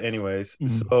earlier, but anyways, Mhm.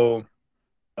 so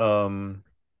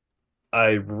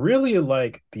I really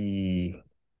like the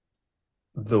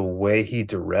way he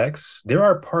directs. There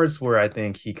are parts where I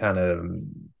think he kind of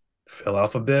fell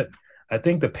off a bit. I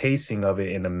think the pacing of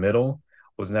it in the middle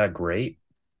was not great.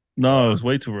 No, it was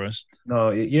way too rushed. No,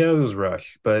 yeah, it was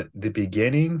rushed, but the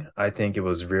beginning, I think it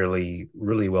was really,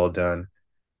 really well done.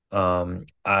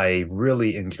 I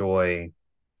really enjoy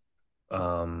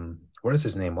what is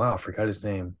his name? Wow, I forgot his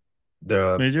name.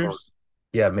 Majors?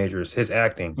 Yeah, Majors. His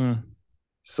acting Uh,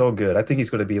 so good. I think he's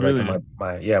going to be like really in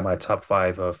good. my top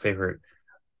five favorite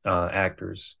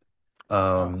actors.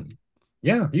 Wow.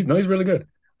 Yeah, he's really good.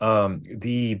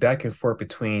 The back and forth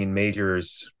between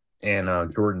Majors and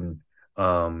Jordan,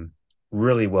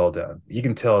 really well done. You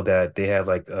can tell that they have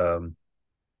like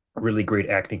really great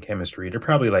acting chemistry. They're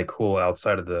probably like cool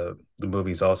outside of the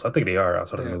movies also. I think they are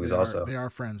outside of the movies also. They are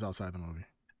friends outside the movie.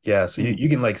 Yeah, so you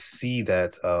can like see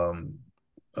that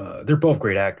they're both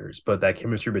great actors, but that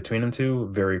chemistry between them two,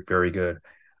 very, very good.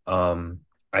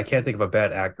 I can't think of a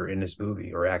bad actor in this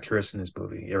movie or actress in this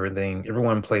movie.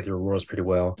 Everyone played their roles pretty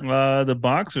well. The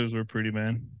boxers were pretty,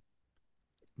 man.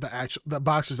 The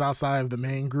boxers outside of the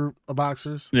main group of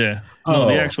boxers. Yeah. No,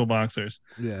 the Oh. actual boxers.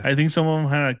 Yeah. I think some of them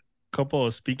had a couple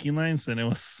of speaking lines, and it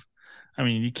was, I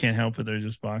mean, you can't help it. They're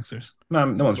just boxers. No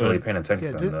one's But- really paying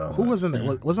attention to them though. Who was in there?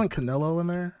 Yeah. Wasn't Canelo in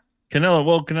there?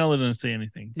 Canelo didn't say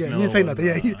anything. Yeah, he Canelo didn't say was, nothing.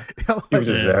 Yeah, He was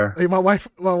just Yeah. there. Like, my wife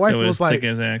it was was like, thick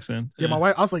as accent. yeah, my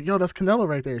wife. I was like, yo, that's Canelo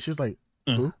right there. She's like,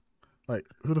 who? Like,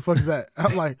 who the fuck is that?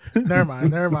 I'm like, never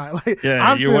mind. Like, Yeah,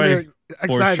 I'm your sitting there wife for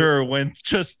excited. sure went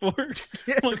just for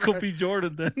Yeah, Michael right. B.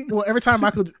 Jordan then. Well, every time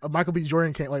Michael B.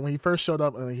 Jordan came, like when he first showed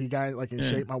up and he got like in Yeah.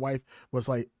 shape, my wife was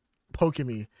like poking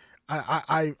me.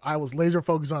 I was laser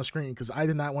focused on screen because I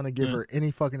did not want to give Yeah. her any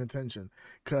fucking attention.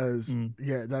 Because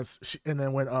yeah, and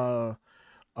then when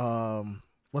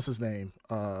what's his name?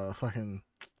 Fucking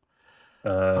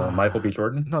Michael B.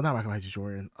 Jordan, no, not Michael B.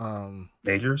 Jordan.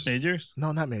 Majors. Majors?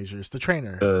 No, not Majors. The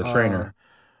trainer. The trainer.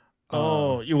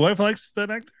 Your wife likes that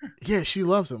actor? Yeah, she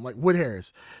loves him. Like Wood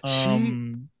Harris.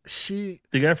 She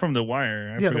The guy from The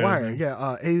Wire. I yeah, The forgot his Wire. name.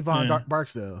 Yeah, Avon Yeah.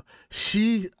 Barksdale.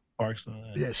 She Parks.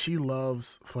 yeah, she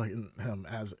loves fucking him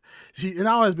as she, and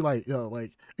I always be like, yo,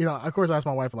 like, of course I ask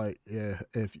my wife, like, yeah,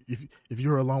 if you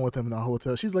were alone with him in the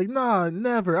hotel, she's like, nah,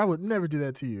 never, I would never do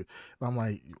that to you. But I'm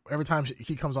like, every time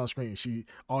he comes on screen, she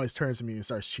always turns to me and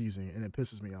starts cheesing, and it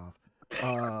pisses me off.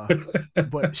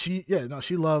 But she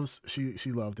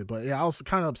loved it. But yeah, I was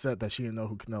kind of upset that she didn't know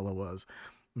who Canelo was.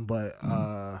 But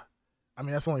I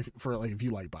mean, that's only for like if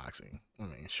you like boxing. I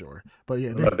mean, sure, but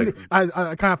yeah, I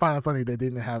kind of find it funny they he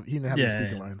didn't have any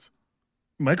speaking lines.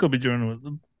 Michael B. Jordan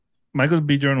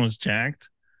was jacked,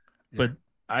 but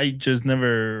I just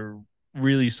never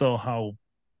really saw how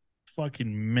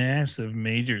fucking massive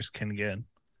Majors can get.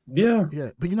 Yeah,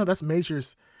 but that's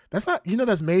Majors. That's not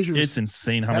that's Majors. It's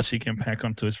insane how much he can pack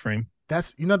onto his frame.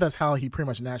 That's that's how he pretty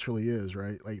much naturally is,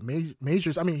 right? Like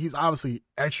Majors. I mean, he's obviously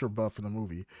extra buff for the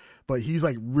movie, but he's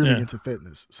like really into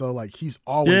fitness. So like he's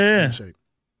always in shape.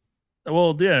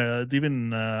 Well, yeah, even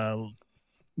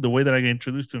the way that I got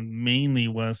introduced to him mainly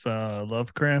was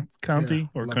Lovecraft County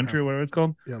or Lovecraft. Country or whatever it's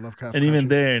called. Yeah, Lovecraft. And Country. even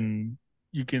then,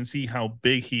 you can see how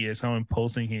big he is, how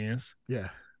imposing he is. Yeah.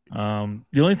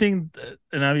 The only thing,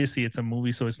 and obviously it's a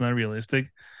movie, so it's not realistic.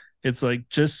 It's like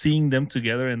just seeing them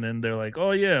together, and then they're like,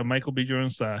 "Oh yeah, Michael B.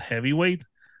 Jordan's a heavyweight."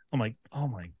 I'm like, "Oh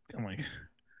my!"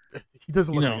 He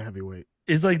doesn't You look know, like a heavyweight.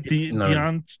 It's like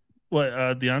No.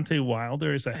 Deontay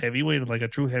Wilder is a heavyweight, like a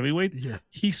true heavyweight. Yeah,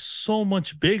 He's so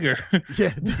much bigger.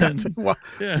 yeah. than-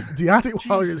 yeah. Deontay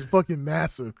Wilder is Jesus. fucking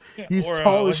massive. Yeah, He's or,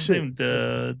 tall what's as his shit. name?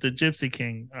 The Gypsy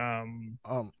King. Um,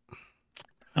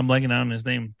 I'm blanking out on his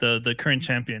name. The current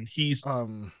champion. He's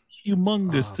um,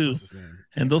 humongous too, what's his name?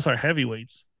 and those are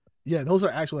heavyweights. Yeah, those are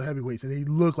actual heavyweights, and they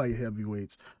look like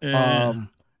heavyweights. Yeah.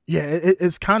 Yeah,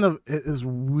 it's kind of it is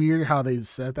weird how they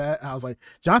said that. I was like,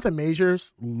 Jonathan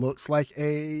Majors looks like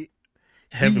a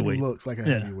Heavyweight. He looks like a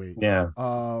Yeah. heavyweight. Yeah.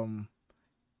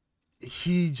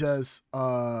 He just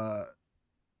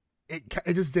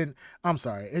it just didn't. I'm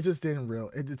sorry, it just didn't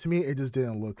to me. It just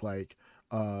didn't look like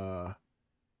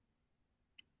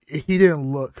he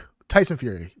didn't look Tyson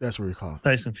Fury. That's what we call him.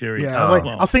 Tyson Fury. Yeah, I was like,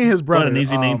 Well, I was thinking his brother. what an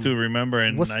easy name to remember,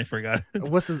 and what's- I forgot.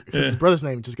 What's his? Because his brother's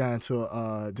name just got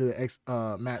into did an ex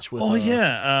match with. Oh Jake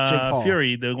yeah, Paul.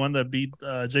 Fury, the one that beat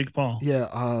Jake Paul. Yeah.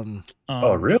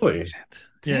 Oh, really? Shit.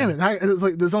 Damn Yeah. it! It's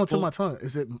like there's on the tip of Well- my tongue.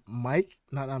 Is it Mike?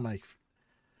 Not Mike.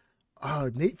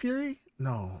 Nate Fury?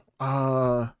 No.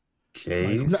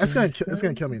 Chase. No, it's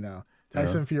gonna kill me now.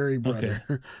 Tyson Fury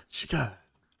brother. She got.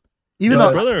 Even Is it though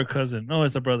a brother or cousin? No,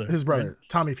 it's a brother. his brother right?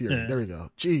 Tommy Fury. Yeah. There we go.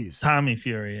 Jeez. Tommy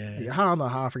Fury. Yeah. Yeah, I don't know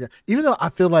how I forget. Even though I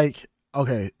feel like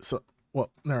okay, so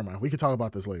well, never mind. We can talk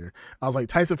about this later. I was like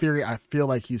Tyson Fury. I feel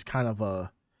like he's kind of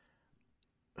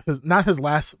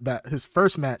his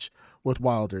first match with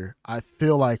Wilder. I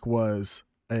feel like was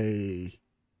a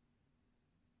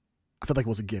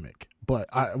gimmick, but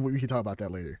we can talk about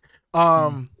that later.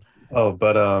 Oh,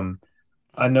 but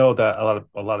I know that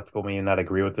a lot of people may not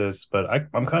agree with this, but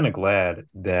I'm kind of glad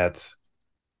that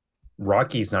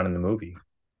Rocky's not in the movie.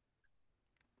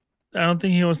 I don't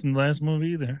think he was in the last movie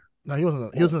either. No, he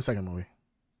wasn't. He was in the second movie.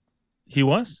 He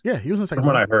was? Yeah, he was in the second From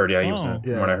what I movie. heard, yeah, he was. Oh.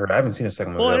 From what I heard, I haven't seen a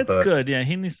second movie. Well, yet, it's but, good. Yeah,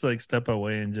 he needs to like step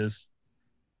away and just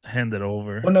hand it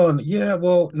over. Well, no, yeah,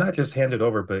 well, not just hand it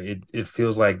over, but it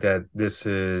feels like that this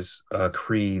is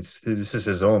Creed's. This is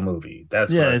his own movie.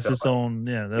 That's Yeah, what I it's felt his like. own.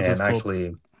 Yeah, that's And what's cool.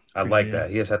 actually, I Creed, like yeah. that.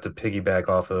 He doesn't have to piggyback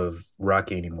off of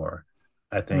Rocky anymore.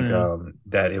 I think Yeah.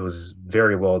 that it was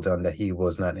very well done that he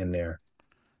was not in there.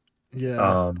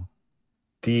 Yeah.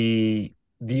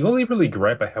 The only really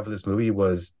gripe I have with this movie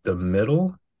was the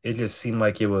middle. It just seemed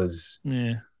like it was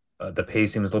Yeah. the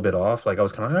pacing was a little bit off. Like I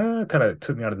was kind of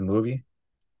took me out of the movie.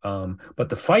 But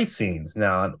the fight scenes.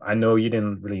 Now I know you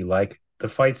didn't really like the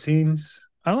fight scenes.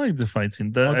 I like the fight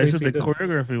scene. Oh, I okay, said so the you did.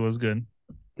 choreography was good.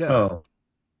 Yeah. Oh,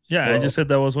 Yeah, I Well- just said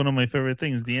that was one of my favorite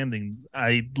things. The ending.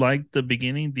 I liked the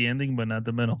beginning, the ending, but not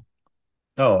the middle.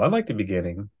 oh, I like the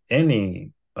beginning.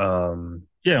 Any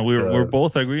Yeah, we're Uh,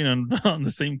 both agreeing on on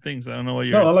the same things. I don't know what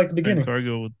you're no, I like the trying beginning. to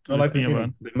argue with I like the me beginning.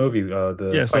 about. The movie.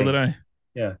 The Yeah, so fight. did I.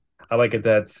 Yeah, I like it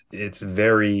that it's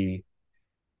very.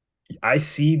 I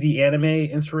see the anime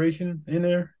inspiration in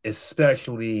there,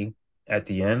 especially at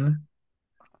the end,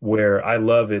 where I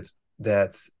love it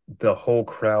that the whole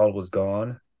crowd was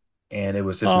gone, and it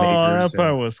was just Oh, Majors. that part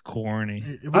and- was corny.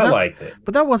 But I that- liked it.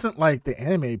 But that wasn't like the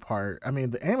anime part. I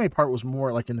mean, the anime part was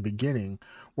more like in the beginning,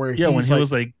 where Yeah, when he's he like,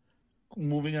 was like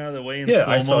moving out of the way in Yeah,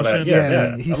 slow I saw that. motion. Yeah, Yeah,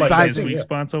 yeah. he I like that sides too, his weak yeah.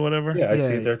 spots or whatever. Yeah, I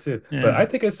see Yeah. it there too. Yeah. But I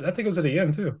think it was at the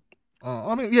end too.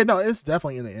 I mean, yeah, no, it's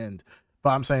definitely in the end. But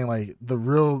I'm saying like the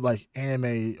real like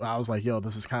anime, I was like, yo,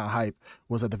 this is kind of hype.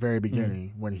 Was at the very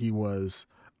beginning when he was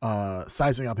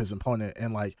sizing up his opponent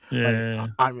and like Yeah.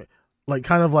 I'm like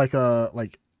kind of like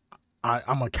I'm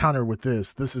gonna counter with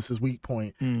this. This is his weak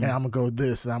point, Mm. and I'm gonna go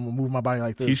this, and I'm gonna move my body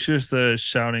like this. He's just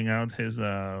shouting out his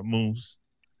moves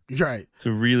You're right.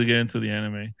 to really get into the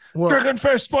anime. Well, Dragon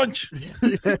Fist Punch.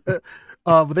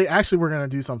 but they actually were gonna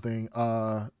do something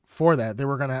for that. They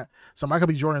were gonna. So Michael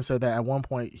B. Jordan said that at one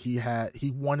point he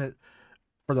wanted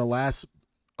for the last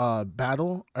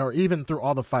battle or even through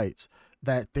all the fights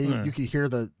that Yeah. you could hear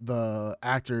the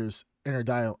actors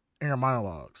inner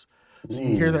monologues. So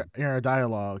you hear their inner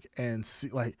dialogue and see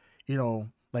like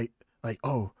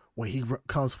oh, when he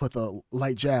comes with a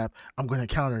light jab, I'm going to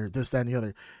counter this, that, and the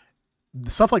other.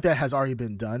 Stuff like that has already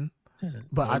been done.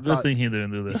 But I good thought- thing he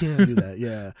didn't do He that. didn't do that.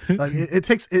 Yeah, like it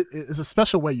takes it's a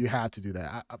special way you have to do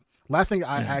that. Last thing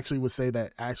I Yeah. actually would say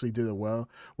that actually did it well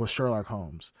was Sherlock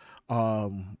Holmes,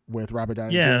 with Robert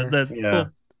Downey Yeah, Jr.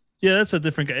 yeah, that's a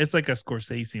different guy. It's like a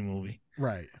Scorsese movie.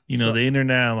 Right. You know, So- the inner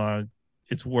dialogue,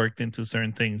 it's worked into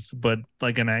certain things, but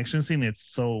like an action scene, it's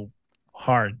so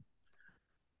hard.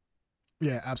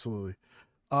 Yeah, absolutely.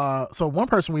 So one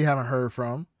person we haven't heard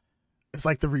from, it's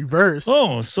like the reverse.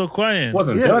 Oh, so quiet.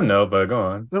 Wasn't Yeah. done though, but go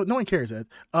on. No one cares, Ed.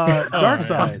 Oh, Dark yeah.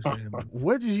 Side.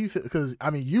 What did you feel? Because I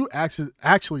mean, you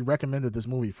actually recommended this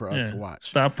movie for us Yeah. to watch.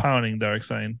 Stop pouting, Dark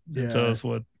Side. Yeah. Tell us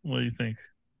what do you think?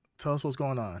 Tell us what's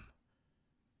going on.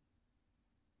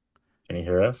 Can you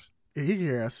hear us? Yeah, he can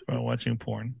hear us. While watching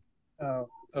porn. Oh,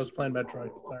 I was playing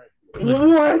Metroid. Sorry.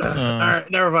 What? All right,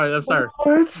 never mind. I'm sorry.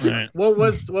 What? All right. What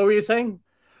were you saying?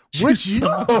 Which You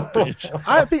son of a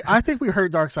bitch. I think we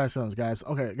heard Dark Side's feelings, guys.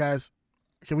 Okay, guys,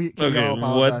 can we all Okay,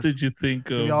 apologize? what did you think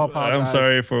Can we of? all I'm apologize?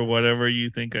 sorry for whatever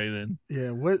you think I did. Yeah,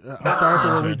 I'm sorry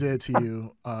for what we Right. did to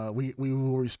you. We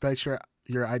will respect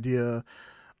your idea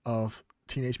of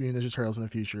Teenage Mutant Ninja Turtles in the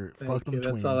future. Thank Fuck them you.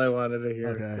 twins. That's all I wanted to hear.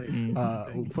 Okay. Thank you.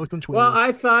 Mm. Fuck them twins. Well,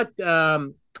 I thought, yeah,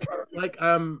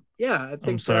 I think.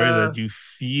 I'm sorry that you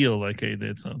feel like I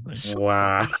did something.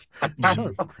 Wow.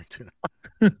 Shut up, Creighton.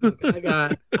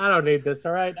 I don't need this.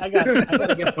 All right, I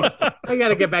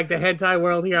gotta get back to hentai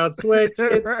world here on Switch.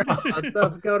 It's a lot of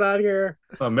stuff going on here.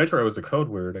 Metro was a code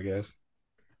word, I guess.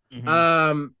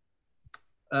 Mhm.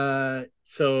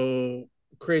 So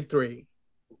Creed 3.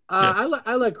 Yes.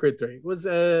 I like Creed 3. It was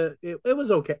it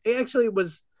was okay. It actually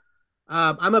was.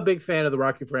 I'm a big fan of the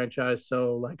Rocky franchise,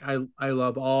 so like I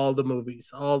love all the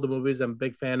movies. All the movies I'm a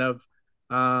big fan of.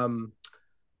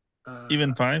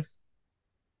 Even 5?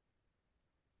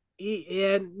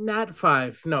 And not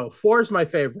 5. No, 4 is my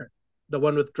favorite. The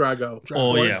one with Drago.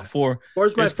 Oh yeah, 4. 4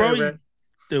 is my It's probably favorite.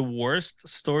 the worst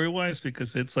story wise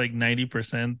because it's like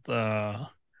 90%. No,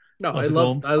 what's it I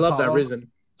called? love that Apollo?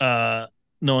 reason. No,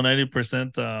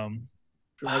 90%.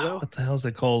 Drago? What the hell is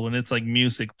it called when it's like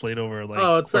music played over like?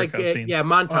 Oh, it's like cutscenes? yeah,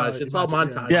 montage. It's all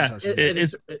montage. Yeah, montage.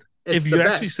 It's If the you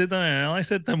actually best. sit down and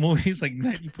analyze it, that movie is like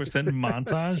 90%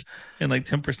 montage and like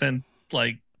 10%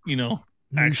 like New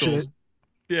actual shit.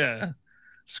 yeah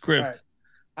script. All right.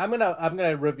 I'm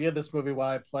gonna review this movie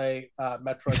while I play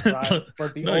Metroid Prime for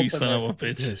the No, ultimate. you son of a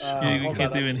bitch! Yes. You hold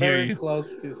can't on, I'm even hear very you.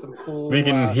 close to some cool. We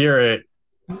can hear it.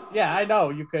 Yeah, I know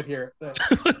you could hear it.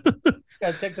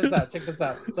 Yeah, check this out. Check this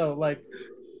out. So like,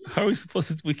 How are we supposed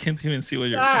to? We can't even see what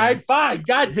you're. all right, fine.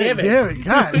 God damn it. Damn it,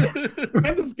 God.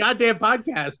 End this goddamn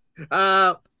podcast.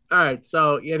 All right.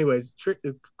 So, anyways,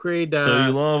 Creed. So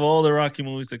you love all the Rocky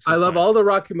movies except I love 5. all the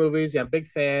Rocky movies. Yeah, big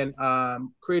fan.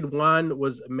 Creed 1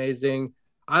 was amazing.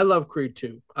 I love Creed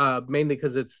 2, mainly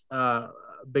because it's a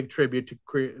big tribute to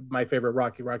my favorite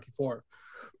Rocky 4.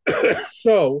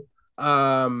 So,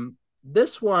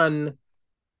 this one,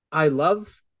 I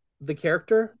love the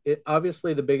character.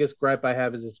 Obviously, the biggest gripe I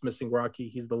have is it's missing Rocky.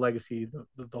 He's the legacy,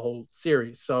 the whole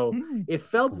series. So it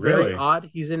felt very Really? odd.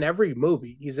 He's in every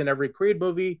movie. He's in every Creed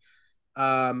movie.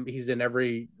 He's in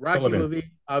every Rocky Sullivan.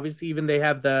 movie. Obviously, even they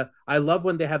have I love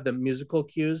when they have the musical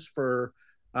cues for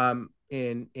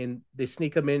in they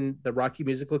sneak them in the Rocky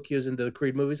musical cues into the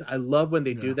Creed movies. I love when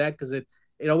they do that because it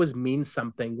always means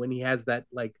something when he has that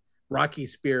like Rocky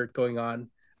spirit going on.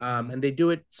 And they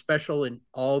do it special in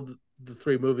all the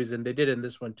 3 movies, and they did it in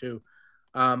this one too.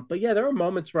 But yeah, there are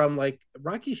moments where I'm like,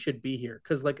 Rocky should be here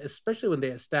because like especially when they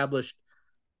established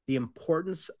the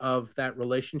importance of that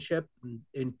relationship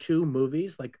in 2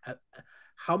 movies, like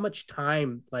how much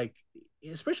time, like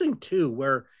especially in 2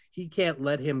 where he can't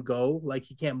let him go, like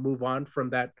he can't move on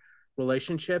from that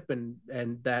relationship and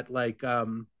that like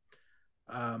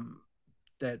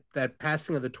that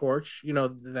passing of the torch, you know,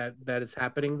 that is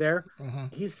happening there.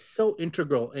 He's so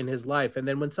integral in his life, and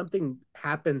then when something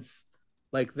happens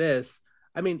like this,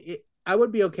 I mean, I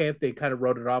would be okay if they kind of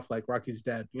wrote it off like Rocky's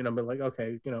dead, you know, but like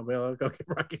okay, you know, like, okay,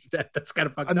 Rocky's dead. That's kind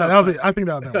of fucked up. I think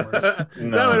that would have been worse.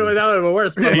 No. that would have been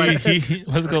worse. But like, he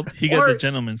what's it called? He got Or- the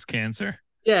gentleman's cancer.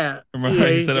 yeah, Remember yeah,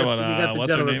 how he he said got- about he got the what's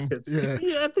her gentleman's name? kids. Yeah.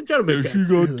 Yeah, the gentleman's Yeah, kids.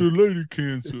 she got the lady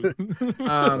cancer.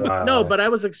 Wow. No, but I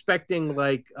was expecting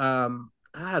like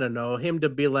I don't know, him to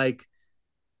be like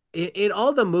in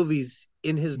all the movies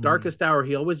in his darkest hour,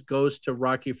 he always goes to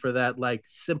Rocky for that like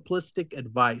simplistic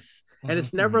advice. And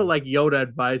it's never like Yoda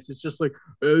advice. It's just like,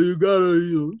 hey, you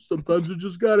gotta, sometimes you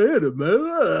just gotta hit him,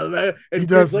 man. And He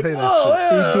does Creed's say that "Oh,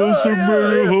 shit. yeah, He does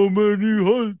yeah, yeah." how many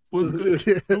was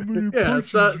good? How many Yeah,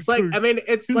 punches so you it's like, take? I mean,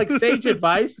 it's like sage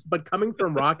advice, but coming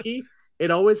from Rocky,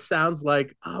 it always sounds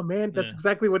like, oh man, that's Yeah.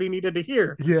 exactly what he needed to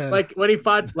hear. Yeah. Like when he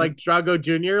fought like Drago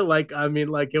Jr., like I mean,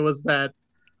 like it was that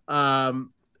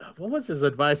what was his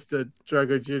advice to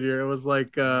Drago Jr.? It was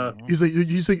like He's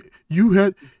like, you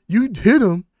hit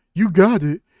him, you got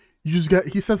it. You just got.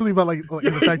 He said something about like in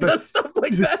the he fact that does stuff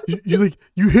like that. he's like,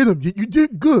 you hit him, you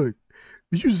did good.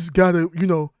 You just gotta,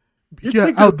 You're yeah,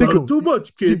 thinking I'll about think it him. too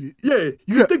much, kid. Yeah,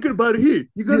 you're got- thinking about it here.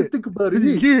 You gotta Yeah. think about it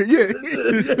here. Yeah.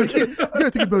 You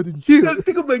gotta think about it You here. gotta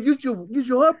think about it. Use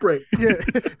your heart rate. Yeah.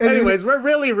 And Anyways, we're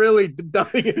really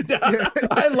dumbing it down. Yeah.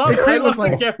 I love And Creed was the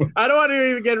like- character. I don't want to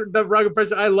even get the wrong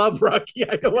impression. I love Rocky.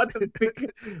 I don't want to think,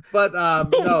 but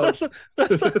no.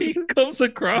 That's how he comes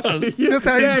across. That's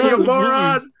how he yeah, does you his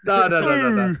moron.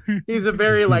 No. He's a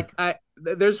very like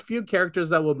there's few characters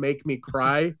that will make me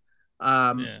cry.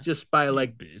 Just by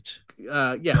like, bitch.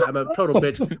 Yeah, I'm a total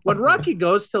bitch. When Rocky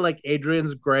goes to like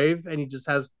Adrian's grave and he just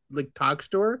has like talks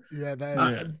to her, Yeah,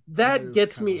 that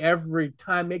gets me every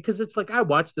time, because it's like I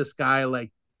watch this guy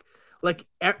like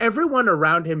everyone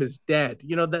around him is dead.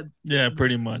 You know that. Yeah,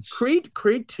 pretty much. Creed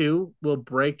 2 will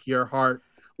break your heart.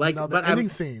 Like, no, but the ending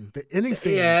scene.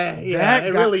 Yeah,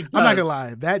 it really does. I'm not gonna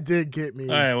lie, that did get me.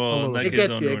 All right, well, it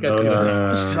gets you.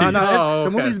 The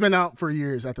movie's been out for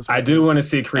years at this point. I do want to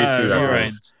see Creed 2. All right,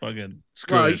 fucking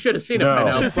screw well, it. you should have seen it by now.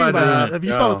 You should have seen it by now. If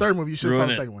you saw the third movie, you should have saw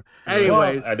the second one.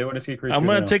 Anyways, I do want to see Creed 2. I'm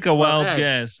gonna take a wild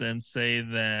guess and say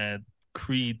that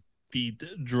Creed beat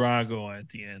Drago at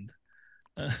the end.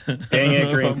 Dang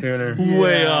it, Green Tuner.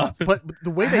 Way off. But the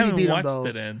way that he beat him, though.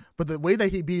 It, but the way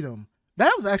that he beat him,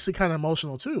 that was actually kind of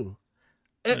emotional too.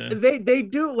 They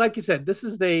do, like you said, this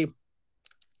is the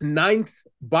 9th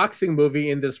boxing movie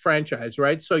in this franchise,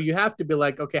 right? So you have to be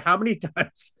like, okay, how many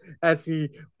times has he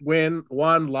won,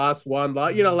 lost?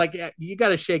 You know, like you got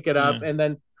to shake it up. And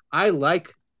then I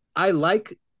like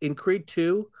in Creed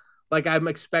 2, like I'm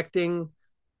expecting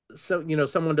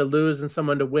someone to lose and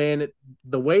someone to win.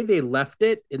 The way they left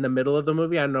it in the middle of the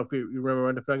movie, I don't know if you remember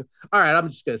when I'm talking. All right, I'm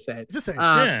just gonna say it. Just say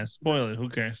it. Spoil it. Who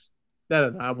cares?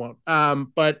 No, I won't.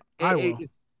 But I will.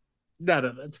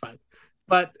 No, it's fine.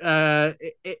 But I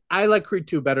like Creed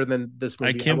 2 better than this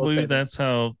movie. I can't believe that's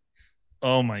how.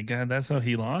 Oh my god, that's how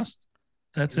he lost.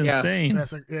 That's insane.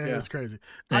 It's crazy.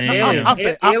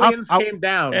 Aliens came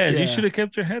down. Ed, you should have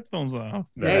kept your headphones off.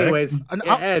 Anyways,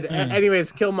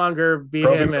 Killmonger beat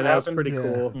him, and that was pretty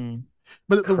cool.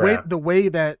 But the way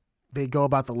that they go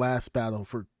about the last battle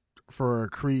for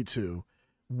Creed 2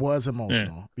 was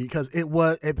emotional because it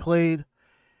played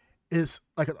is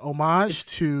like an homage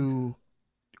to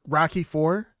Rocky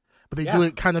 4, but they do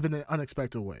it kind of in an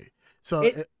unexpected way. So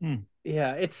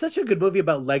it's such a good movie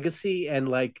about legacy and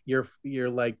like you're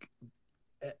like,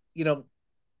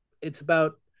 it's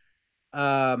about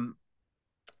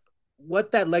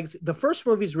what that legacy. The first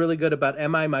movie is really good about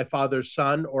am I my father's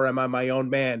son or am I my own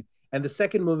man, and the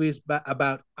second movie is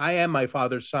about I am my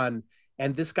father's son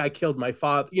and this guy killed my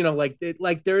father. Like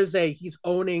there is he's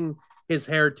owning his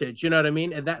heritage. You know what I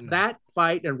mean? And that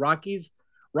fight and Rocky's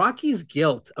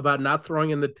guilt about not throwing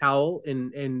in the towel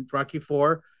in Rocky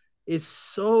 4 is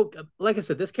so, like I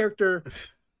said, this character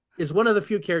is one of the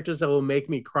few characters that will make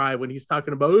me cry when he's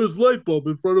talking about his light bulb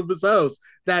in front of his house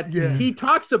that he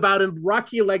talks about in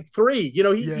Rocky like 3.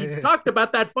 He's talked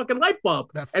about that fucking light bulb.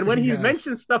 And when he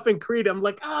mentions stuff in Creed, I'm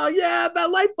like, oh yeah,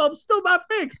 that light bulb's still not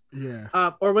fixed.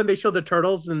 Yeah. Or when they show the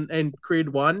turtles in Creed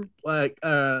 1, like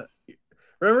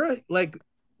remember like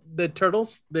the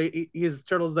turtles, his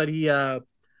turtles that he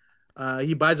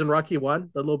buys in Rocky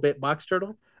 1, the little bit box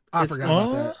turtle. I forgot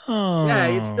about that. Yeah,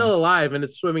 it's still alive and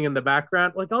it's swimming in the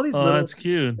background. Like all these little that's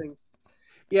cute things.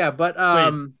 Yeah, but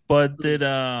did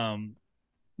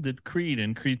Creed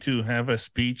and Creed 2 have a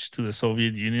speech to the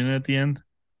Soviet Union at the end?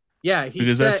 Yeah,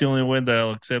 because that's the only way that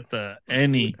I'll accept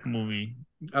any movie.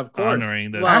 Of course,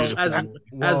 honoring that.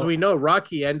 As we know,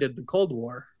 Rocky ended the Cold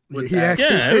War.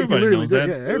 Everybody knows that.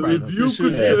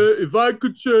 If I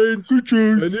could change,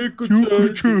 and it could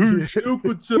change, you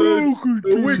could change,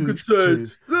 and we could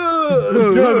change.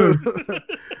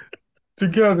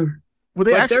 Together.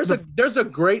 Well, there's a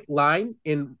great line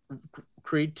in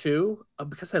Creed 2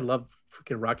 because I love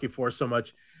freaking Rocky 4 so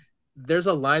much. There's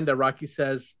a line that Rocky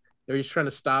says where he's trying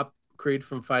to stop Creed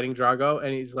from fighting Drago,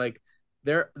 and he's like,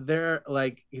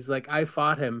 he's like, I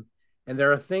fought him. And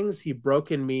there are things he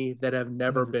broke in me that have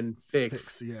never been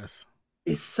fixed. Yes.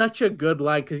 It's such a good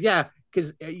line. Because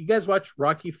you guys watch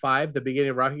Rocky 5, the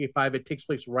beginning of Rocky 5, it takes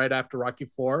place right after Rocky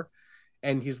 4.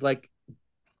 And he's like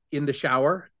in the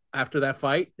shower after that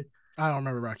fight. I don't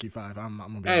remember Rocky 5. I'm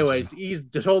gonna be Anyways, he's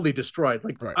totally destroyed.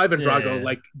 Like Ivan Drago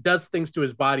like does things to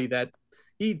his body that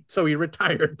he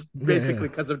retired basically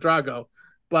because of Drago.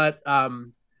 But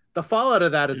the fallout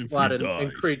of that is a lot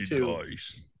in Creed 2.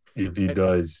 If he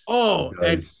does.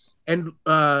 This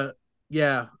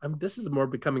is more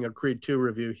becoming a Creed 2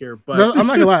 review here, but no, I'm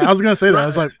not gonna lie. I was gonna say that. I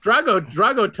was like,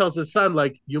 Drago tells his son,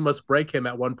 like, you must break him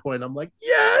at one point. I'm like,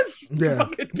 yes,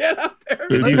 fucking get out there.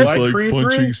 It's like Creed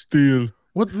punching 3? Steel.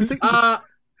 What the thing?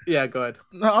 Yeah, go ahead.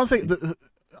 No, I'll say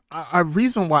a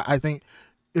reason why I think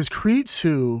is Creed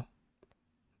 2.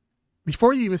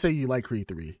 Before you even say you like Creed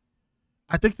 3,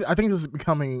 I think this is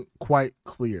becoming quite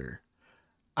clear.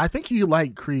 I think you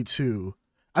like Creed 2.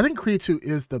 I think Creed 2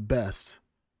 is the best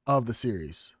of the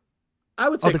series. I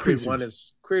would say Creed 1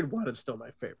 is still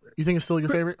my favorite. You think it's still your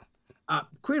favorite?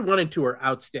 Creed 1 and 2 are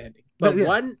outstanding. But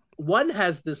one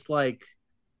has this like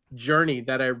journey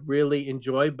that I really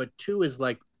enjoy, but 2 is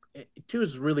like two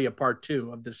is really a part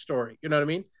two of this story. You know what I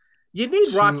mean? You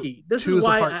need Rocky. This is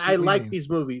why I like these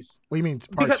movies. What do you mean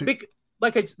part two?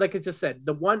 Like I just said,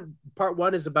 part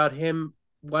one is about him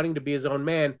wanting to be his own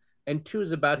man, and two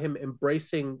is about him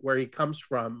embracing where he comes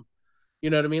from. You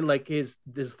know what I mean? Like his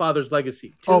father's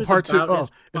legacy. Part two. Oh,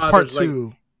 it's part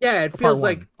two. Yeah, it feels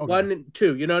like one and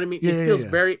two. You know what I mean? It feels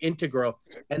very integral.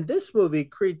 And this movie,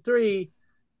 Creed 3,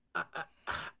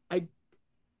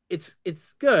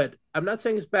 it's good. I'm not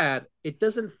saying it's bad. It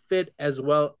doesn't fit as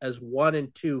well as 1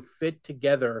 and 2 fit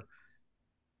together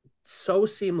so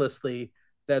seamlessly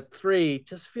that 3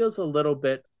 just feels a little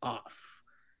bit off.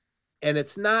 And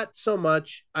it's not so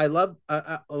much. I love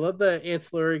the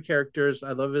ancillary characters.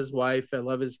 I love his wife. I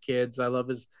love his kids. I love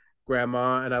his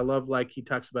grandma, and I love like he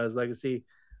talks about his legacy.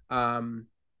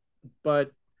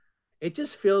 But it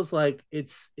just feels like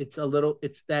it's just a little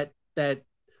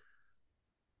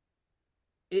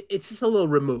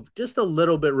removed, just a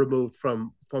little bit removed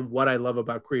from what I love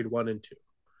about Creed 1 and 2.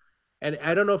 And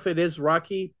I don't know if it is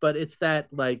Rocky, but it's that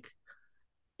like,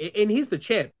 and he's the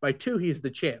champ. By 2, he's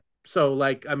the champ. So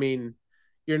like, I mean,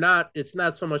 it's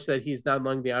not so much that he's not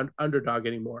among the underdog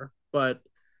anymore, but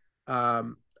I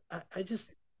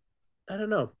don't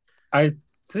know. I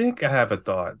think I have a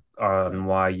thought on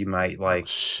why you might like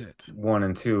 1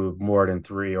 and 2 more than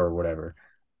 3 or whatever.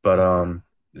 But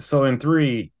so in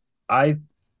 3, I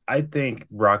think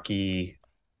Rocky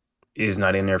is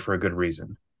not in there for a good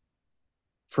reason.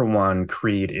 For one,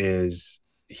 Creed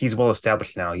he's well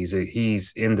established now.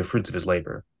 He's in the fruits of his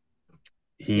labor.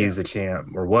 He's a champ,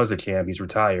 or was a champ. He's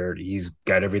retired. He's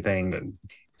got everything.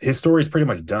 His story's pretty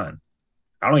much done.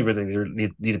 I don't even think there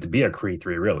needed to be a Creed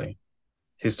 3, really.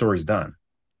 His story's done.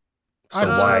 So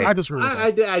I disagree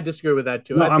with that. I disagree with that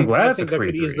too. No, I'm glad it's a Creed 3.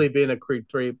 There could easily be a Creed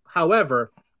 3.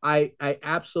 However, I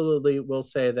absolutely will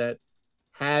say that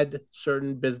had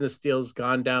certain business deals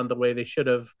gone down the way they should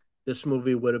have, this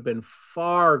movie would have been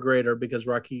far greater because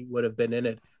Rocky would have been in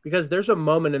it. Because there's a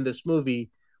moment in this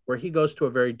movie where he goes to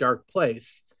a very dark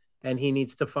place and he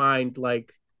needs to find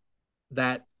like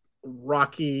that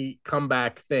Rocky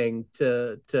comeback thing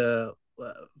to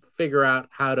figure out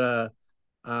how to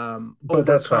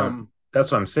overcome.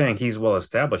 That's what I'm saying. He's well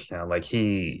established now. Like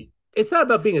it's not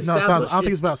about being established. No, I don't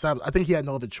think it's about established. I think he had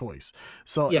no other choice.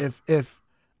 So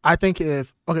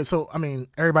so I mean,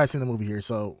 everybody's seen the movie here,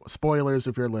 so spoilers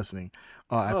if you're listening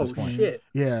at this point. Shit.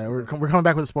 Yeah, we're coming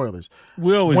back with the spoilers.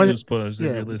 We always do spoilers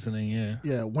if you're listening.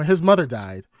 Yeah. When his mother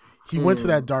died, he went to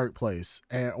that dark place,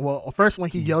 and first when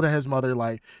he yelled at his mother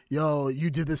like, "Yo, you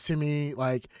did this to me,"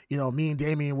 like, you know, me and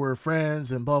Damien were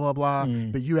friends and blah blah blah,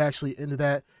 but you actually ended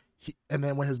that. And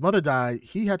then when his mother died,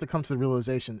 he had to come to the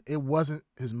realization it wasn't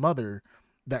his mother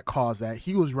that caused that.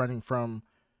 He was running from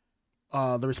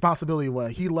the responsibility of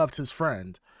what he loved his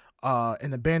friend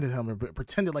and abandoned him and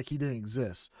pretended like he didn't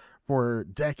exist for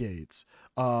decades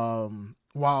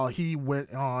while he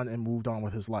went on and moved on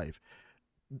with his life.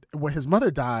 When his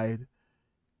mother died,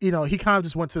 you know, he kind of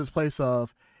just went to this place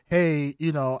of, hey,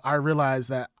 you know, I realized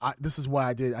that this is what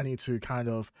I did. I need to kind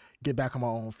of get back on my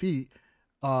own feet.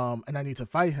 And I need to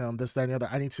fight him, this, that, and the other.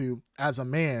 I need to, as a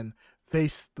man,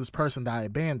 face this person that I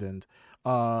abandoned.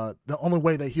 The only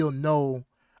way that he'll know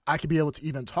I could be able to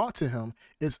even talk to him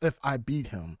is if I beat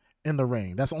him in the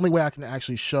ring. That's the only way I can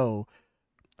actually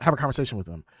have a conversation with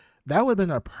him. That would have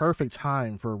been a perfect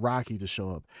time for Rocky to show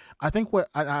up. I think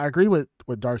I agree with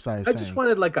what Darkseid is saying. I just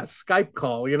wanted like a Skype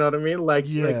call, you know what I mean? Like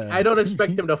I don't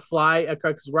expect him to fly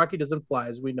because Rocky doesn't fly,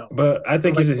 as we know. But I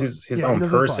think he's his own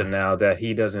person now, that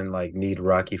he doesn't like need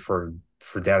Rocky for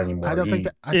that anymore. I don't think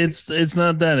that it's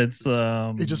not that. It's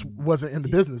it just wasn't in the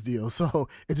business deal, so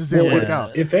it just didn't work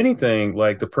out. If anything,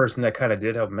 like the person that kind of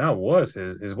did help him out was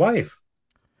his wife.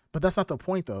 But that's not the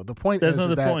point, though. The point is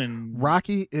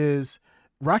that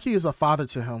Rocky is a father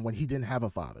to him when he didn't have a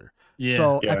father. Yeah.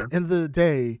 So at the end of the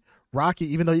day,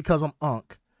 Rocky, even though he calls him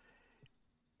Unc,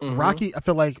 Rocky, I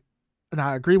feel like, and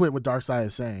I agree with what Darkseid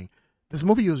is saying, this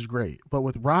movie was great. But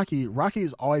with Rocky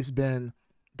has always been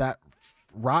that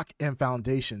rock and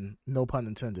foundation, no pun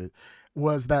intended,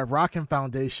 was that rock and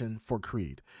foundation for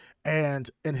Creed. And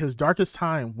in his darkest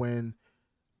time, when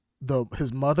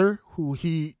his mother, who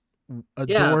he adored.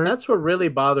 Yeah, that's what really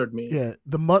bothered me. Yeah,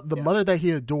 the mother that he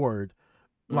adored,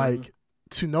 like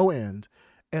to no end,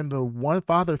 and the one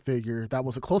father figure that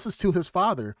was the closest to his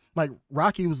father. Like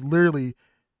Rocky was literally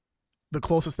the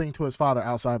closest thing to his father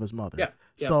outside of his mother. Yeah.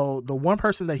 So the one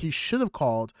person that he should have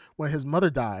called when his mother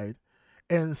died,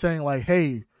 and saying like,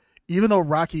 "Hey, even though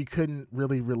Rocky couldn't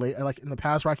really relate, like in the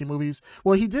past Rocky movies,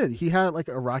 well, he did. He had like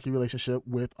a Rocky relationship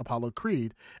with Apollo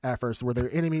Creed at first, where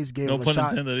their enemies gave No him a pun shot.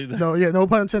 intended either. No, yeah, no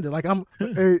pun intended. Like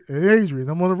hey Adrian,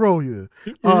 I'm on the roll here.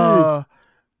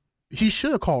 He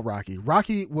should have called Rocky.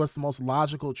 Rocky was the most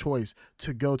logical choice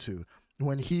to go to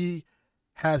when he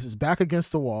has his back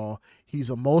against the wall. He's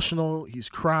emotional. He's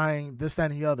crying. This,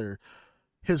 that, and the other.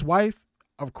 His wife,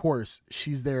 of course,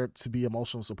 she's there to be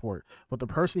emotional support. But the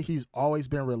person he's always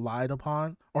relied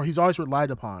upon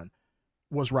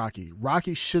was Rocky.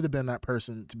 Rocky should have been that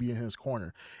person to be in his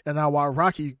corner. And now while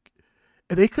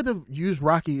they could have used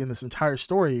Rocky in this entire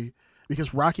story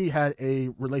because Rocky had a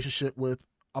relationship with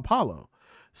Apollo.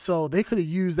 So they could have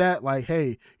used that like,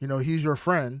 hey, he's your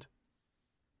friend.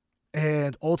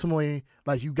 And ultimately,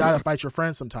 like, you got to fight your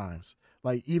friend sometimes.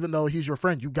 Like, even though he's your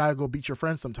friend, you got to go beat your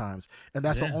friend sometimes. And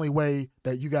that's the only way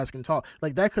that you guys can talk.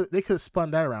 Like, they could have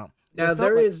spun that around. Now,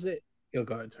 go ahead,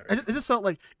 sorry. It just felt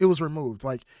like it was removed.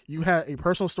 Like, you had a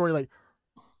personal story. Like,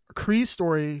 Creed's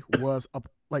story was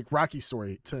like Rocky's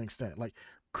story to an extent. Like,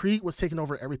 Creed was taking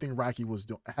over everything Rocky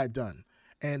had done.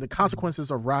 And the consequences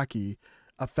of Rocky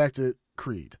affected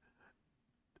Creed.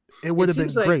 It would have been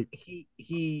great.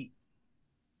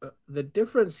 The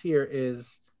difference here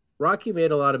is Rocky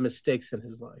made a lot of mistakes in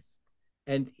his life,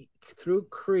 and through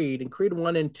Creed and Creed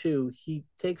 1 and 2, he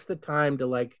takes the time to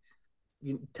like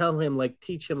tell him, like,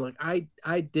 teach him, like,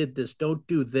 I did this, don't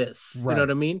do this. Right. You know what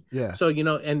I mean? Yeah. So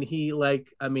and he,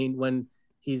 like, I mean, when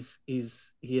he has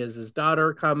his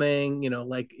daughter coming,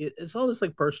 like it's all this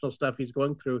like personal stuff he's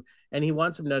going through, and he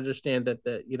wants him to understand that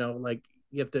like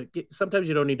you have to sometimes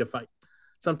you don't need to fight.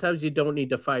 Sometimes you don't need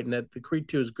to fight, and that the Creed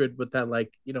 2 is good with that.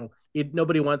 Like,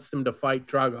 nobody wants them to fight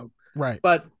Drago, right?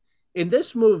 But in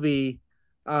this movie,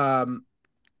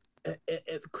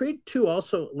 Creed 2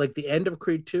 also, like the end of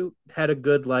Creed 2 had a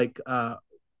good like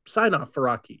sign off for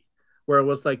Rocky, where it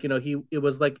was like it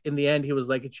was like in the end he was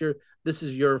like, this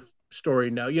is your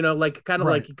story now, like kind of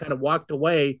right. Like he kind of walked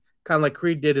away, kind of like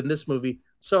Creed did in this movie.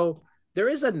 So there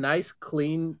is a nice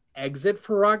clean exit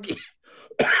for Rocky.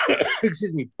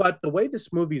 Excuse me, but the way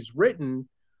this movie is written,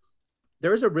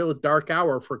 there is a real dark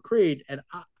hour for Creed, and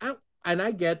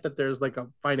I get that there's like a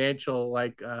financial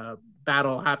like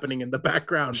battle happening in the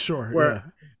background. Sure,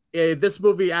 where this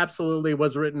movie absolutely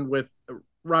was written with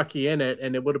Rocky in it,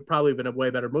 and it would have probably been a way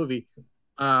better movie.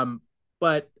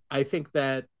 But I think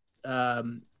that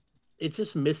it's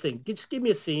just missing. Just give me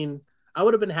a scene. I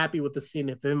would have been happy with the scene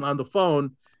of him on the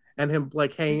phone and him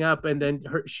like hanging up, and then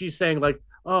she's saying like,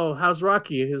 "Oh, how's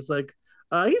Rocky?" And he's like,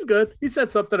 "He's good." He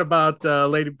said something about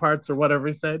lady parts or whatever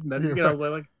he said, and then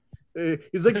like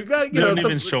he's like, "You got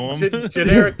some show him.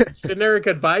 generic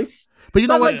advice." But you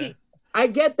know what? Like, I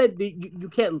get that you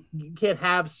can't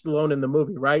have Stallone in the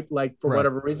movie, right? Like for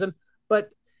whatever reason, but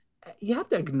you have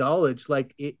to acknowledge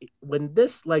like when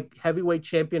this like heavyweight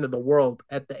champion of the world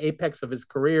at the apex of his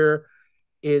career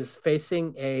is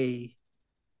facing a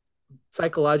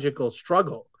psychological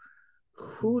struggle,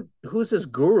 who's his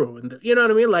guru? And you know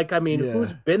what I mean? Like, I mean,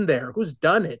 who's been there? Who's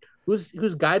done it?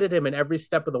 Who's guided him in every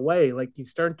step of the way? Like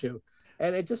he's turned to,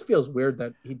 and it just feels weird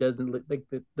that he doesn't like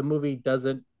the movie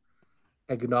doesn't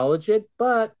acknowledge it,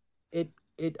 but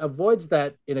it avoids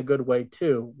that in a good way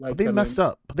too. Like But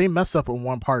they messed up in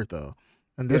one part though,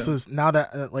 and this is now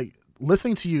that like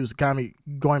listening to you got me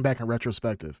going back in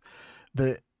retrospective.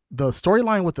 The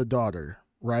storyline with the daughter,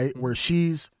 right, where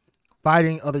she's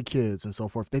fighting other kids and so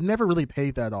forth. They never really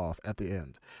paid that off at the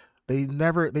end. They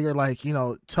are like,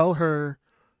 tell her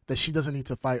that she doesn't need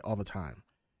to fight all the time.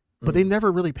 But they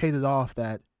never really paid it off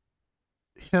that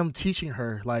him teaching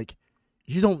her, like,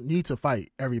 you don't need to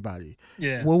fight everybody.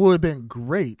 Yeah. What would have been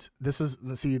great, this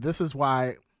is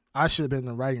why I should have been in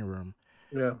the writing room.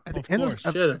 Yeah. At the end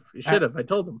you should have. I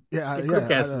told him. Yeah.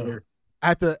 Here.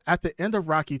 At the end of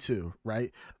Rocky 2,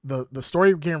 right? The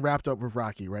story getting wrapped up with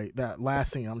Rocky, right? That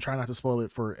last scene. I'm trying not to spoil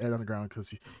it for Ed Underground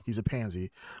because he's a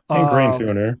pansy. And Green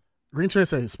Tuner. Green Tuner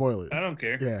said spoil it. I don't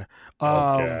care. Yeah.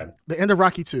 God. The end of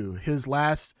Rocky 2, his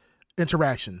last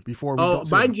interaction before we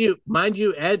mind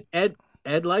you,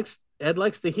 Ed likes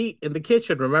the heat in the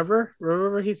kitchen.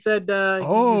 Remember he said he's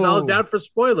all down for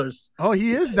spoilers. Oh,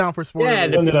 he is down for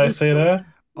spoilers. Yeah, when did I say that?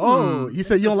 Oh, you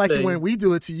said you don't like it when we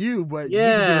do it to you, but you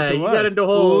can do it to us. Got into the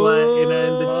whole in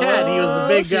the chat. He was a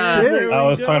big guy. I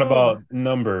was talking about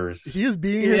numbers. He is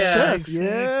beating his chest.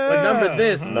 Yeah, but number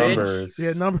this numbers.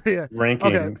 Bitch. Yeah,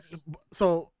 rankings.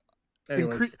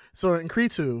 Okay, so in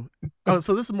Creed 2,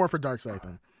 so this is more for Darkseid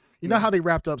then. You know how they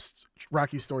wrapped up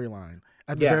Rocky's storyline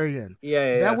at the very end.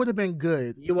 Yeah. That would have been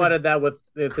good. You wanted that with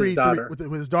his daughter.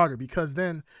 With his daughter, because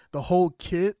then the whole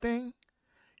kid thing,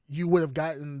 you would have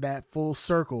gotten that full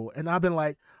circle. And I've been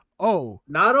like, Oh,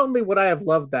 Not only would I have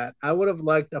loved that, I would have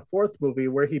liked a fourth movie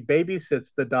where he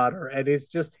babysits the daughter, and it's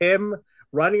just him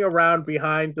running around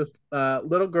behind this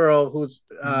little girl who's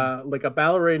like a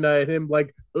ballerina, and him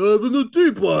like having a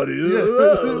tea party.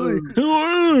 That's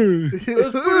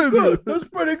pretty good. That's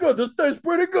pretty good. This tastes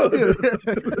pretty good.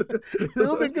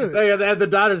 It'll be good. And the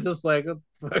daughter's just like,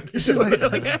 She's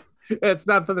like, it's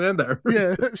nothing in there.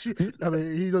 Yeah, I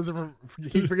mean, he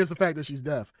forgets the fact that she's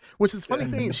deaf, which is a funny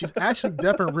thing. She's actually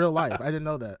deaf in real life. I didn't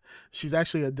know that. She's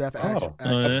actually a deaf actress.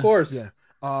 Of course. Yeah.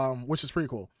 Which is pretty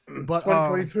cool. But it's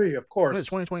 2023, of course. It's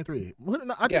 2023.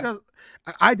 I think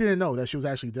I didn't know that she was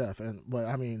actually deaf, but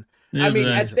I mean,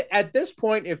 at this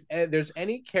point, if there's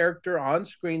any character on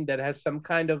screen that has some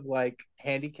kind of like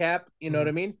handicap, you know what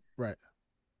I mean? Right.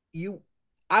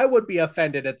 I would be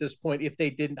offended at this point if they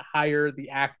didn't hire the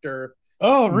actor.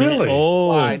 Oh, really?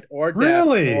 Blind or deaf.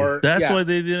 Really? That's why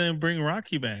they didn't bring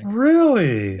Rocky back.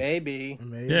 Really? Maybe.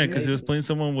 Yeah, because he was playing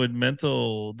someone with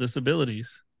mental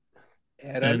disabilities.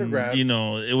 And Underground. You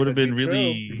know, it would have been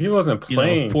really. He wasn't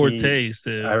playing. Poor taste.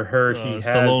 I heard he had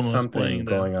Stallone something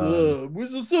going on.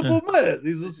 He's a simple man.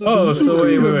 He's a simple man.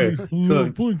 So wait.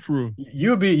 So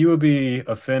you would be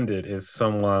offended if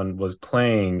someone was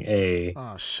playing a.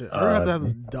 Oh shit! We're gonna have to have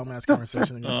this dumbass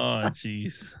conversation again. Oh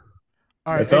jeez.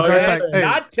 All right, Darkseid,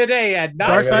 not today, Ed.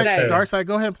 Not today. Darkseid,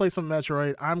 go ahead and play some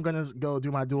Metroid. I'm gonna go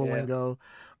do my Duolingo.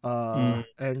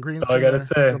 And Green. That's all I gotta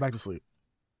say. Go back to sleep.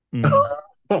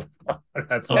 I'll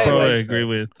probably agree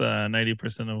with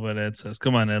 90% of what Ed says.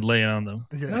 Come on, Ed, lay it on them.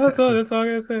 Yeah. That's all I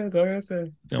gotta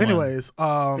say. Anyways,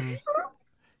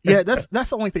 yeah, that's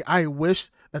the only thing. I wish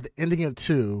that the ending of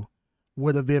 2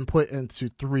 would have been put into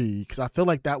 3 because I feel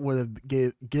like that would have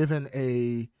given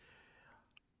a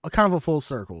kind of a full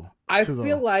circle. I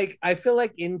feel like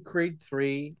in Creed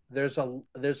 3, there's a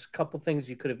couple things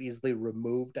you could have easily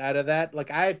removed out of that. Like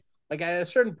at a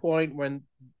certain point when,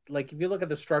 like, if you look at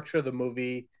the structure of the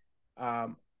movie, at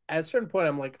a certain point,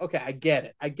 I'm like, okay, I get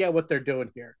it. I get what they're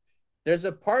doing here. There's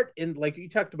a part in, like, you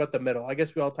talked about the middle. I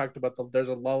guess we all talked about there's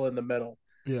a lull in the middle.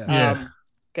 Yeah.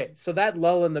 Okay, so that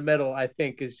lull in the middle, I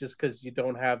think, is just because you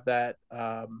don't have that.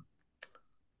 I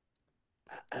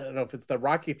don't know if it's the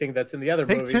Rocky thing that's in the other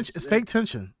movie. It's fake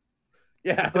tension.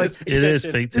 Yeah, it is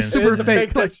fake tension. It's super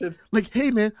fake. Like,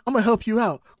 hey man, I'm gonna help you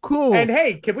out. Cool. And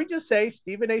hey, can we just say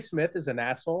Stephen A. Smith is an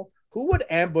asshole? Who would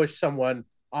ambush someone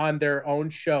on their own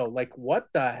show? Like, what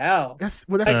the hell? That's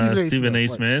Stephen A.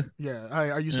 Smith. Yeah.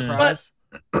 Are you surprised?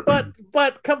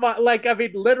 But come on, like, I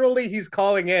mean, literally, he's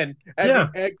calling in, and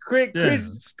Chris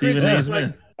is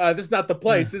like, "This is not the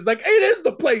place." It's like, it is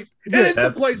the place. It is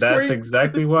the place. That's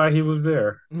exactly why he was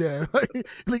there. Yeah,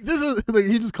 like this is like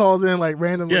he just calls in like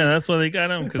randomly. Yeah, that's why they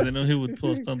got him because they know he would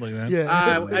pull stuff like that.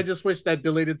 Yeah, I just wish that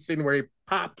deleted scene where he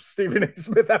pops Stephen A.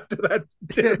 Smith after that.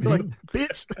 Like,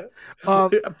 bitch.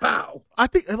 Pow. I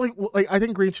think I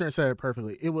think Green Turner said it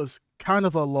perfectly. It was kind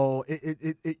of a lull.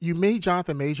 You made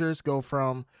Jonathan Majors go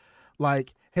from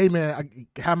like, hey man,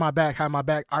 I have my back.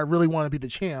 I really want to be the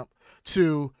champ.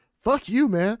 To fuck you,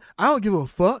 man. I don't give a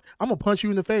fuck. I'm gonna punch you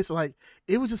in the face. Like,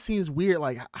 it just seems weird,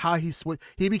 like how he switched.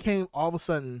 He became all of a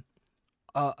sudden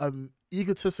an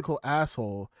egotistical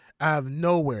asshole out of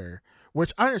nowhere.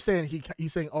 Which I understand.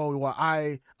 He's saying, "Oh, well,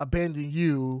 I abandoned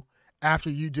you after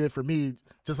you did for me,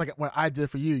 just like what I did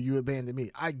for you. You abandoned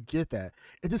me." I get that.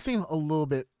 It just seemed a little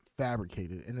bit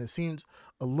fabricated, and it seems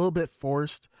a little bit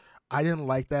forced. I didn't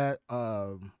like that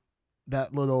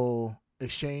little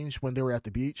exchange when they were at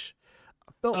the beach.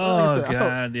 That was so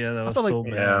bad.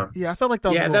 Yeah, I felt like that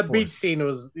was that beach scene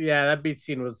was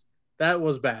that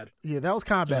was bad. Yeah, that was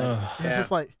kind of bad. It's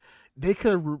just like they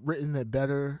could have written it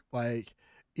better, like,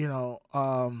 you know,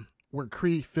 where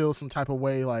Creed feels some type of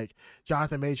way, like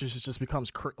Jonathan Majors just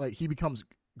becomes he becomes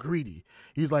greedy.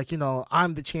 He's like, you know,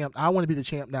 I'm the champ. I want to be the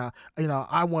champ now. You know,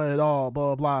 I want it all,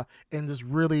 blah, blah, and just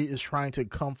really is trying to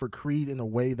come for Creed in a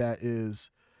way that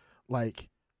is like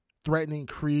threatening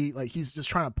Creed. Like, he's just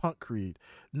trying to punk Creed,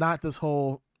 not this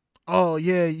whole, oh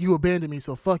yeah, you abandoned me,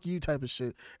 so fuck you type of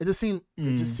shit. It just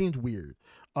seemed weird.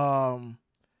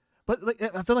 But like,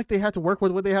 I feel like they had to work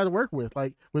with what they had to work with.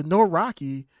 Like, with no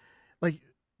Rocky, like,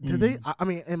 I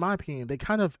mean, in my opinion, they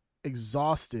kind of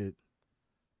exhausted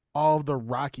all of the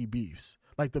Rocky beefs.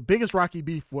 Like, the biggest Rocky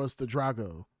beef was the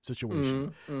Drago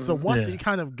situation. So once you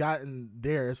kind of gotten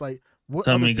there, it's like, what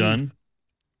Tommy Gunn?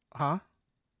 Huh?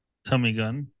 Tommy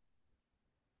Gunn?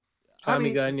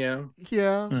 Tommy Gunn, yeah.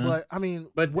 But I mean,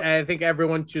 I think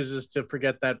everyone chooses to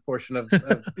forget that portion of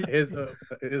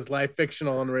his life,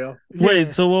 fictional and real.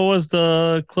 Wait, so what was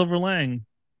the Clover Lang?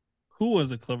 Who was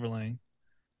the Clover Lang?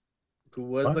 Who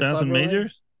was the Jonathan Clover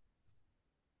Majors?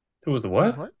 Who was the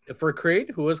what? What? For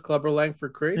Creed. Who was Clubber Lang for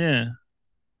Creed? Yeah.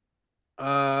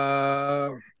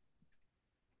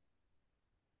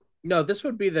 No, this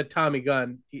would be the Tommy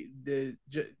Gunn.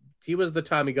 He was the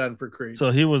Tommy Gunn for Creed.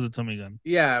 So he was a Tommy Gun.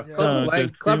 Yeah, Yeah.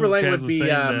 Clubber Lang Kaz would was be saying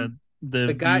that they've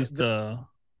the guy- used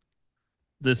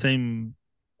the same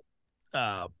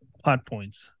plot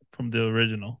points from the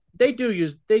original. they do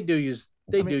use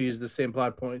the same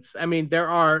plot points. I mean, there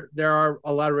are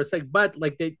a lot of respect, but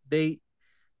like they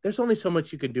there's only so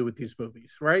much you can do with these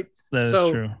movies, right? That is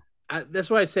So, true. That's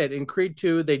why I said in Creed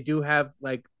 2 they do have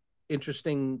like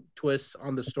interesting twists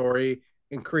on the story.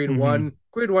 In Creed Mhm.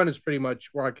 1 is pretty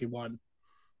much Rocky 1.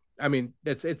 I mean,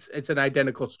 it's an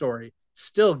identical story.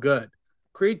 Still good.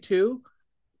 Creed 2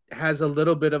 has a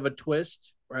little bit of a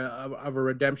twist, of a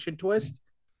redemption twist,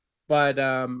 but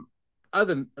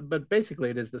but basically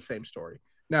it is the same story.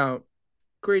 Now,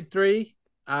 Creed 3,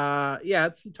 yeah,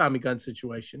 it's the Tommy Gunn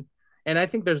situation. And I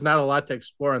think there's not a lot to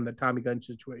explore in the Tommy Gunn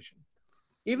situation.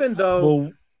 Even though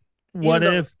Well, what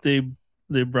though- if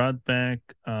they brought back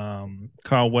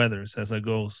Carl Weathers as a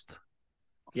ghost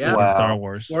yeah, in Wow. Star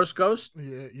Wars? Force Ghost.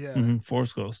 Yeah. Mhm,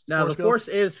 Force Ghost. Now Force the Force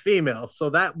is female, so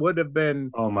that would have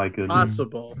been Oh my goodness.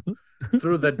 possible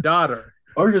through the daughter.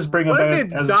 Or just bring him What back if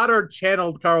the as, daughter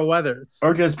channeled Carl Weathers?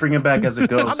 or just bring him back as a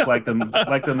ghost, like the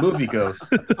movie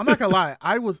Ghost. I'm not gonna lie.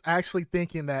 I was actually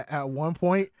thinking that at one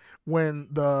point when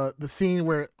the scene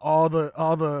where all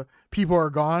the people are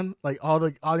gone, like all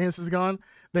the audience is gone.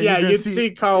 Then Yeah, you're gonna you'd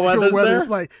see Carl Weathers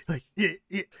there. like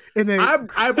yeah, and then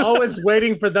I'm always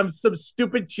waiting for some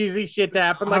stupid cheesy shit to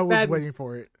happen I like was that. waiting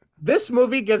for it. This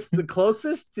movie gets the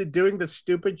closest to doing the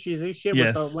stupid cheesy shit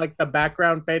with Yes. the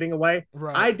background fading away.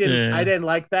 Right. I didn't Yeah.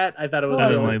 like that. I thought it was I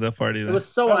didn't really, like that part either. it was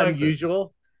so I liked it.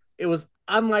 unusual. It was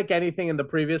unlike anything in the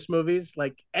previous movies,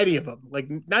 like any of them. Like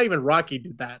not even Rocky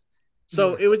did that.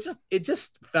 So it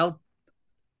just felt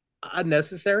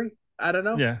unnecessary. I don't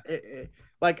know. Yeah.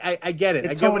 Like I get it.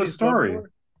 It I get told what a he's going story.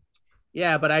 for.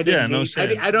 Yeah, but I Yeah, didn't no need.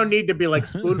 shit. I don't need to be like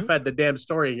spoon fed the damn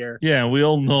story here. Yeah, we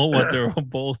all know what they're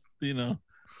both, you know.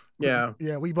 Yeah.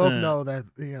 Yeah, we both Yeah. know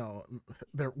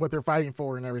that what they're fighting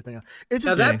for and everything. It's Now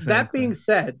just Yeah, that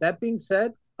exactly. that being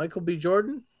said, Michael B.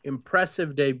 Jordan,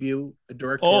 impressive debut,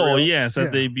 directorial. Oh yes, Yeah.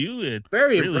 at debut it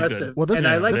Very really impressive. good. Well, this-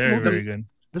 and I Yeah, like very movie- very good.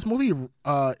 this movie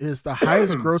is the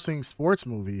highest grossing sports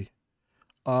movie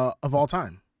of all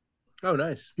time. Oh,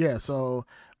 nice. Yeah, so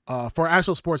for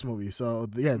actual sports movie. So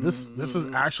yeah, this is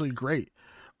Mhm. actually great.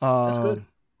 That's good.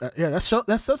 Yeah,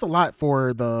 that says a lot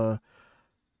for the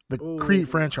Ooh. Creed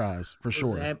franchise for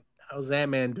sure. How's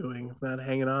Ant-Man doing? Not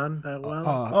hanging on that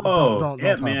well. Oh, don't talk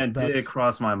Ant-Man about- did that's-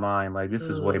 cross my mind. Like, this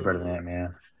is way better than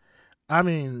Ant-Man. I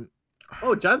mean,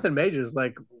 Oh, Jonathan Majors,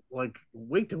 like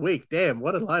week to week. Damn,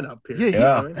 what a lineup here. yeah, You know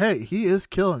what I mean? hey, he is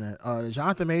killing it.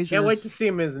 Jonathan Majors. Can't wait to see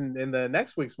him in the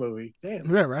next week's movie.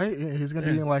 Damn. Yeah, right. He's gonna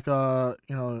be Yeah. in like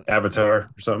Avatar or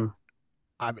something.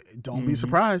 I mean, don't be Mhm.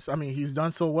 surprised. I mean, he's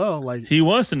done so well. Like He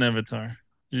was an Avatar.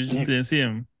 You just Yeah. didn't see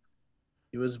him.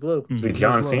 He was blue. Mhm. Like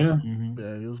John well. Cena. Mhm.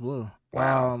 yeah, he was blue.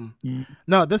 Wow.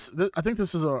 No, this I think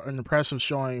this is an impressive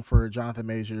showing for Jonathan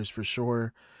Majors for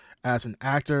sure, as an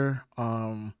actor.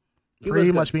 He was Pretty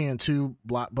good. much being in 2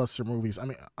 blockbuster movies. I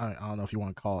mean, I don't know if you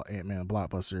want to call Ant-Man a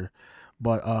blockbuster,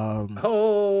 but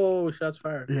Oh, shots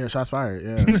fired. yeah, shots fired.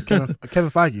 Yeah, Kevin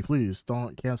Feige, please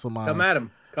don't cancel my. Come at him.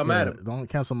 Come at yeah, him. Don't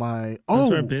cancel my. That's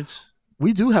Oh, right, bitch.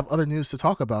 we do have other news to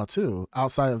talk about too,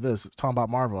 outside of this. Talking about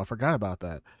Marvel, I forgot about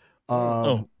that.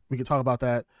 Oh. We can talk about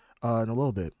that in a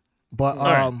little bit. But All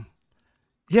right.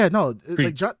 yeah, no,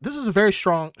 Great. this is a very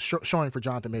strong showing for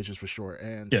Jonathan Majors for sure.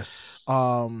 And Yes.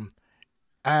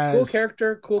 as Cool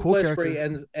character, cool place character. where he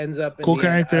ends up. In Cool the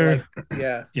end. I character.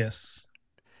 yeah. Yes.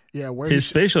 yeah, where His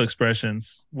he's facial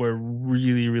expressions were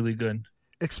really, really good.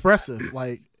 expressive,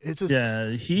 like it's just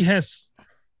Yeah, he has,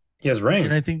 He has and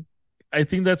range. I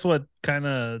think that's what kind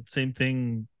of same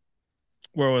thing.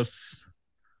 Where it was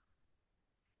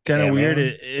kind of Yeah, weird.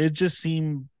 man. It just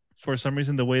seemed for some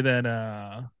reason the way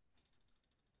that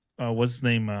what's his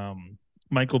name,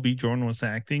 Michael B. Jordan was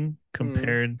acting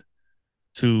compared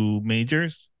to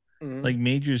Majors. Mhm. Like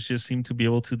Majors just seemed to be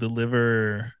able to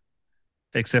deliver,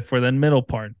 except for that middle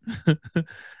part,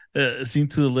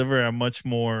 seemed to deliver a much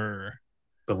more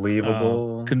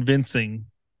Believable. convincing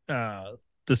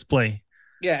display.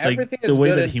 Yeah, Like everything the is way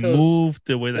good that he until moved,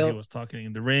 the way that he until- was talking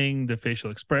in the ring, the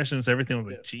facial expressions, everything was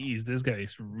like, Yeah. geez, this guy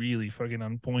is really fucking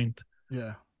on point.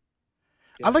 yeah.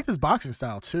 Yeah. I like his boxing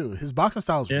style too. His boxing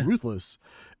style is Yeah. ruthless,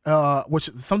 which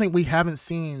is something we haven't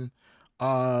seen.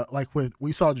 Like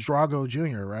we saw Drago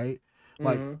Jr. Right,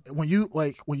 like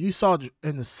Mhm. when you saw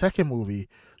in the second movie,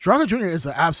 Drago Jr. is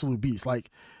an absolute beast. Like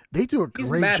they do a He's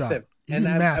great massive. job. He's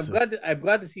and massive. I'm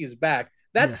glad to see he's back.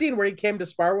 That Yeah. scene where he came to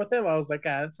spar with him, I was like,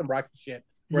 that's some Rocky shit.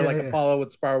 Where Yeah, like yeah. Apollo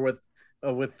would spar with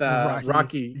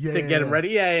Rocky Yeah, to get him yeah. ready.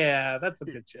 Yeah, that's some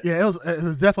good shit. Yeah, it was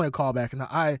definitely a callback, and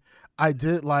I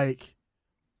did like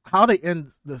how they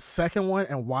end the second one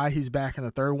and why he's back in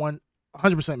the third one.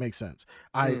 100% makes sense.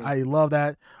 I love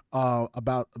that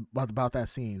about that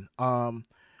scene.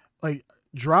 Like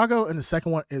Drago in the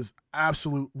second one is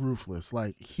absolute ruthless.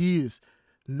 Like he is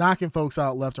knocking folks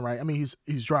out left and right. I mean, he's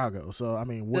Drago, so I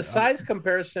mean, The size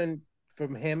comparison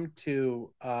from him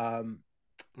to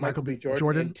Michael B.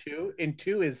 Jordan in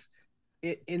two is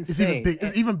insane.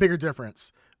 It's even bigger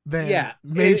difference than Yeah,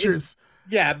 Majors.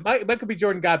 Michael B.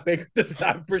 Jordan got bigger this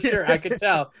time for sure. I could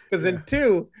tell because in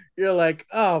 2, you're like,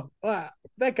 oh, wow,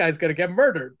 that guy's gonna get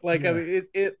murdered. Like, I mean,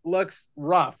 it looks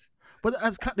rough. But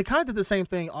they kind of did the same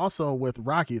thing also with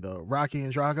Rocky, though. Rocky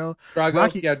and Drago.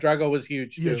 Drago was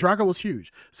huge. Too. Yeah, Drago was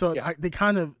huge. So Yeah. they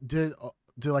kind of did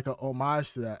like a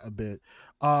homage to that a bit.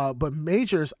 But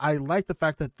Majors, I like the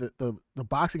fact that the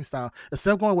boxing style,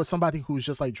 instead of going with somebody who's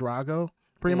just like Drago,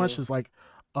 pretty much is like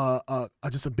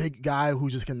just a big guy who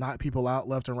just can knock people out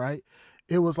left and right.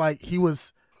 It was like he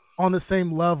was on the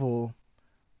same level.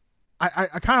 I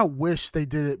kind of wish they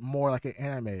did it more like an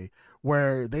anime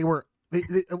where they were. They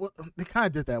kind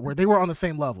of did that where they were on the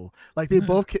same level. Like they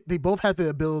both had the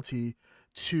ability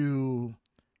to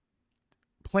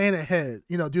plan ahead,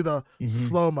 do the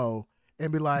slow-mo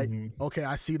and be like, okay,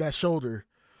 I see that shoulder.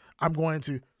 I'm going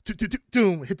to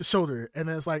doom, hit the shoulder. And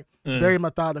then it's like very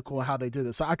methodical how they did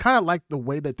it. So I kind of like the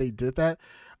way that they did that.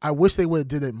 I wish they would have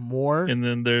did it more. And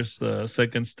then there's the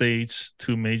second stage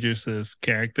to Majors'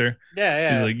 character.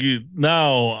 Yeah. He's like,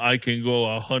 now I can go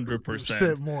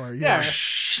 100% more. Yeah.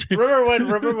 Remember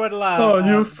when oh,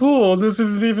 you fool. This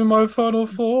isn't even my final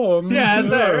form. Yeah,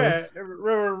 that's right.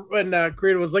 Remember when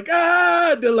Creed was like,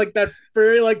 did like that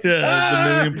furry, like, the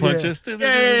million punches.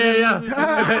 Yeah.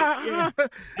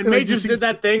 And Majors did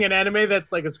that thing in anime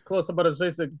that's like as close up on his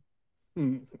face, like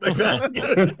that.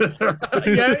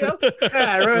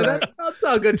 That's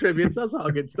all good tributes. That's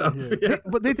all good stuff. Yeah.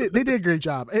 But they did a great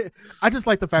job. I just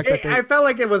like the fact that I felt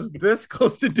like it was this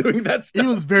close to doing that stuff. It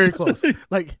was very close.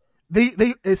 Like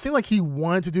it seemed like he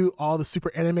wanted to do all the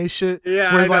super anime shit.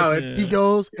 Yeah, whereas I know. like he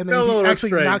goes and then he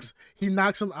actually restrained.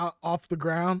 knocks him out off the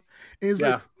ground. And he's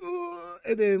like, ugh,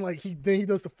 and then like he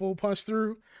does the full punch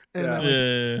through. And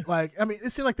then, like I mean,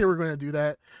 it seemed like they were going to do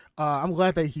that. I'm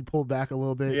glad that he pulled back a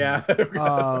little bit. Yeah.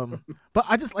 But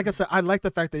I just, like I said, I like the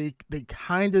fact that they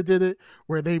kind of did it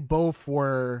where they both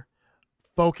were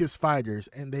focused fighters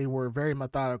and they were very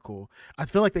methodical. I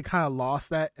feel like they kind of lost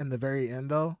that in the very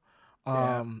end though.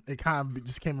 It kind of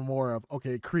just came more of,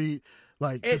 okay, Creed,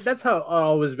 like that's how it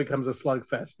always becomes a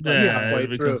slugfest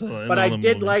halfway through. But I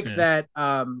did like that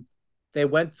they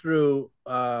went through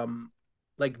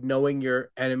like knowing your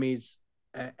enemy's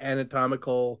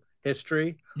anatomical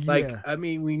history. Like, I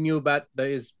mean, we knew about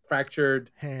his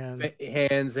fractured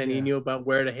hands and he knew about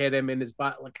where to hit him in his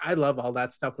body. Like, I love all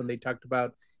that stuff when they talked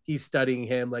about he's studying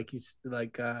him, like he's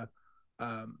like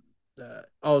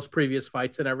all his previous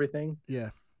fights and everything. Yeah,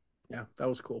 that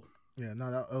was cool. Yeah,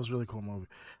 no, that was a really cool movie.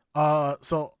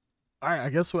 So all right, I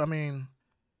guess do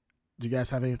you guys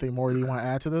have anything more you want to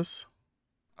add to this?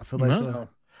 I feel like no.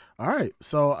 All right,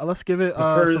 so let's give it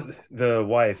the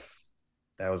wife.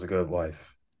 That was a good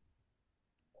wife.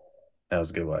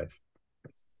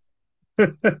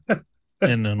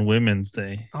 And on Women's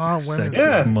Day. Women's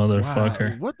Day.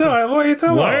 Motherfucker. Wow. What are you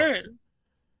talking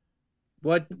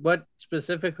about? What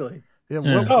specifically? Yeah,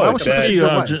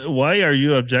 why are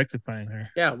you objectifying her?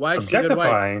 Yeah, why is she a good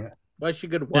wife? Why is she a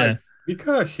good wife?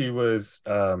 Because she was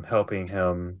helping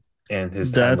him in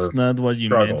his That's not what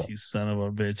struggle. You meant, you son of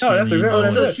a bitch. No, that's exactly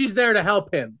what so she's there to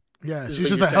help him. Yeah, she's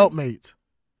just a helpmate.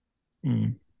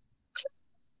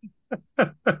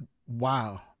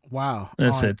 Wow.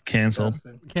 That's it. Cancel.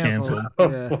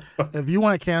 Yeah. If you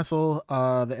want to cancel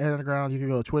the Ed Underground, you can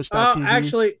go to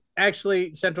twitch.tv.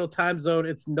 Actually, Central Time Zone,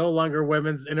 it's no longer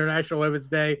International Women's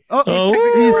Day.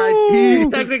 He's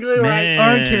technically right.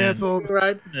 Uncanceled.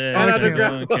 Right. Yeah.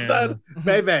 Underground. Well done.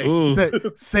 Baby.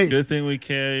 Safe. Good thing we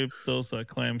kept those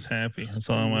clams happy. That's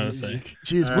all I want to say.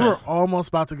 Jeez, we were almost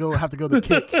about to have to go to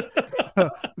Kick.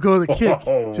 Go to the Kick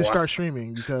to start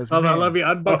streaming because let me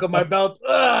unbuckle my belt.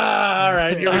 All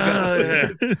right, here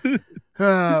we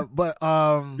go. But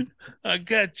I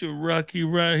got you, Rocky,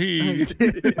 right here.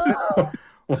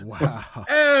 Wow.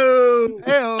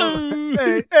 Oh.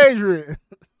 Hey, Adrian.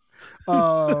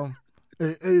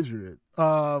 Adrian.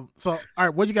 So all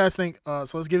right, what do you guys think?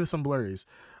 So let's give it some blurries.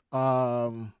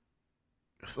 So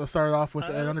let's start off with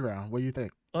Ed Underground. What do you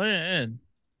think? Oh yeah, Ed.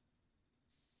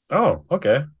 Oh,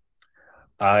 okay.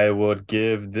 I would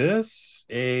give this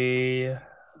a.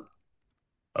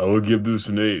 I would give this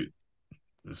an 8.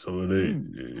 So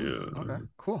an 8. Yeah. Okay,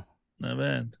 cool. Not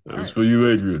bad. That's right. for you,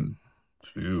 Adrian. It's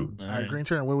for you. All All right, right. Green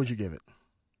Turn, what would you give it?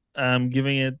 I'm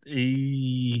giving it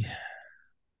a.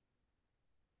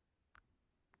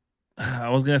 I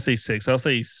was gonna say 6. I'll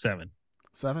say 7.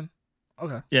 7?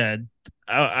 Okay. Yeah,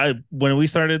 I when we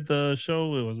started the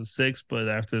show, it was a 6, but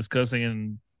after discussing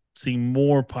and seeing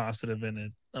more positive in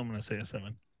it, I'm gonna say a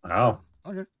 7. Wow.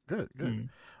 Okay, good. Mm.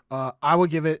 I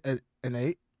would give it an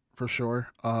 8 for sure.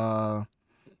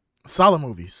 Solid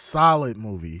movie.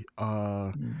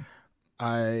 Mm.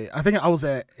 I think I was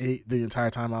at 8 the entire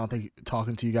time. I don't think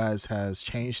talking to you guys has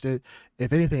changed it.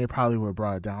 If anything, it probably would have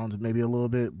brought it down to maybe a little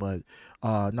bit. But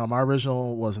no, my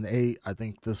original was an 8. I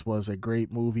think this was a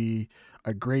great movie,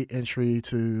 a great entry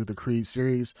to the Creed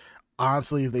series.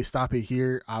 Honestly, if they stop it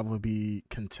here, I would be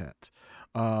content.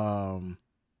 Yeah,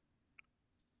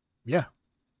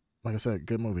 like I said,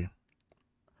 good movie.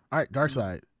 All right, Dark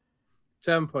Side,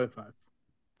 7.5.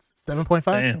 7.5.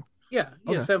 Damn. Yeah,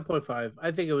 Okay. 7.5.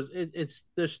 I think it's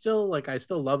there's still like I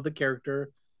still love the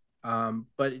character,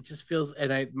 but it just feels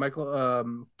and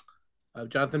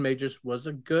Jonathan Majors was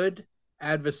a good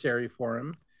adversary for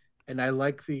him, and I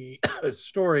like the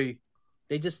story.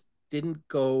 They just didn't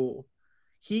go.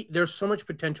 There's so much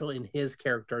potential in his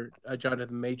character,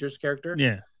 Jonathan Majors' character,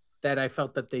 Yeah. that I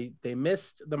felt that they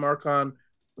missed the mark on.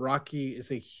 Rocky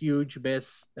is a huge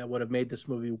miss that would have made this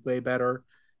movie way better,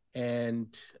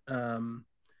 and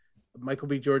Michael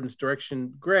B. Jordan's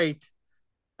direction, great,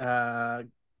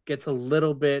 gets a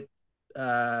little bit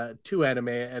too anime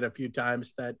at a few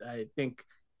times that I think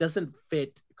doesn't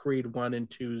fit Creed 1 and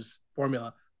 2's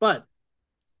formula. But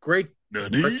great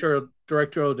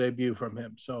directorial debut from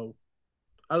him. So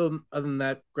other than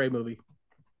that, great movie.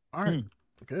 All right,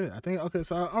 good. I think okay.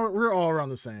 So we're all around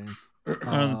the same.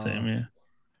 On the same, yeah.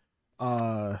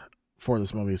 For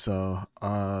this movie. So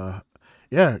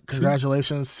yeah,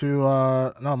 congratulations to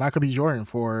Michael B. Jordan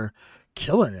for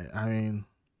killing it. I mean,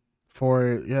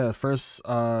 for first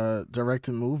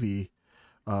directed movie.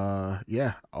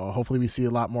 Hopefully we see a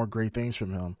lot more great things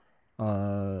from him.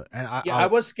 I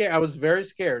was scared. I was very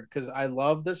scared because I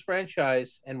love this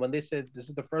franchise, and when they said this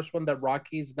is the first one that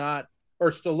Rocky's not or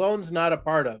Stallone's not a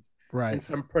part of, right, in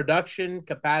some production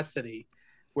capacity,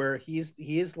 where he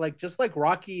is like just like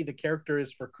Rocky, the character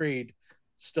is for Creed,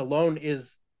 Stallone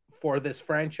is for this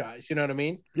franchise. You know what I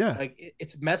mean? Yeah. Like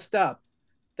it's messed up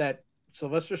that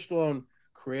Sylvester Stallone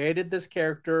created this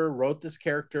character, wrote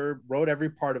every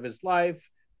part of his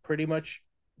life, pretty much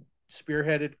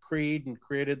spearheaded Creed and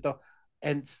created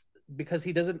and because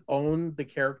he doesn't own the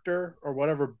character or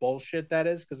whatever bullshit that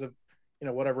is because of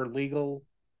whatever legal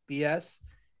BS,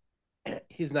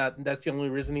 he's not. That's the only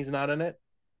reason he's not in it.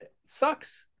 It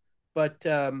sucks, but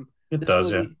It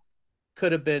does, yeah.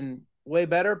 could have been way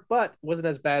better, but wasn't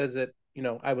as bad as it.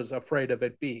 I was afraid of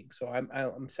it being. So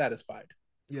I'm satisfied.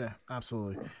 Yeah,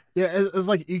 absolutely. Yeah, it's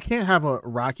like you can't have a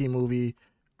Rocky movie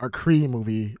or Creed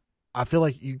movie. I feel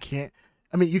like you can't.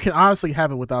 I mean, you can honestly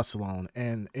have it without Stallone,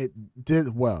 and it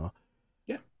did well.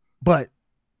 Yeah, but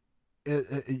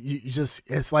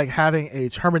it's like having a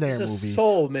Terminator movie.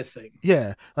 Soul missing.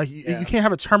 Yeah, like you can't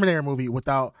have a Terminator movie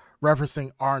without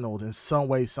referencing Arnold in some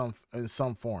way, in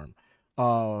some form.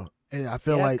 And I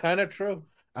feel like kind of true.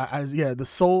 The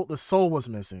soul was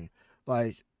missing.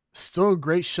 Like, still a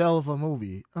great shell of a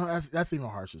movie. That's even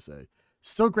harsh to say.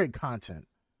 Still great content.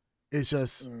 It's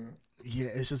just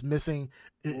it's just missing.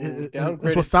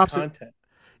 It's what stops content.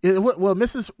 it. Well, it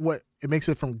misses what it makes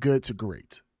it from good to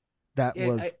great.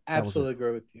 I absolutely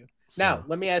agree with you. So, now,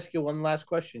 let me ask you one last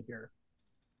question here.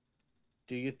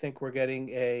 Do you think we're getting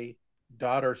a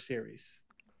daughter series?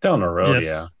 Down the road, yes.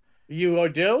 Yeah. You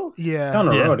do? Yeah. Down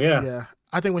the road, yeah. Yeah.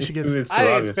 I think when she gets...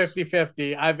 I think it's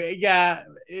 50-50.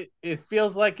 It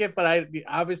feels like it, but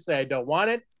obviously I don't want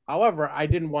it. However, I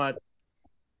didn't want,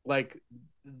 like,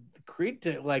 Creed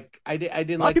to, like, I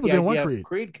didn't like the idea of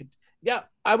Creed. Yeah,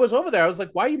 I was over there. I was like,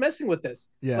 why are you messing with this?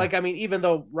 Yeah. Like, I mean, even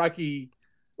though Rocky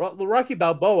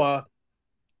Balboa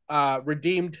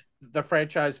redeemed the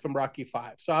franchise from Rocky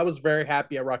 5. So I was very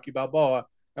happy at Rocky Balboa.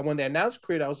 And when they announced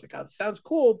Creed, I was like, oh, this sounds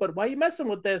cool, but why are you messing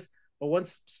with this? But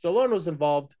once Stallone was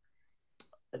involved,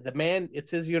 the man,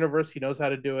 it's his universe. He knows how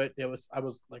to do it. I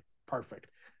was like,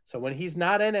 perfect. So when he's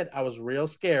not in it, I was real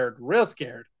scared.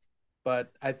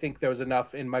 But I think there was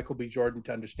enough in Michael B. Jordan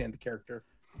to understand the character.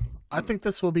 I think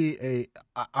this will be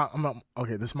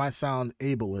okay. This might sound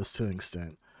ableist to an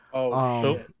extent.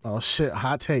 Shit. Oh shit!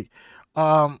 Hot take.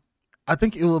 I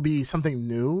think it will be something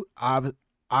new.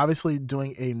 Obviously,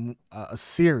 doing a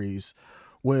series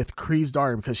with Creed's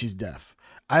daughter because she's deaf.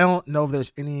 I don't know if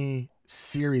there's any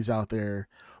series out there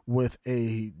with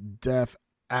a deaf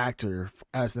actor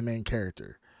as the main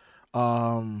character.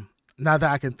 Not that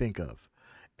I can think of.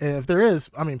 If there is,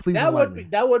 I mean, please enlighten me.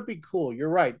 That would be cool. You're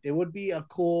right. It would be a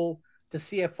cool to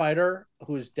see a fighter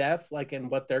who's deaf, like in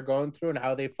what they're going through and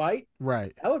how they fight.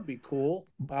 Right. That would be cool.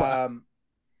 But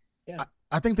Yeah.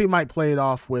 I think they might play it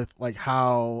off with like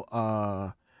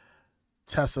how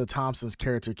Tessa Thompson's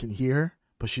character can hear,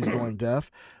 but she's going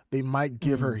deaf. They might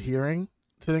give her hearing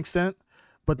to an extent,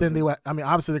 but then I mean,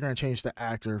 obviously they're going to change the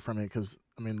actor from it because,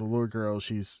 I mean, the little girl,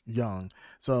 she's young.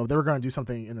 So if they were going to do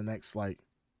something in the next like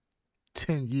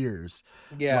 10 years.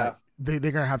 Yeah. Like, they're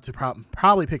going to have to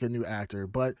probably pick a new actor,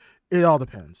 but it all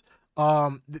depends.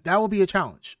 That will be a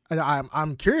challenge. And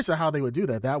I'm curious at how they would do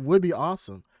that. That would be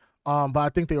awesome. But I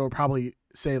think they will probably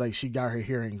say like she got her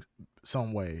hearing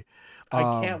some way.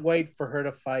 I can't wait for her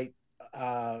to fight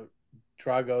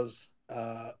Drago's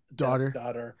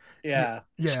daughter. Yeah.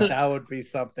 Yeah. That would be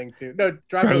something too. No,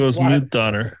 Drago's mute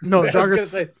daughter. No, I was gonna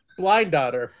say blind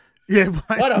daughter. Yeah,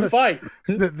 what a fight.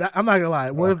 I'm not gonna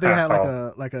lie. What if they had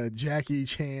like a Jackie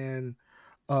Chan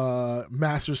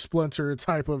Master Splinter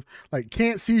type of like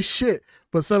can't see shit,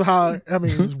 but somehow I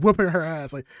mean is whooping her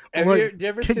ass. Like, did you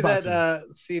ever see that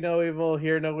See No Evil,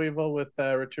 Hear No Evil with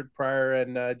Richard Pryor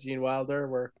and Gene Wilder?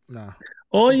 Where no.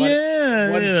 One's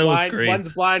blind, great.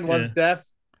 One's blind, one's deaf.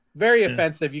 Very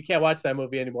offensive. You can't watch that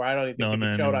movie anymore. I don't even think you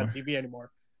can show it on TV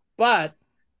anymore. But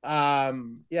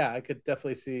yeah, I could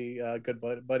definitely see a good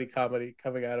buddy comedy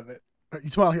coming out of it. You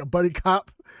talking like a buddy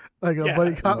cop, like a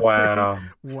buddy cop? Wow,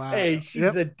 wow. Hey,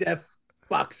 she's a deaf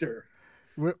boxer.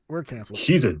 We're canceled.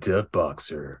 She's a deaf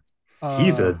boxer.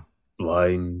 He's a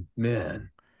blind man.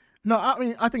 No, I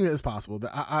mean I think it is possible.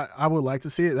 I would like to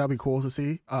see it. That'd be cool to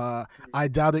see. I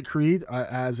doubted Creed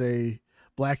as a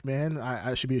black man.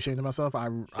 I should be ashamed of myself. I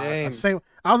was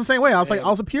the same way. I was like, I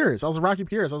was a purist. I was a Rocky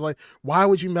purist. I was like, why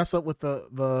would you mess up with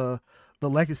the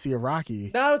legacy of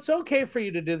Rocky? No, it's okay for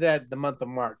you to do that the month of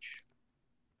March.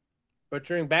 But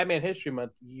during Batman History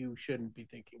Month, you shouldn't be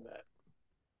thinking that.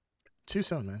 Too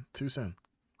soon, man. Too soon.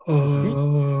 Too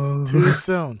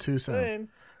soon.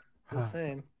 Just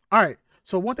saying. All right.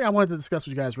 So one thing I wanted to discuss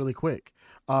with you guys really quick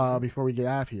before we get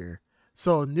out of here.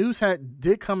 So news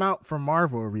did come out from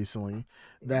Marvel recently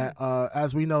that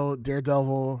as we know,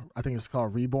 Daredevil, I think it's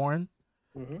called Reborn,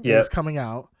 is coming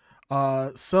out.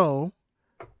 So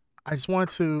I just wanted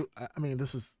to, I mean,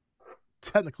 this is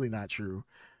technically not true,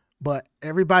 but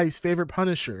everybody's favorite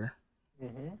Punisher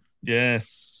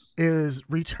is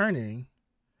returning.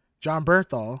 John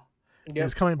Bernthal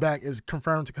is coming back, is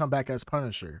confirmed to come back as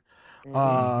Punisher.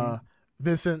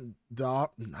 Vincent I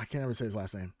can't ever say his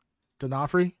last name.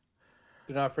 D'Onofrio.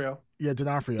 Yeah,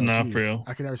 D'Onofrio. Jeez,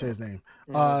 I can never say his name.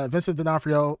 Vincent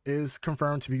D'Onofrio is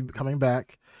confirmed to be coming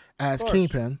back as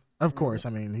Kingpin. Of course,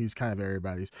 I mean he's kind of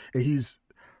everybody's. He's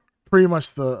pretty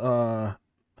much the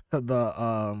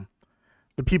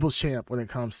people's champ when it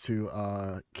comes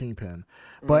to Kingpin.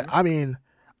 But I mean,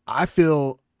 I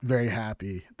feel very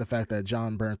happy the fact that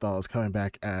John Bernthal is coming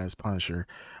back as Punisher.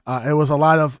 It was a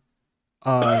lot of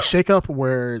shakeup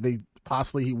where he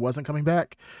wasn't coming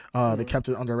back. They kept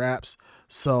it under wraps.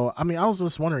 So I mean, I was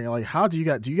just wondering, like, how do you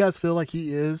guys feel like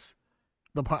he is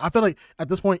I feel like at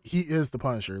this point he is the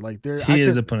Punisher. Like he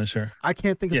is a Punisher. I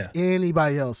can't think of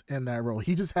anybody else in that role.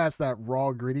 He just has that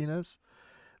raw grittiness.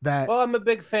 Well, I'm a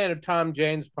big fan of Tom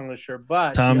Jane's Punisher,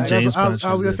 but I was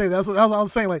gonna say that's what I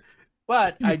was saying. Like,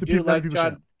 but I do like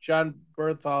John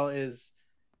Bernthal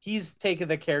he's taken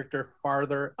the character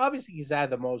farther. Obviously, he's had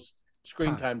the most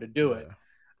screen time to do it.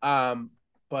 John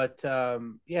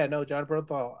Bernthal.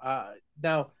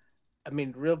 Now, I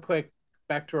mean, real quick,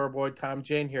 back to our boy Tom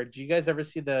Jane here. Do you guys ever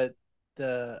see the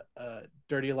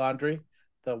Dirty Laundry,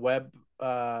 the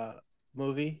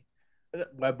YouTube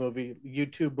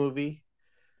movie?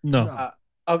 No.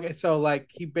 Okay, so like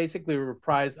he basically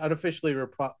unofficially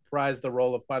reprised the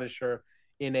role of Punisher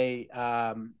in a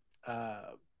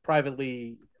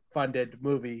privately funded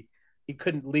movie. He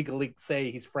couldn't legally say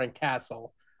he's Frank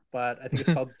Castle, but I think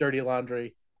it's called Dirty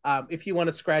Laundry. If you want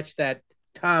to scratch that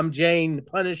Tom Jane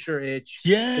Punisher itch,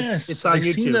 it's on YouTube.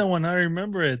 I've seen that one. I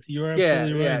remember it. You're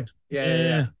absolutely right.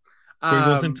 Yeah. Where he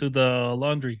goes into the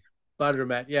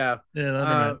laundromat. Yeah.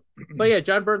 Laundromat. But yeah,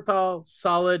 John Bernthal,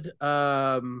 solid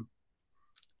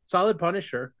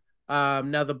Punisher.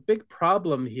 Now the big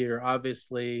problem here,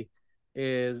 obviously,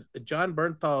 is John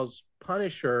Bernthal's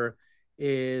Punisher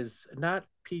is not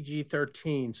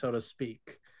PG-13, so to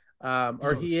speak.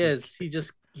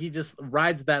 He just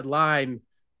rides that line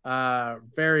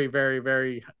very, very,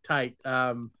 very tight.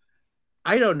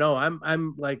 I don't know.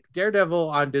 I'm like Daredevil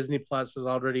on Disney Plus is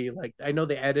already like I know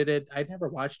they edited. I never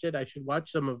watched it. I should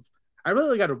watch some of. I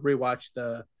really got to rewatch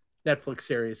the Netflix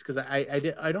series because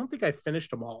I don't think I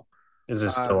finished them all. Is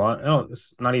it still on? No,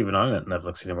 it's not even on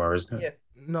Netflix anymore, isn't it? Yeah,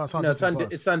 No, it's on no, Disney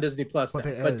Plus. it's on Disney Plus But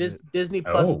now. they But edited it. Disney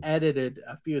Plus Oh. edited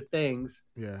a few things,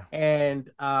 Yeah. and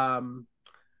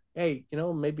hey,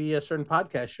 maybe a certain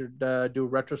podcast should do a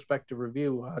retrospective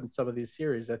review on some of these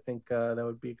series. I think that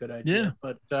would be a good idea. Yeah.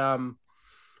 But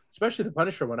especially the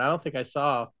Punisher one. I don't think I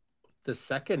saw the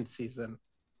second season.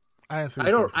 I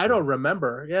don't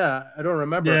remember. Yeah, I don't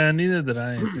remember. Yeah, neither did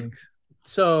I think.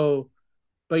 So,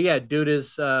 but yeah, dude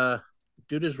is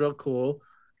real cool.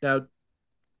 Now,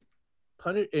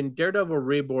 in Daredevil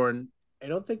Reborn, I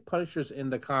don't think Punisher's in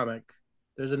the comic.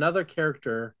 There's another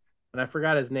character, and I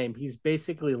forgot his name. He's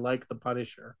basically like the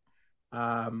Punisher.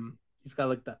 He's got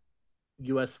like the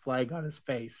U.S. flag on his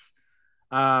face.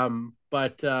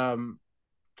 But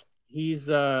he's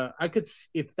I could,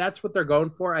 if that's what they're going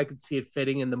for, I could see it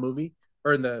fitting in the movie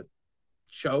or in the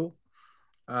show.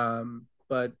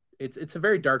 But it's a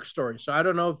very dark story. So I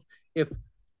don't know if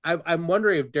I'm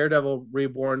wondering if Daredevil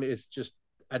Reborn is just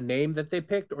a name that they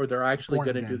picked, or they're actually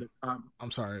going to do the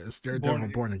I'm sorry, it's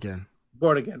Daredevil Born Again.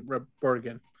 Born Again.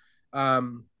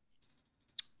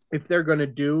 If they're going to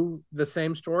do the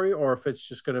same story, or if it's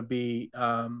just going to be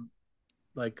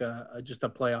like just a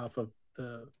play off of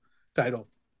the title.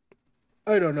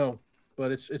 I don't know,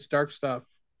 but it's dark stuff.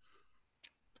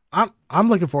 I'm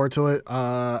looking forward to it.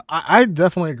 I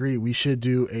definitely agree. We should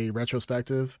do a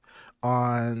retrospective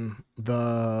on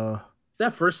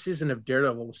that first season of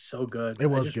Daredevil was so good. It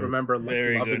was I just good. remember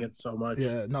loving it so much.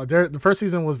 Yeah, no, the first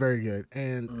season was very good,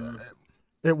 and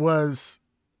it was.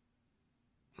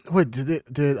 Wait,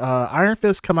 did Iron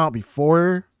Fist come out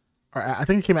before, or I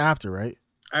think it came after, right?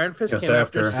 Iron Fist came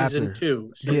after season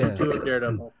 2 of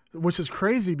Daredevil, which is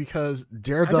crazy because I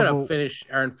Daredevil. gotta finish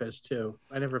Iron Fist too.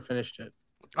 I never finished it.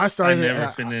 I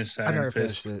never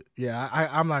finished it. Yeah,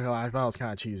 I'm not gonna lie. I thought it was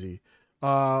kind of cheesy.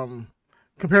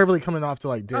 Comparatively coming off to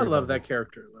like Daredevil. I love that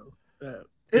character though.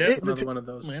 One of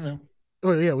those.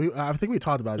 Oh yeah, I think we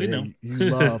talked about it.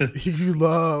 You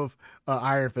love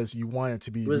Iron Fist. You want it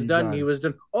to be. He was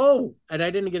done. Oh, and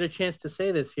I didn't get a chance to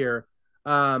say this here.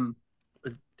 My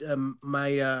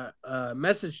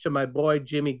message to my boy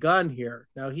Jimmy Gunn here.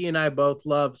 Now he and I both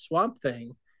love Swamp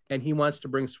Thing, and he wants to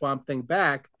bring Swamp Thing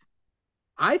back.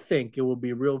 I think it will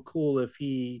be real cool if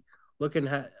he looking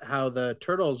at how the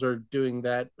Turtles are doing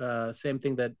that same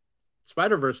thing that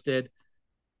Spider-Verse did.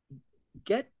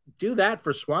 Do that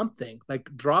for Swamp Thing. Like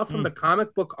draw from the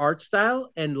comic book art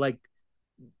style and like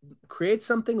create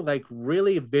something like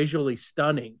really visually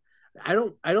stunning. I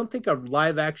don't think a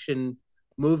live action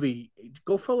movie,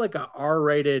 go for like a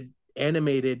R-rated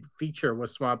animated feature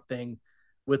with Swamp Thing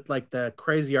with like the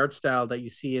crazy art style that you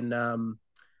see in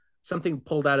something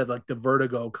pulled out of like the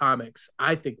Vertigo comics.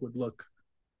 I think would look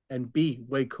and be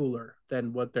way cooler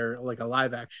than what they're like a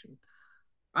live action.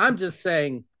 I'm just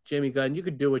saying, Jamie Gunn, you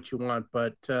could do what you want,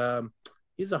 but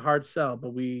he's a hard sell.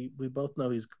 But we both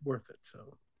know he's worth it.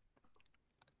 So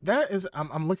that is,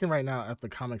 I'm looking right now at the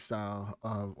comic style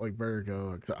of like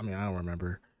Vertigo. I mean, I don't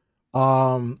remember.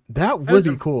 That would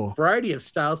be cool. Variety of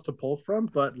styles to pull from,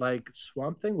 but like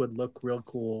Swamp Thing would look real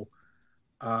cool.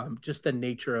 Just the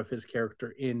nature of his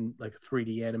character in like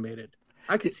 3D animated,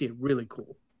 I could see it really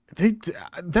cool.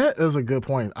 That is a good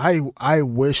point. I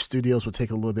wish studios would take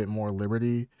a little bit more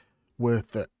liberty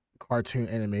with the cartoon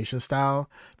animation style,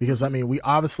 because I mean, we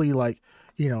obviously like,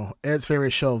 Ed's favorite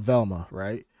show, Velma,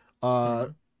 right?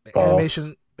 The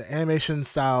animation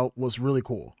style was really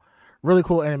cool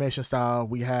animation style.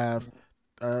 We have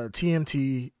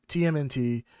TMNT,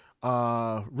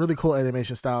 really cool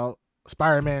animation style.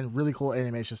 Spider-Man, really cool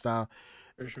animation style.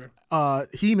 For sure.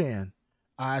 He-Man,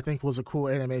 I think was a cool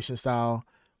animation style.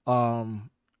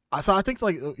 So I think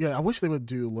I wish they would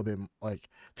do a little bit, like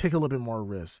take a little bit more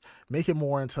risk, make it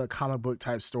more into a comic book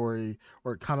type story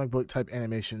or comic book type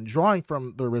animation, drawing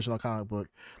from the original comic book,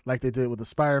 like they did with the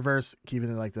Spider-Verse, keeping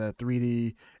it like the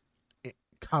 3D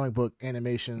comic book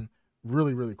animation.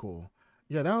 Really, really cool.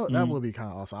 Yeah, that would be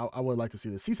kind of awesome. I would like to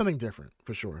see something different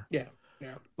for sure. Yeah.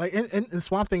 Like, and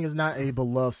Swamp Thing is not a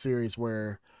beloved series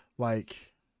where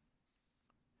like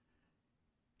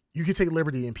you can take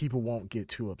liberty and people won't get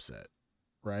too upset.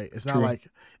 Right? It's not like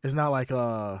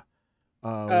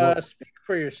speak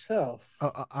for yourself.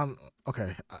 I'm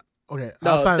okay. Okay.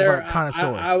 No, outside of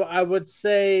connoisseur. I would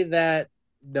say that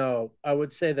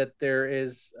there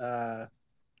is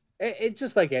it's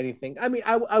just like anything. I mean,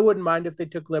 I wouldn't mind if they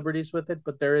took liberties with it,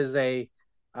 but there is a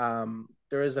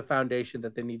foundation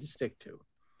that they need to stick to.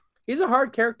 He's a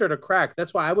hard character to crack.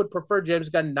 That's why I would prefer James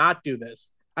Gunn not do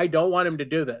this. I don't want him to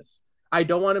do this. I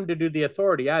don't want him to do The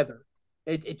Authority either.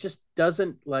 It just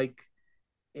doesn't like.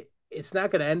 It's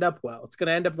not going to end up well. It's going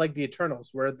to end up like The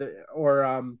Eternals, or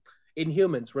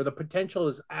Inhumans, where the potential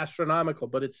is astronomical,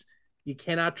 but you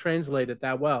cannot translate it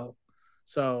that well.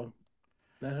 So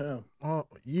I don't know. Well,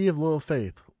 ye of little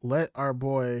faith, let our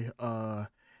boy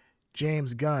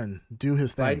James Gunn do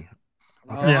his thing.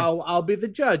 Okay. I'll be the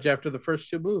judge after the first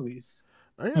two movies.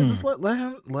 Yeah, just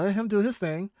let him do his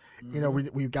thing. Mm-hmm. You know,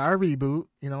 we've got a reboot.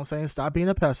 You know what I'm saying? Stop being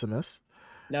a pessimist.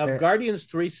 Now, if Guardians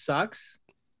 3 sucks,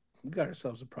 we got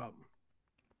ourselves a problem.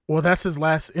 Well, that's his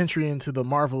last entry into the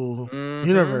Marvel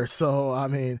universe. So, I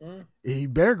mean, he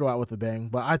better go out with a bang,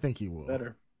 but I think he will.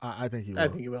 Better. I think he will. I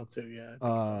think he will too,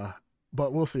 yeah.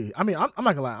 But we'll see. I mean, I'm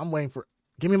not gonna lie. I'm waiting for.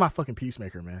 Give me my fucking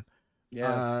Peacemaker, man.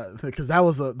 Yeah. Because that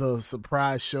was the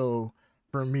surprise show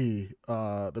for me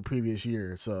the previous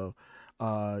year. So,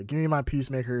 give me my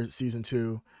Peacemaker season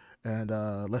 2, and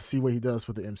let's see what he does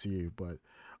with the MCU. But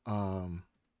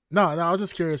no, I was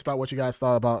just curious about what you guys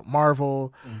thought about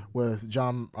Marvel with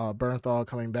John Bernthal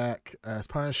coming back as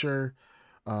Punisher.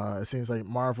 It seems like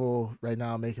Marvel right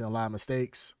now making a lot of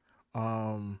mistakes.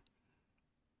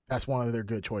 That's one of their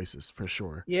good choices for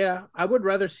sure. Yeah, I would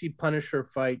rather see Punisher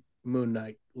fight Moon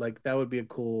Knight. Like that would be a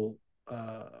cool.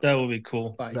 That would be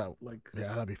cool. Fight. Yeah,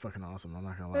 that'd be fucking awesome. I'm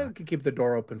not gonna lie. We could keep the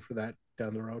door open for that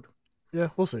down the road. Yeah,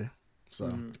 we'll see.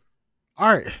 So, all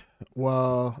right.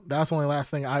 Well, that's the only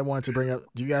last thing I wanted to bring up.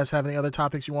 Do you guys have any other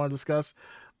topics you want to discuss?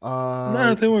 No,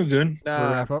 I think we're good.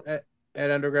 We'll wrap up. Ed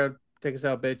Underground, take us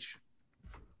out, bitch.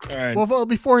 All right. Well,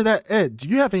 before that, Ed, do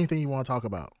you have anything you want to talk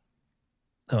about?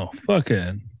 Oh, fuck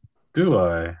Ed. Do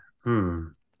I?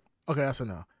 Okay, that's a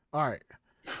no. All right.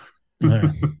 All right.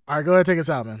 All right, go ahead, take us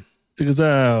out, man. Take us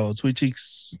out, sweet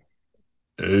cheeks.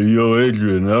 Hey, yo,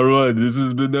 Adrian. All right, this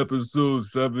has been episode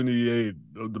 78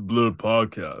 of the Blur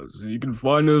Podcast. You can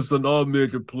find us on all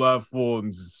major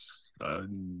platforms.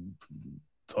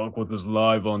 Talk with us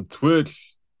live on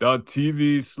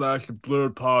twitch.tv/the Blur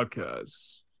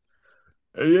Podcast.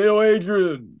 Hey, yo,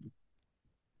 Adrian.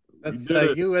 That's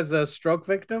you as a stroke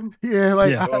victim? Yeah,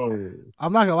 like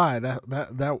I'm not gonna lie.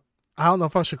 That I don't know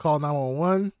if I should call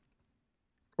 911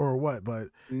 or what, but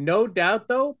no doubt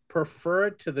though, prefer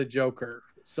it to the Joker.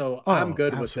 So I'm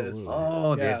good absolutely. With this.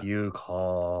 Oh, yeah. Did you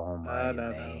call my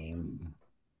name?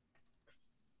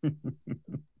 All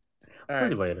right. See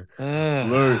you later. All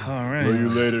right. Blur you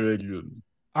later, Adrian.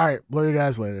 All right, blur you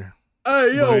guys later.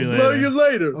 Hey, yo, blur you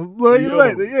later. Blur you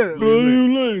later, yeah. Blur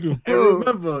you later. And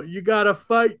remember, you gotta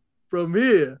fight from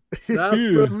here, not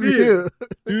from here.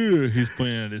 Yeah, he's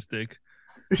pointing at his dick.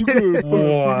 You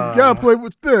gotta play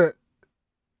with that.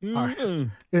 All right.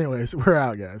 Anyways, we're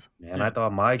out, guys. Man, I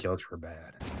thought my jokes were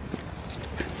bad.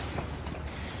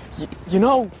 You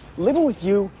know, living with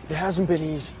you, it hasn't been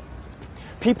easy.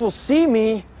 People see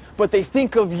me, but they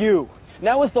think of you.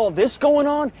 Now with all this going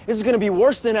on, this is going to be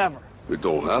worse than ever. It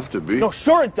don't have to be. No,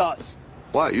 sure it does.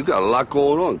 Why? You got a lot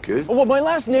going on, kid. Well, my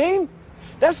last name?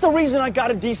 That's the reason I got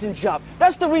a decent job.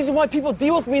 That's the reason why people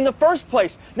deal with me in the first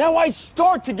place. Now I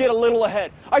start to get a little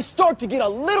ahead. I start to get a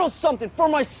little something for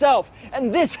myself.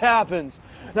 And this happens.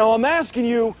 Now I'm asking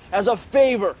you as a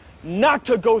favor not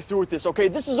to go through with this, okay?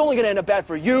 This is only going to end up bad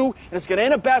for you, and it's going to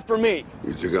end up bad for me.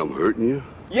 You think I'm hurting you?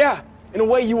 Yeah, in a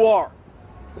way you are.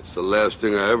 That's the last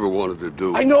thing I ever wanted to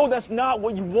do. I know that's not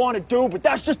what you want to do, but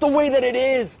that's just the way that it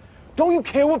is. Don't you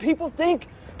care what people think?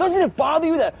 Doesn't it bother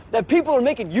you that people are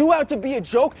making you out to be a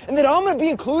joke and that I'm going to be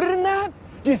included in that?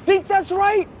 Do you think that's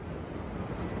right?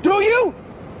 Do you?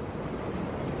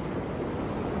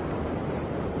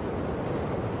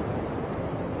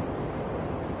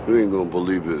 You ain't gonna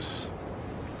believe this,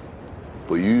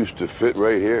 but you used to fit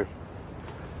right here.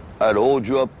 I'd hold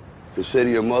you up and say to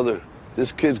your mother,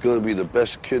 this kid's gonna be the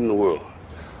best kid in the world.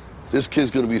 This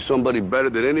kid's gonna be somebody better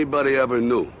than anybody ever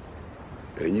knew.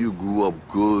 And you grew up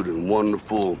good and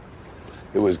wonderful.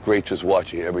 It was great just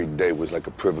watching you every day. It was like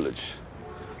a privilege.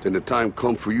 Then the time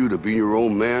come for you to be your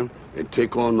own man and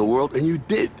take on the world, and you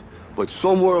did. But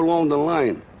somewhere along the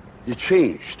line, you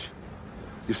changed.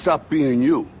 You stopped being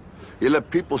you. You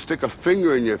let people stick a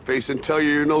finger in your face and tell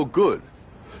you you're no good.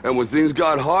 And when things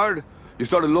got hard, you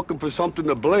started looking for something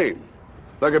to blame,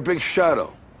 like a big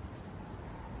shadow.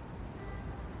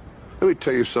 Let me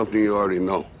tell you something you already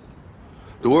know.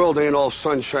 The world ain't all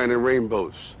sunshine and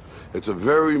rainbows. It's a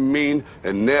very mean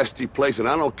and nasty place, and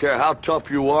I don't care how tough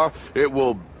you are, it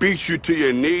will beat you to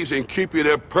your knees and keep you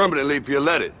there permanently if you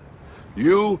let it.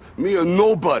 You, me, or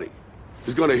nobody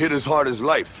is gonna hit as hard as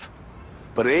life.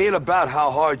 But it ain't about how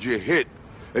hard you hit.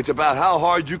 It's about how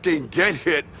hard you can get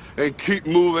hit and keep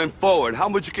moving forward. How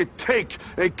much you can take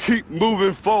and keep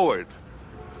moving forward.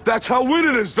 That's how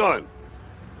winning is done.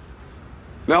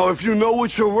 Now, if you know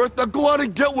what you're worth, now go out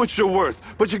and get what you're worth.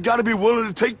 But you gotta be willing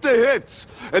to take the hits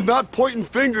and not pointing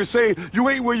fingers saying you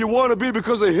ain't where you wanna be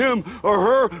because of him or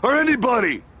her or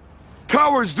anybody.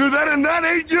 Cowards do that, and that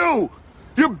ain't you.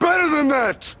 You're better than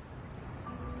that.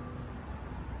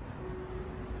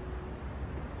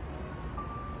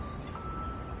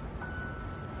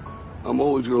 I'm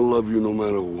always gonna love you no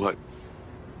matter what.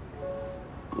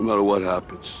 No matter what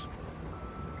happens.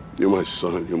 You're my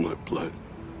son, you're my blood.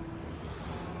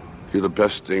 You're the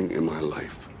best thing in my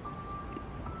life.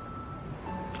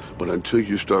 But until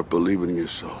you start believing in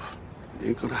yourself, you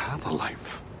ain't gonna have a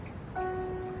life.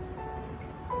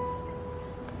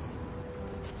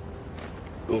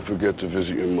 Don't forget to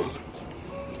visit your mother.